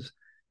number is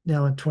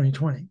now in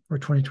 2020 or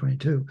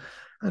 2022.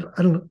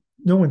 I don't.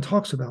 No one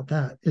talks about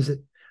that. Is it?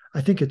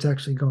 I think it's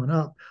actually gone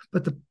up.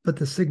 But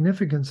the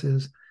significance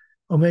is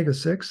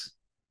omega-6.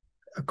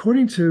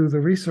 According to the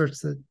research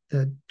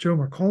that Joe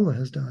Mercola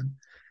has done,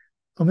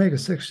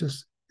 omega-6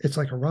 just it's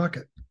like a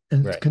rocket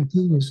and it Right.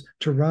 continues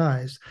to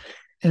rise.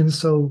 And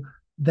so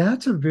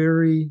that's a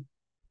very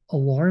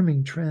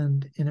alarming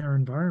trend in our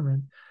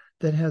environment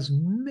that has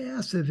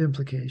massive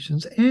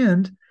implications.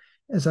 And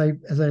as I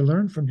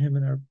learned from him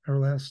in our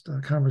last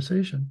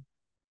conversation,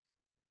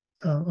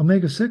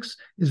 omega-6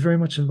 is very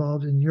much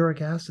involved in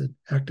uric acid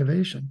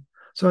activation.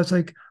 So it's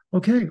like,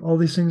 okay, all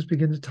these things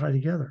begin to tie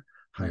together.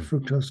 High Mm.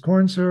 fructose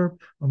corn syrup,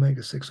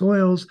 omega-6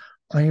 oils,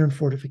 iron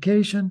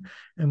fortification.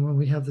 And when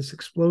we have this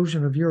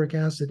explosion of uric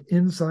acid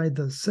inside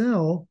the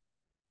cell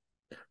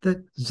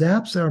that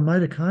zaps our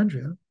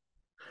mitochondria,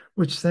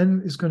 which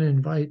then is going to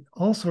invite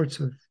all sorts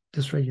of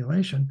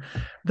dysregulation.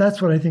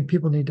 That's what I think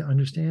people need to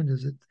understand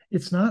is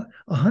it's not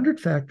 100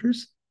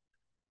 factors.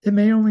 It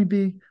may only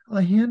be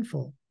a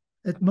handful,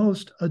 at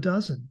most a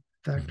dozen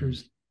Mm-hmm.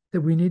 factors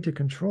that we need to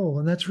control.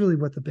 And that's really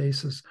what the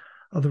basis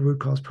of the root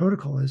cause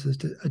protocol is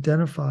to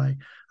identify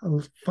a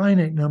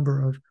finite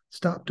number of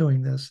stop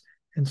doing this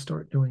and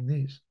start doing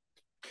these.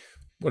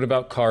 What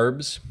about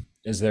carbs?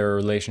 Is there a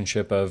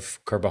relationship of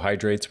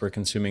carbohydrates we're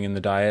consuming in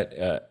the diet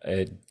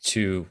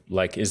to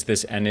like, is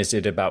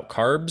it about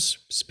carbs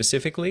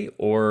specifically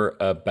or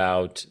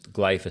about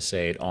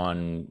glyphosate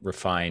on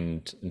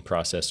refined and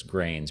processed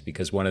grains?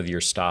 Because one of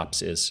your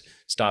stops is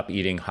stop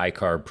eating high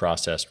carb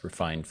processed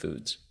refined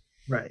foods.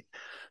 Right.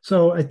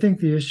 So I think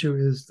the issue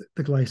is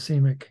the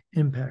glycemic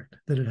impact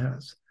that it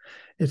has.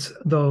 It's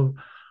the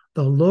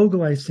low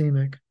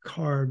glycemic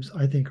carbs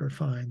I think are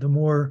fine. The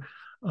more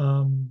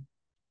um,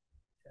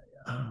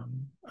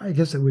 I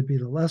guess it would be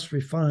the less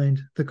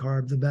refined the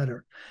carb, the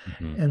better,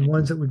 Mm-hmm. and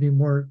ones that would be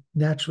more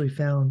naturally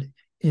found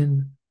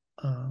in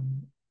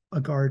um, a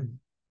garden,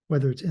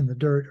 whether it's in the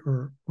dirt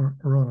or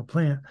on a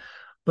plant.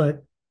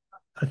 But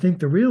I think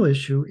the real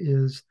issue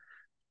is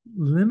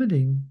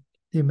limiting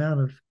the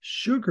amount of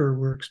sugar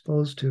we're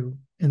exposed to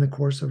in the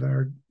course of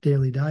our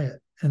daily diet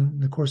and in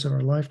the course of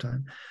our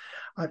lifetime.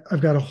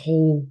 I've got a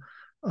whole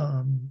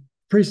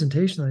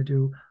presentation I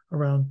do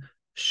around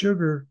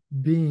sugar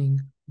being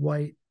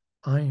white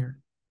iron.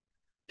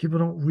 People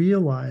don't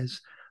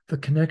realize the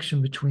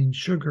connection between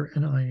sugar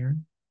and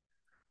iron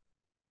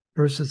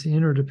versus the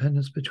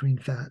interdependence between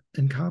fat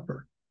and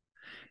copper.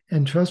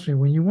 And trust me,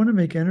 when you want to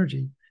make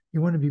energy,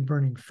 you want to be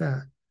burning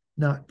fat,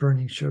 not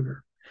burning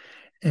sugar.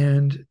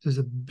 And there's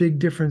a big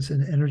difference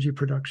in energy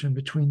production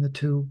between the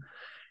two.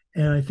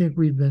 And I think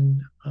we've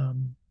been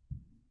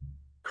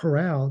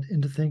corralled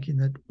into thinking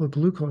that, well,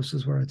 glucose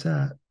is where it's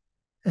at.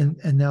 And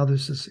now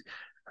there's this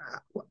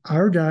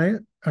our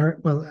diet,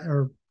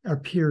 our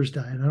peers'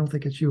 diet. I don't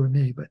think it's you or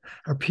me, but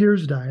our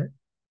peers' diet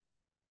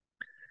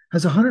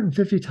has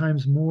 150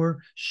 times more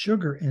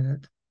sugar in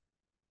it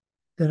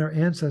than our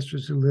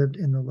ancestors who lived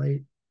in the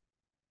late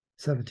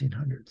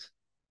 1700s.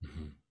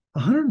 Mm-hmm.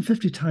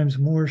 150 times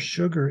more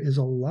sugar is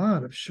a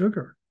lot of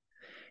sugar,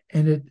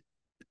 and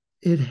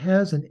it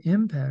has an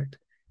impact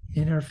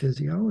in our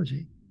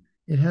physiology.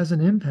 It has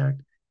an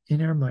impact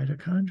in our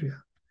mitochondria.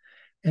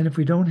 And if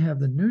we don't have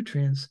the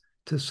nutrients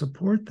to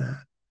support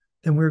that,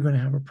 then we're going to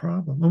have a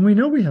problem. And we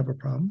know we have a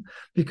problem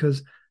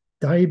because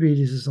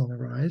diabetes is on the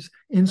rise,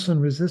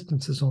 insulin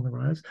resistance is on the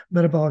rise,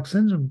 metabolic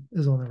syndrome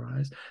is on the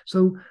rise.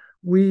 So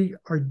we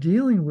are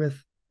dealing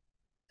with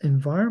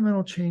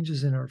environmental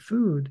changes in our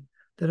food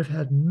that have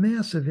had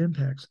massive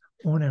impacts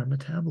on our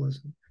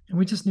metabolism. And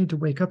we just need to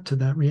wake up to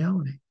that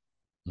reality.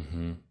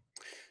 Mm-hmm.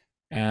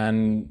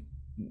 And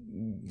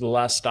the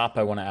last stop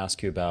I want to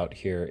ask you about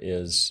here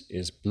is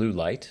blue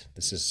light.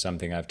 This is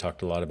something I've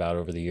talked a lot about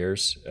over the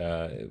years.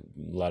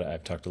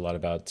 I've talked a lot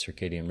about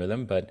circadian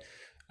rhythm, but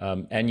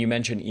and you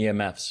mentioned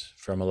EMFs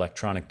from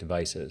electronic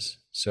devices.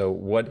 So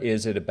what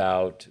is it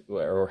about,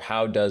 or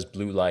how does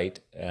blue light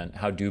and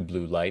how do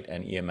blue light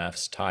and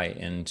EMFs tie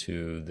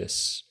into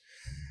this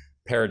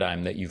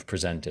paradigm that you've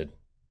presented?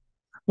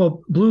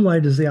 Well, blue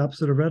light is the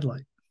opposite of red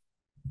light.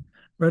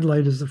 Red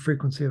light is the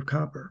frequency of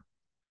copper.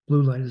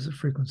 Blue light is the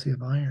frequency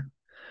of iron.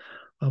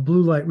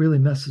 Blue light really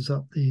messes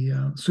up the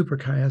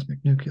suprachiasmatic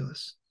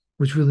nucleus,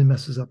 which really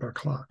messes up our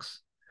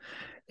clocks.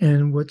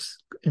 And what's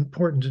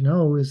important to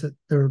know is that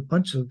there are a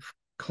bunch of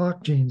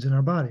clock genes in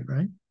our body,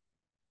 right?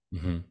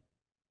 Mm-hmm.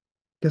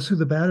 Guess who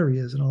the battery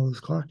is in all those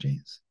clock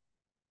genes?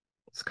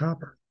 It's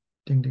copper.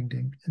 ding, ding,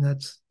 ding. And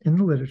that's in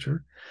the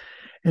literature.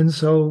 And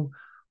so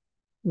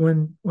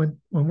when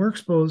we're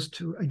exposed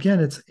to, again,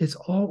 it's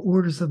all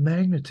orders of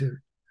magnitude.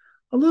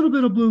 A little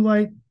bit of blue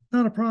light,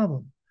 not a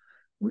problem.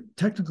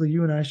 Technically,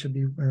 you and I should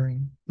be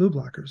wearing blue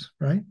blockers,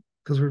 right?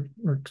 Because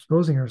we're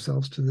exposing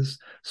ourselves to this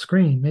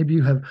screen. Maybe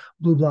you have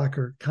blue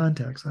blocker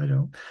contacts. I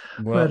don't.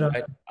 But Well,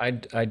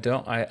 I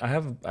don't.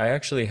 I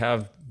actually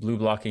have blue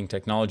blocking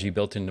technology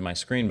built into my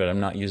screen, but I'm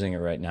not using it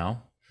right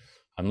now.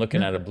 I'm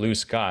looking yeah, at a blue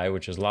sky,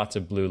 which is lots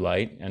of blue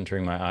light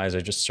entering my eyes. I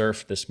just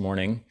surfed this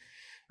morning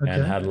and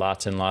okay. had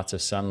lots and lots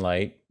of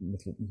sunlight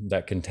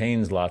that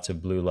contains lots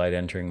of blue light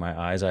entering my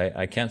eyes.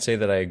 I can't say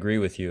that I agree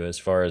with you as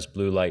far as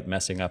blue light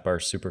messing up our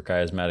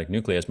suprachiasmatic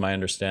nucleus. My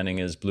understanding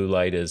is blue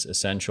light is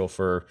essential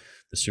for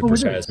the Oh, it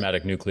is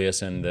suprachiasmatic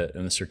nucleus and the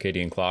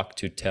circadian clock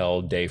to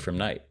tell day from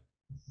night.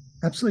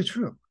 absolutely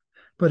true.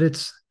 But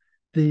it's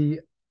the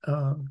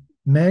uh,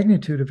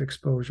 magnitude of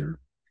exposure,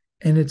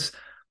 and it's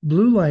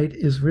blue light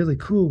is really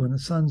cool when the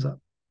sun's up.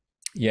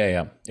 Yeah,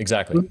 yeah,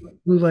 exactly.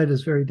 Blue light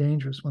is very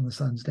dangerous when the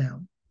sun's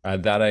down.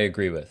 That I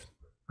agree with.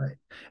 Right.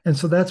 And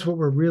so that's what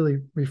we're really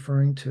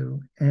referring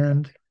to.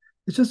 And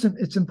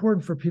it's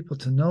important for people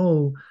to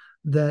know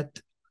that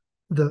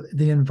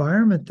the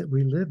environment that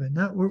we live in,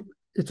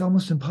 it's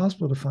almost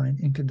impossible to find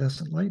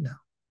incandescent light now.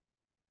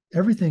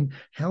 Everything,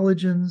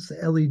 halogens,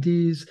 the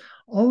LEDs,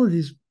 all of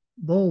these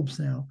bulbs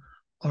now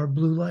are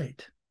blue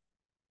light.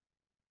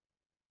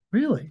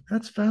 Really,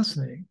 that's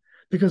fascinating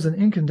because an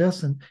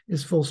incandescent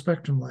is full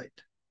spectrum light.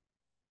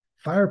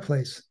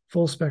 Fireplace,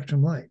 full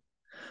spectrum light.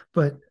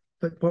 But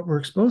what we're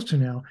exposed to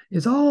now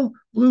is all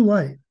blue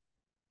light.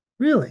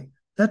 Really,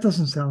 that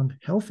doesn't sound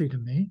healthy to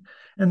me.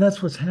 And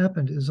that's what's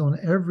happened is on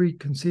every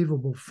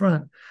conceivable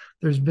front,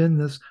 there's been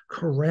this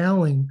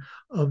corralling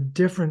of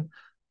different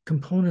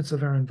components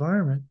of our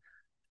environment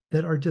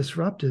that are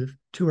disruptive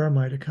to our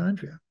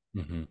mitochondria.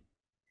 Mm-hmm.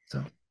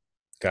 So,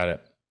 Got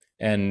it.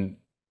 And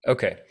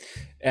okay.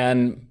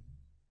 And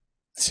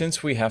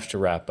since we have to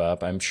wrap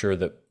up, I'm sure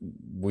that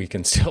we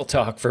can still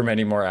talk for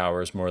many more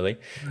hours, Morley.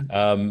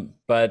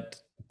 But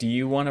do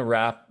you want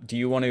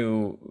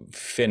to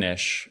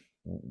finish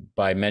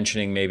by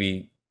mentioning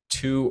maybe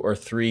 2 or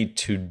 3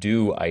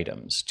 to-do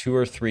items, 2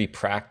 or 3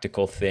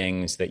 practical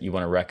things that you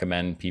want to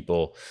recommend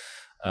people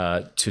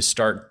to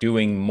start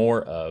doing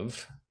more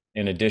of,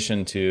 in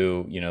addition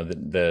to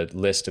the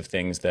list of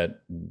things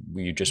that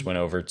we just went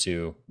over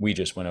to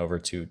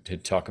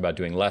talk about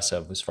doing less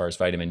of, as far as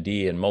vitamin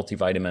D and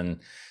multivitamin,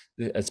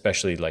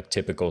 especially like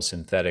typical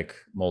synthetic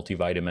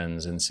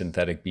multivitamins and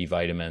synthetic B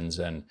vitamins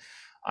and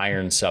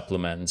iron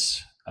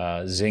supplements,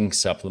 zinc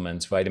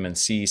supplements, vitamin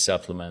C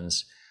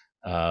supplements,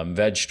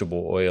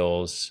 vegetable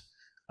oils,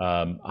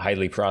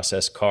 highly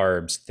processed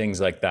carbs, things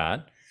like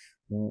that.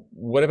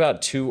 What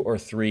about 2 or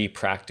 3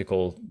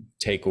 practical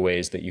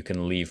takeaways that you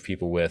can leave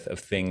people with of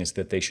things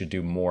that they should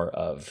do more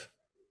of?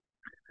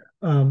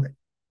 um,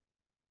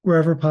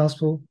 wherever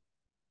possible,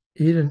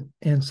 eat an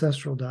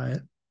ancestral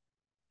diet,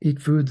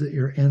 eat foods that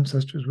your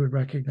ancestors would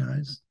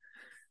recognize,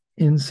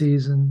 in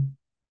season,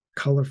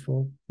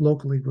 colorful,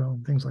 locally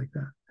grown, things like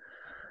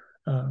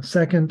that.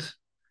 Second,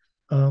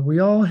 we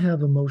all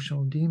have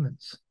emotional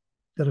demons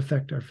that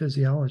affect our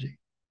physiology,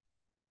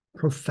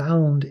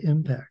 profound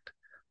impact,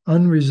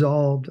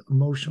 unresolved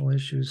emotional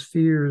issues,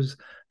 fears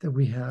that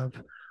we have.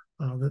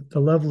 The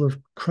level of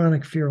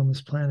chronic fear on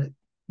this planet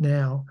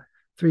now,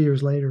 3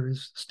 years later,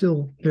 is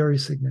still very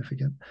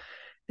significant.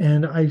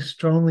 And I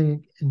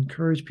strongly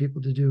encourage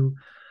people to do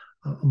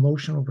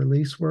emotional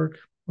release work,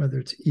 whether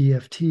it's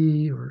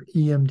EFT or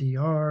EMDR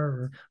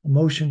or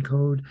emotion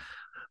code,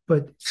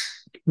 but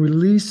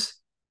release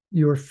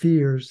your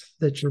fears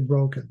that you're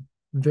broken.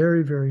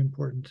 Very, very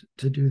important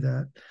to do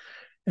that.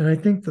 And I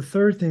think the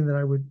third thing that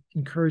I would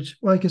encourage,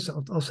 well, I guess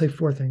I'll say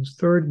 4 things.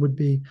 Third would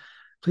be,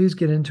 please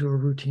get into a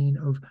routine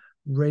of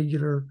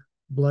regular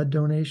blood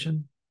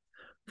donation.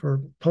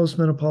 For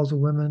postmenopausal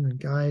women and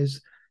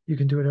guys, you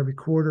can do it every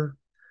quarter.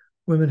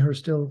 Women who are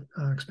still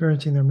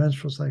experiencing their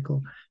menstrual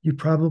cycle, you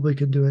probably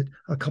could do it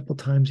a couple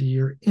times a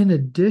year, in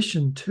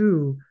addition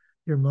to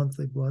your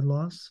monthly blood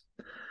loss.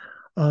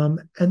 And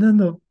then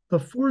the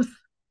fourth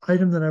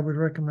item that I would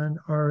recommend,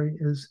 Ari,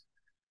 is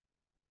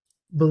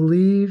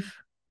believe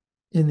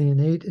in the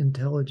innate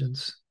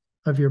intelligence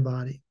of your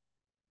body.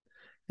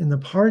 And the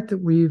part that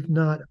we've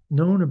not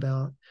known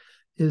about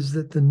is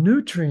that the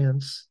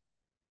nutrients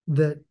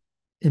that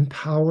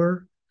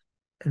empower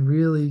and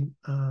really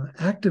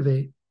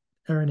activate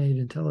our innate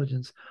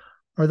intelligence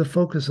are the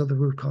focus of the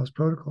root cause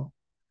protocol.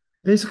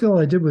 Basically, all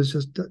I did was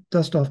just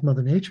dust off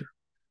Mother Nature.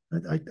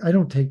 I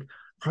don't take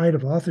pride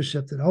of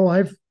authorship that, oh,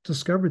 I've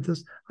discovered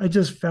this. I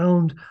just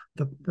found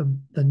the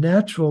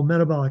natural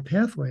metabolic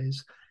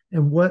pathways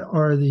and what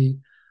are the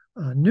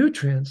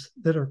nutrients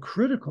that are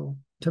critical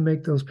to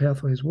make those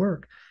pathways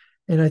work.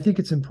 And I think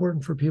it's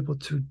important for people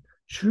to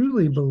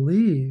truly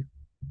believe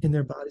in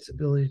their body's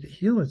ability to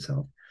heal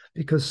itself,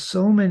 because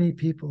so many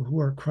people who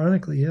are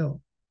chronically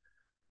ill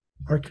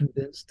are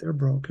convinced they're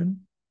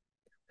broken.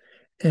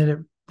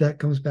 And that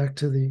comes back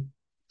to the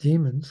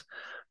demons.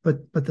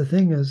 But the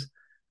thing is,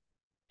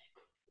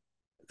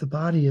 the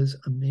body is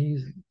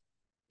amazing.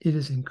 It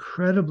is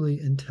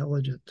incredibly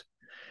intelligent,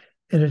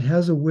 and it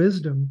has a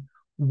wisdom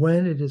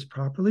when it is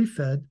properly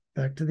fed,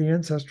 back to the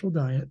ancestral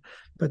diet,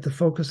 but the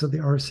focus of the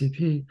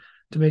RCP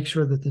to make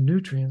sure that the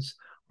nutrients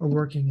are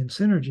working in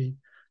synergy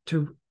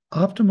to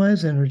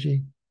optimize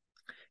energy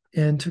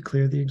and to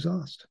clear the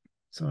exhaust.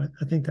 So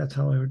I think that's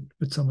how I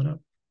would sum it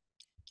up.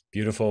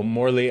 Beautiful.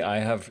 Morley, I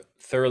have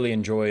thoroughly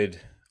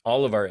enjoyed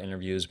all of our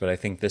interviews, but I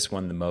think this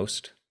one the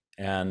most.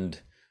 And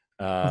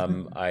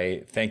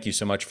I thank you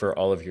so much for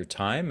all of your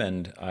time.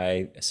 And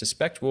I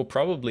suspect we'll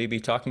probably be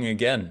talking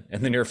again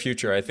in the near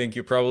future. I think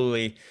you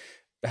probably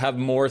have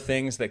more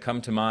things that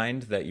come to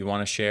mind that you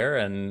want to share.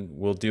 And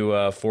we'll do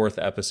a fourth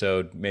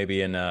episode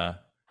maybe in a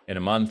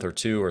month or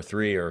 2 or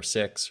 3 or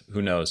 6.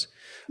 Who knows?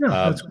 Yeah,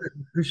 that's great.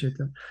 I appreciate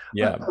that.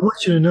 Yeah. I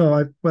want you to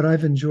know what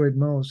I've enjoyed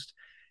most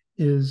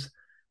is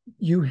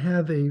you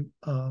have a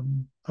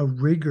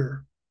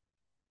rigor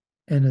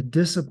and a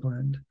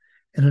discipline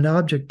and an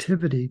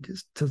objectivity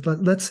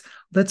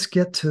let's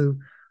get to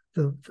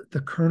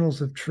the kernels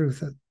of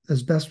truth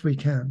as best we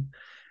can.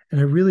 And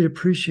I really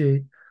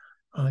appreciate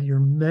your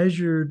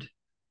measured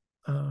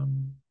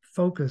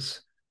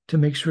focus to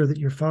make sure that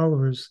your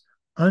followers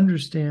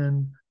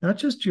understand not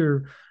just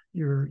your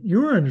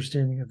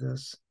understanding of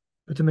this,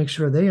 but to make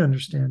sure they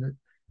understand it,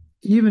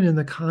 even in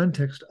the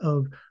context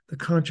of the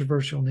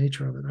controversial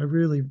nature of it. I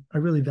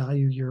really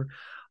value your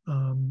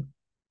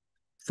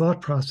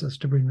thought process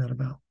to bring that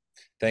about.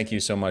 Thank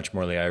you so much,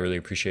 Morley. I really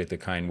appreciate the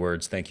kind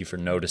words. Thank you for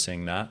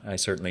noticing that. I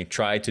certainly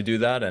try to do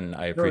that, and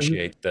I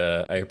appreciate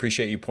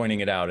you pointing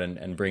it out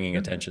and bringing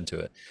attention to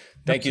it.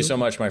 Thank you so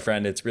much, my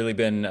friend. It's really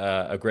been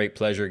a great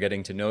pleasure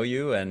getting to know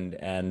you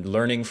and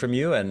learning from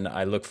you, and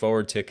I look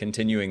forward to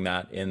continuing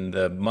that in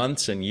the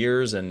months and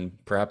years and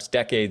perhaps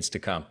decades to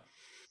come.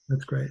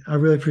 That's great. I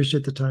really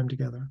appreciate the time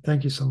together.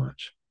 Thank you so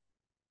much.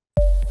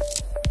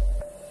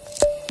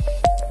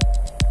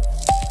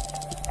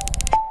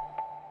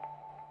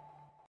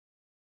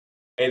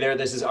 Hey there,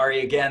 this is Ari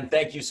again.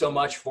 Thank you so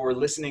much for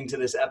listening to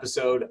this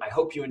episode. I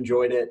hope you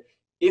enjoyed it.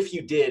 If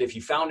you did, if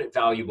you found it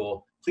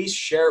valuable, please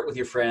share it with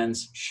your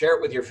friends, share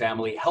it with your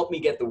family, help me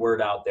get the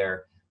word out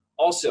there.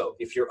 Also,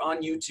 if you're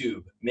on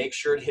YouTube, make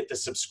sure to hit the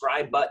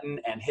subscribe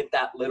button and hit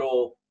that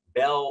little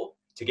bell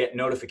to get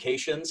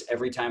notifications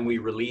every time we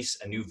release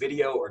a new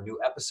video or new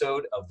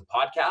episode of the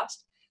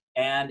podcast.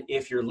 And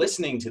if you're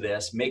listening to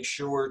this, make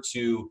sure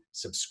to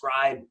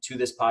subscribe to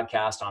this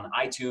podcast on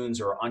iTunes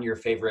or on your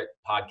favorite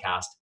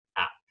podcast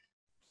app.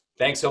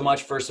 Thanks so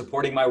much for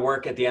supporting my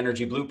work at the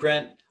Energy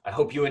Blueprint. I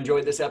hope you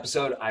enjoyed this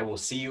episode. I will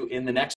see you in the next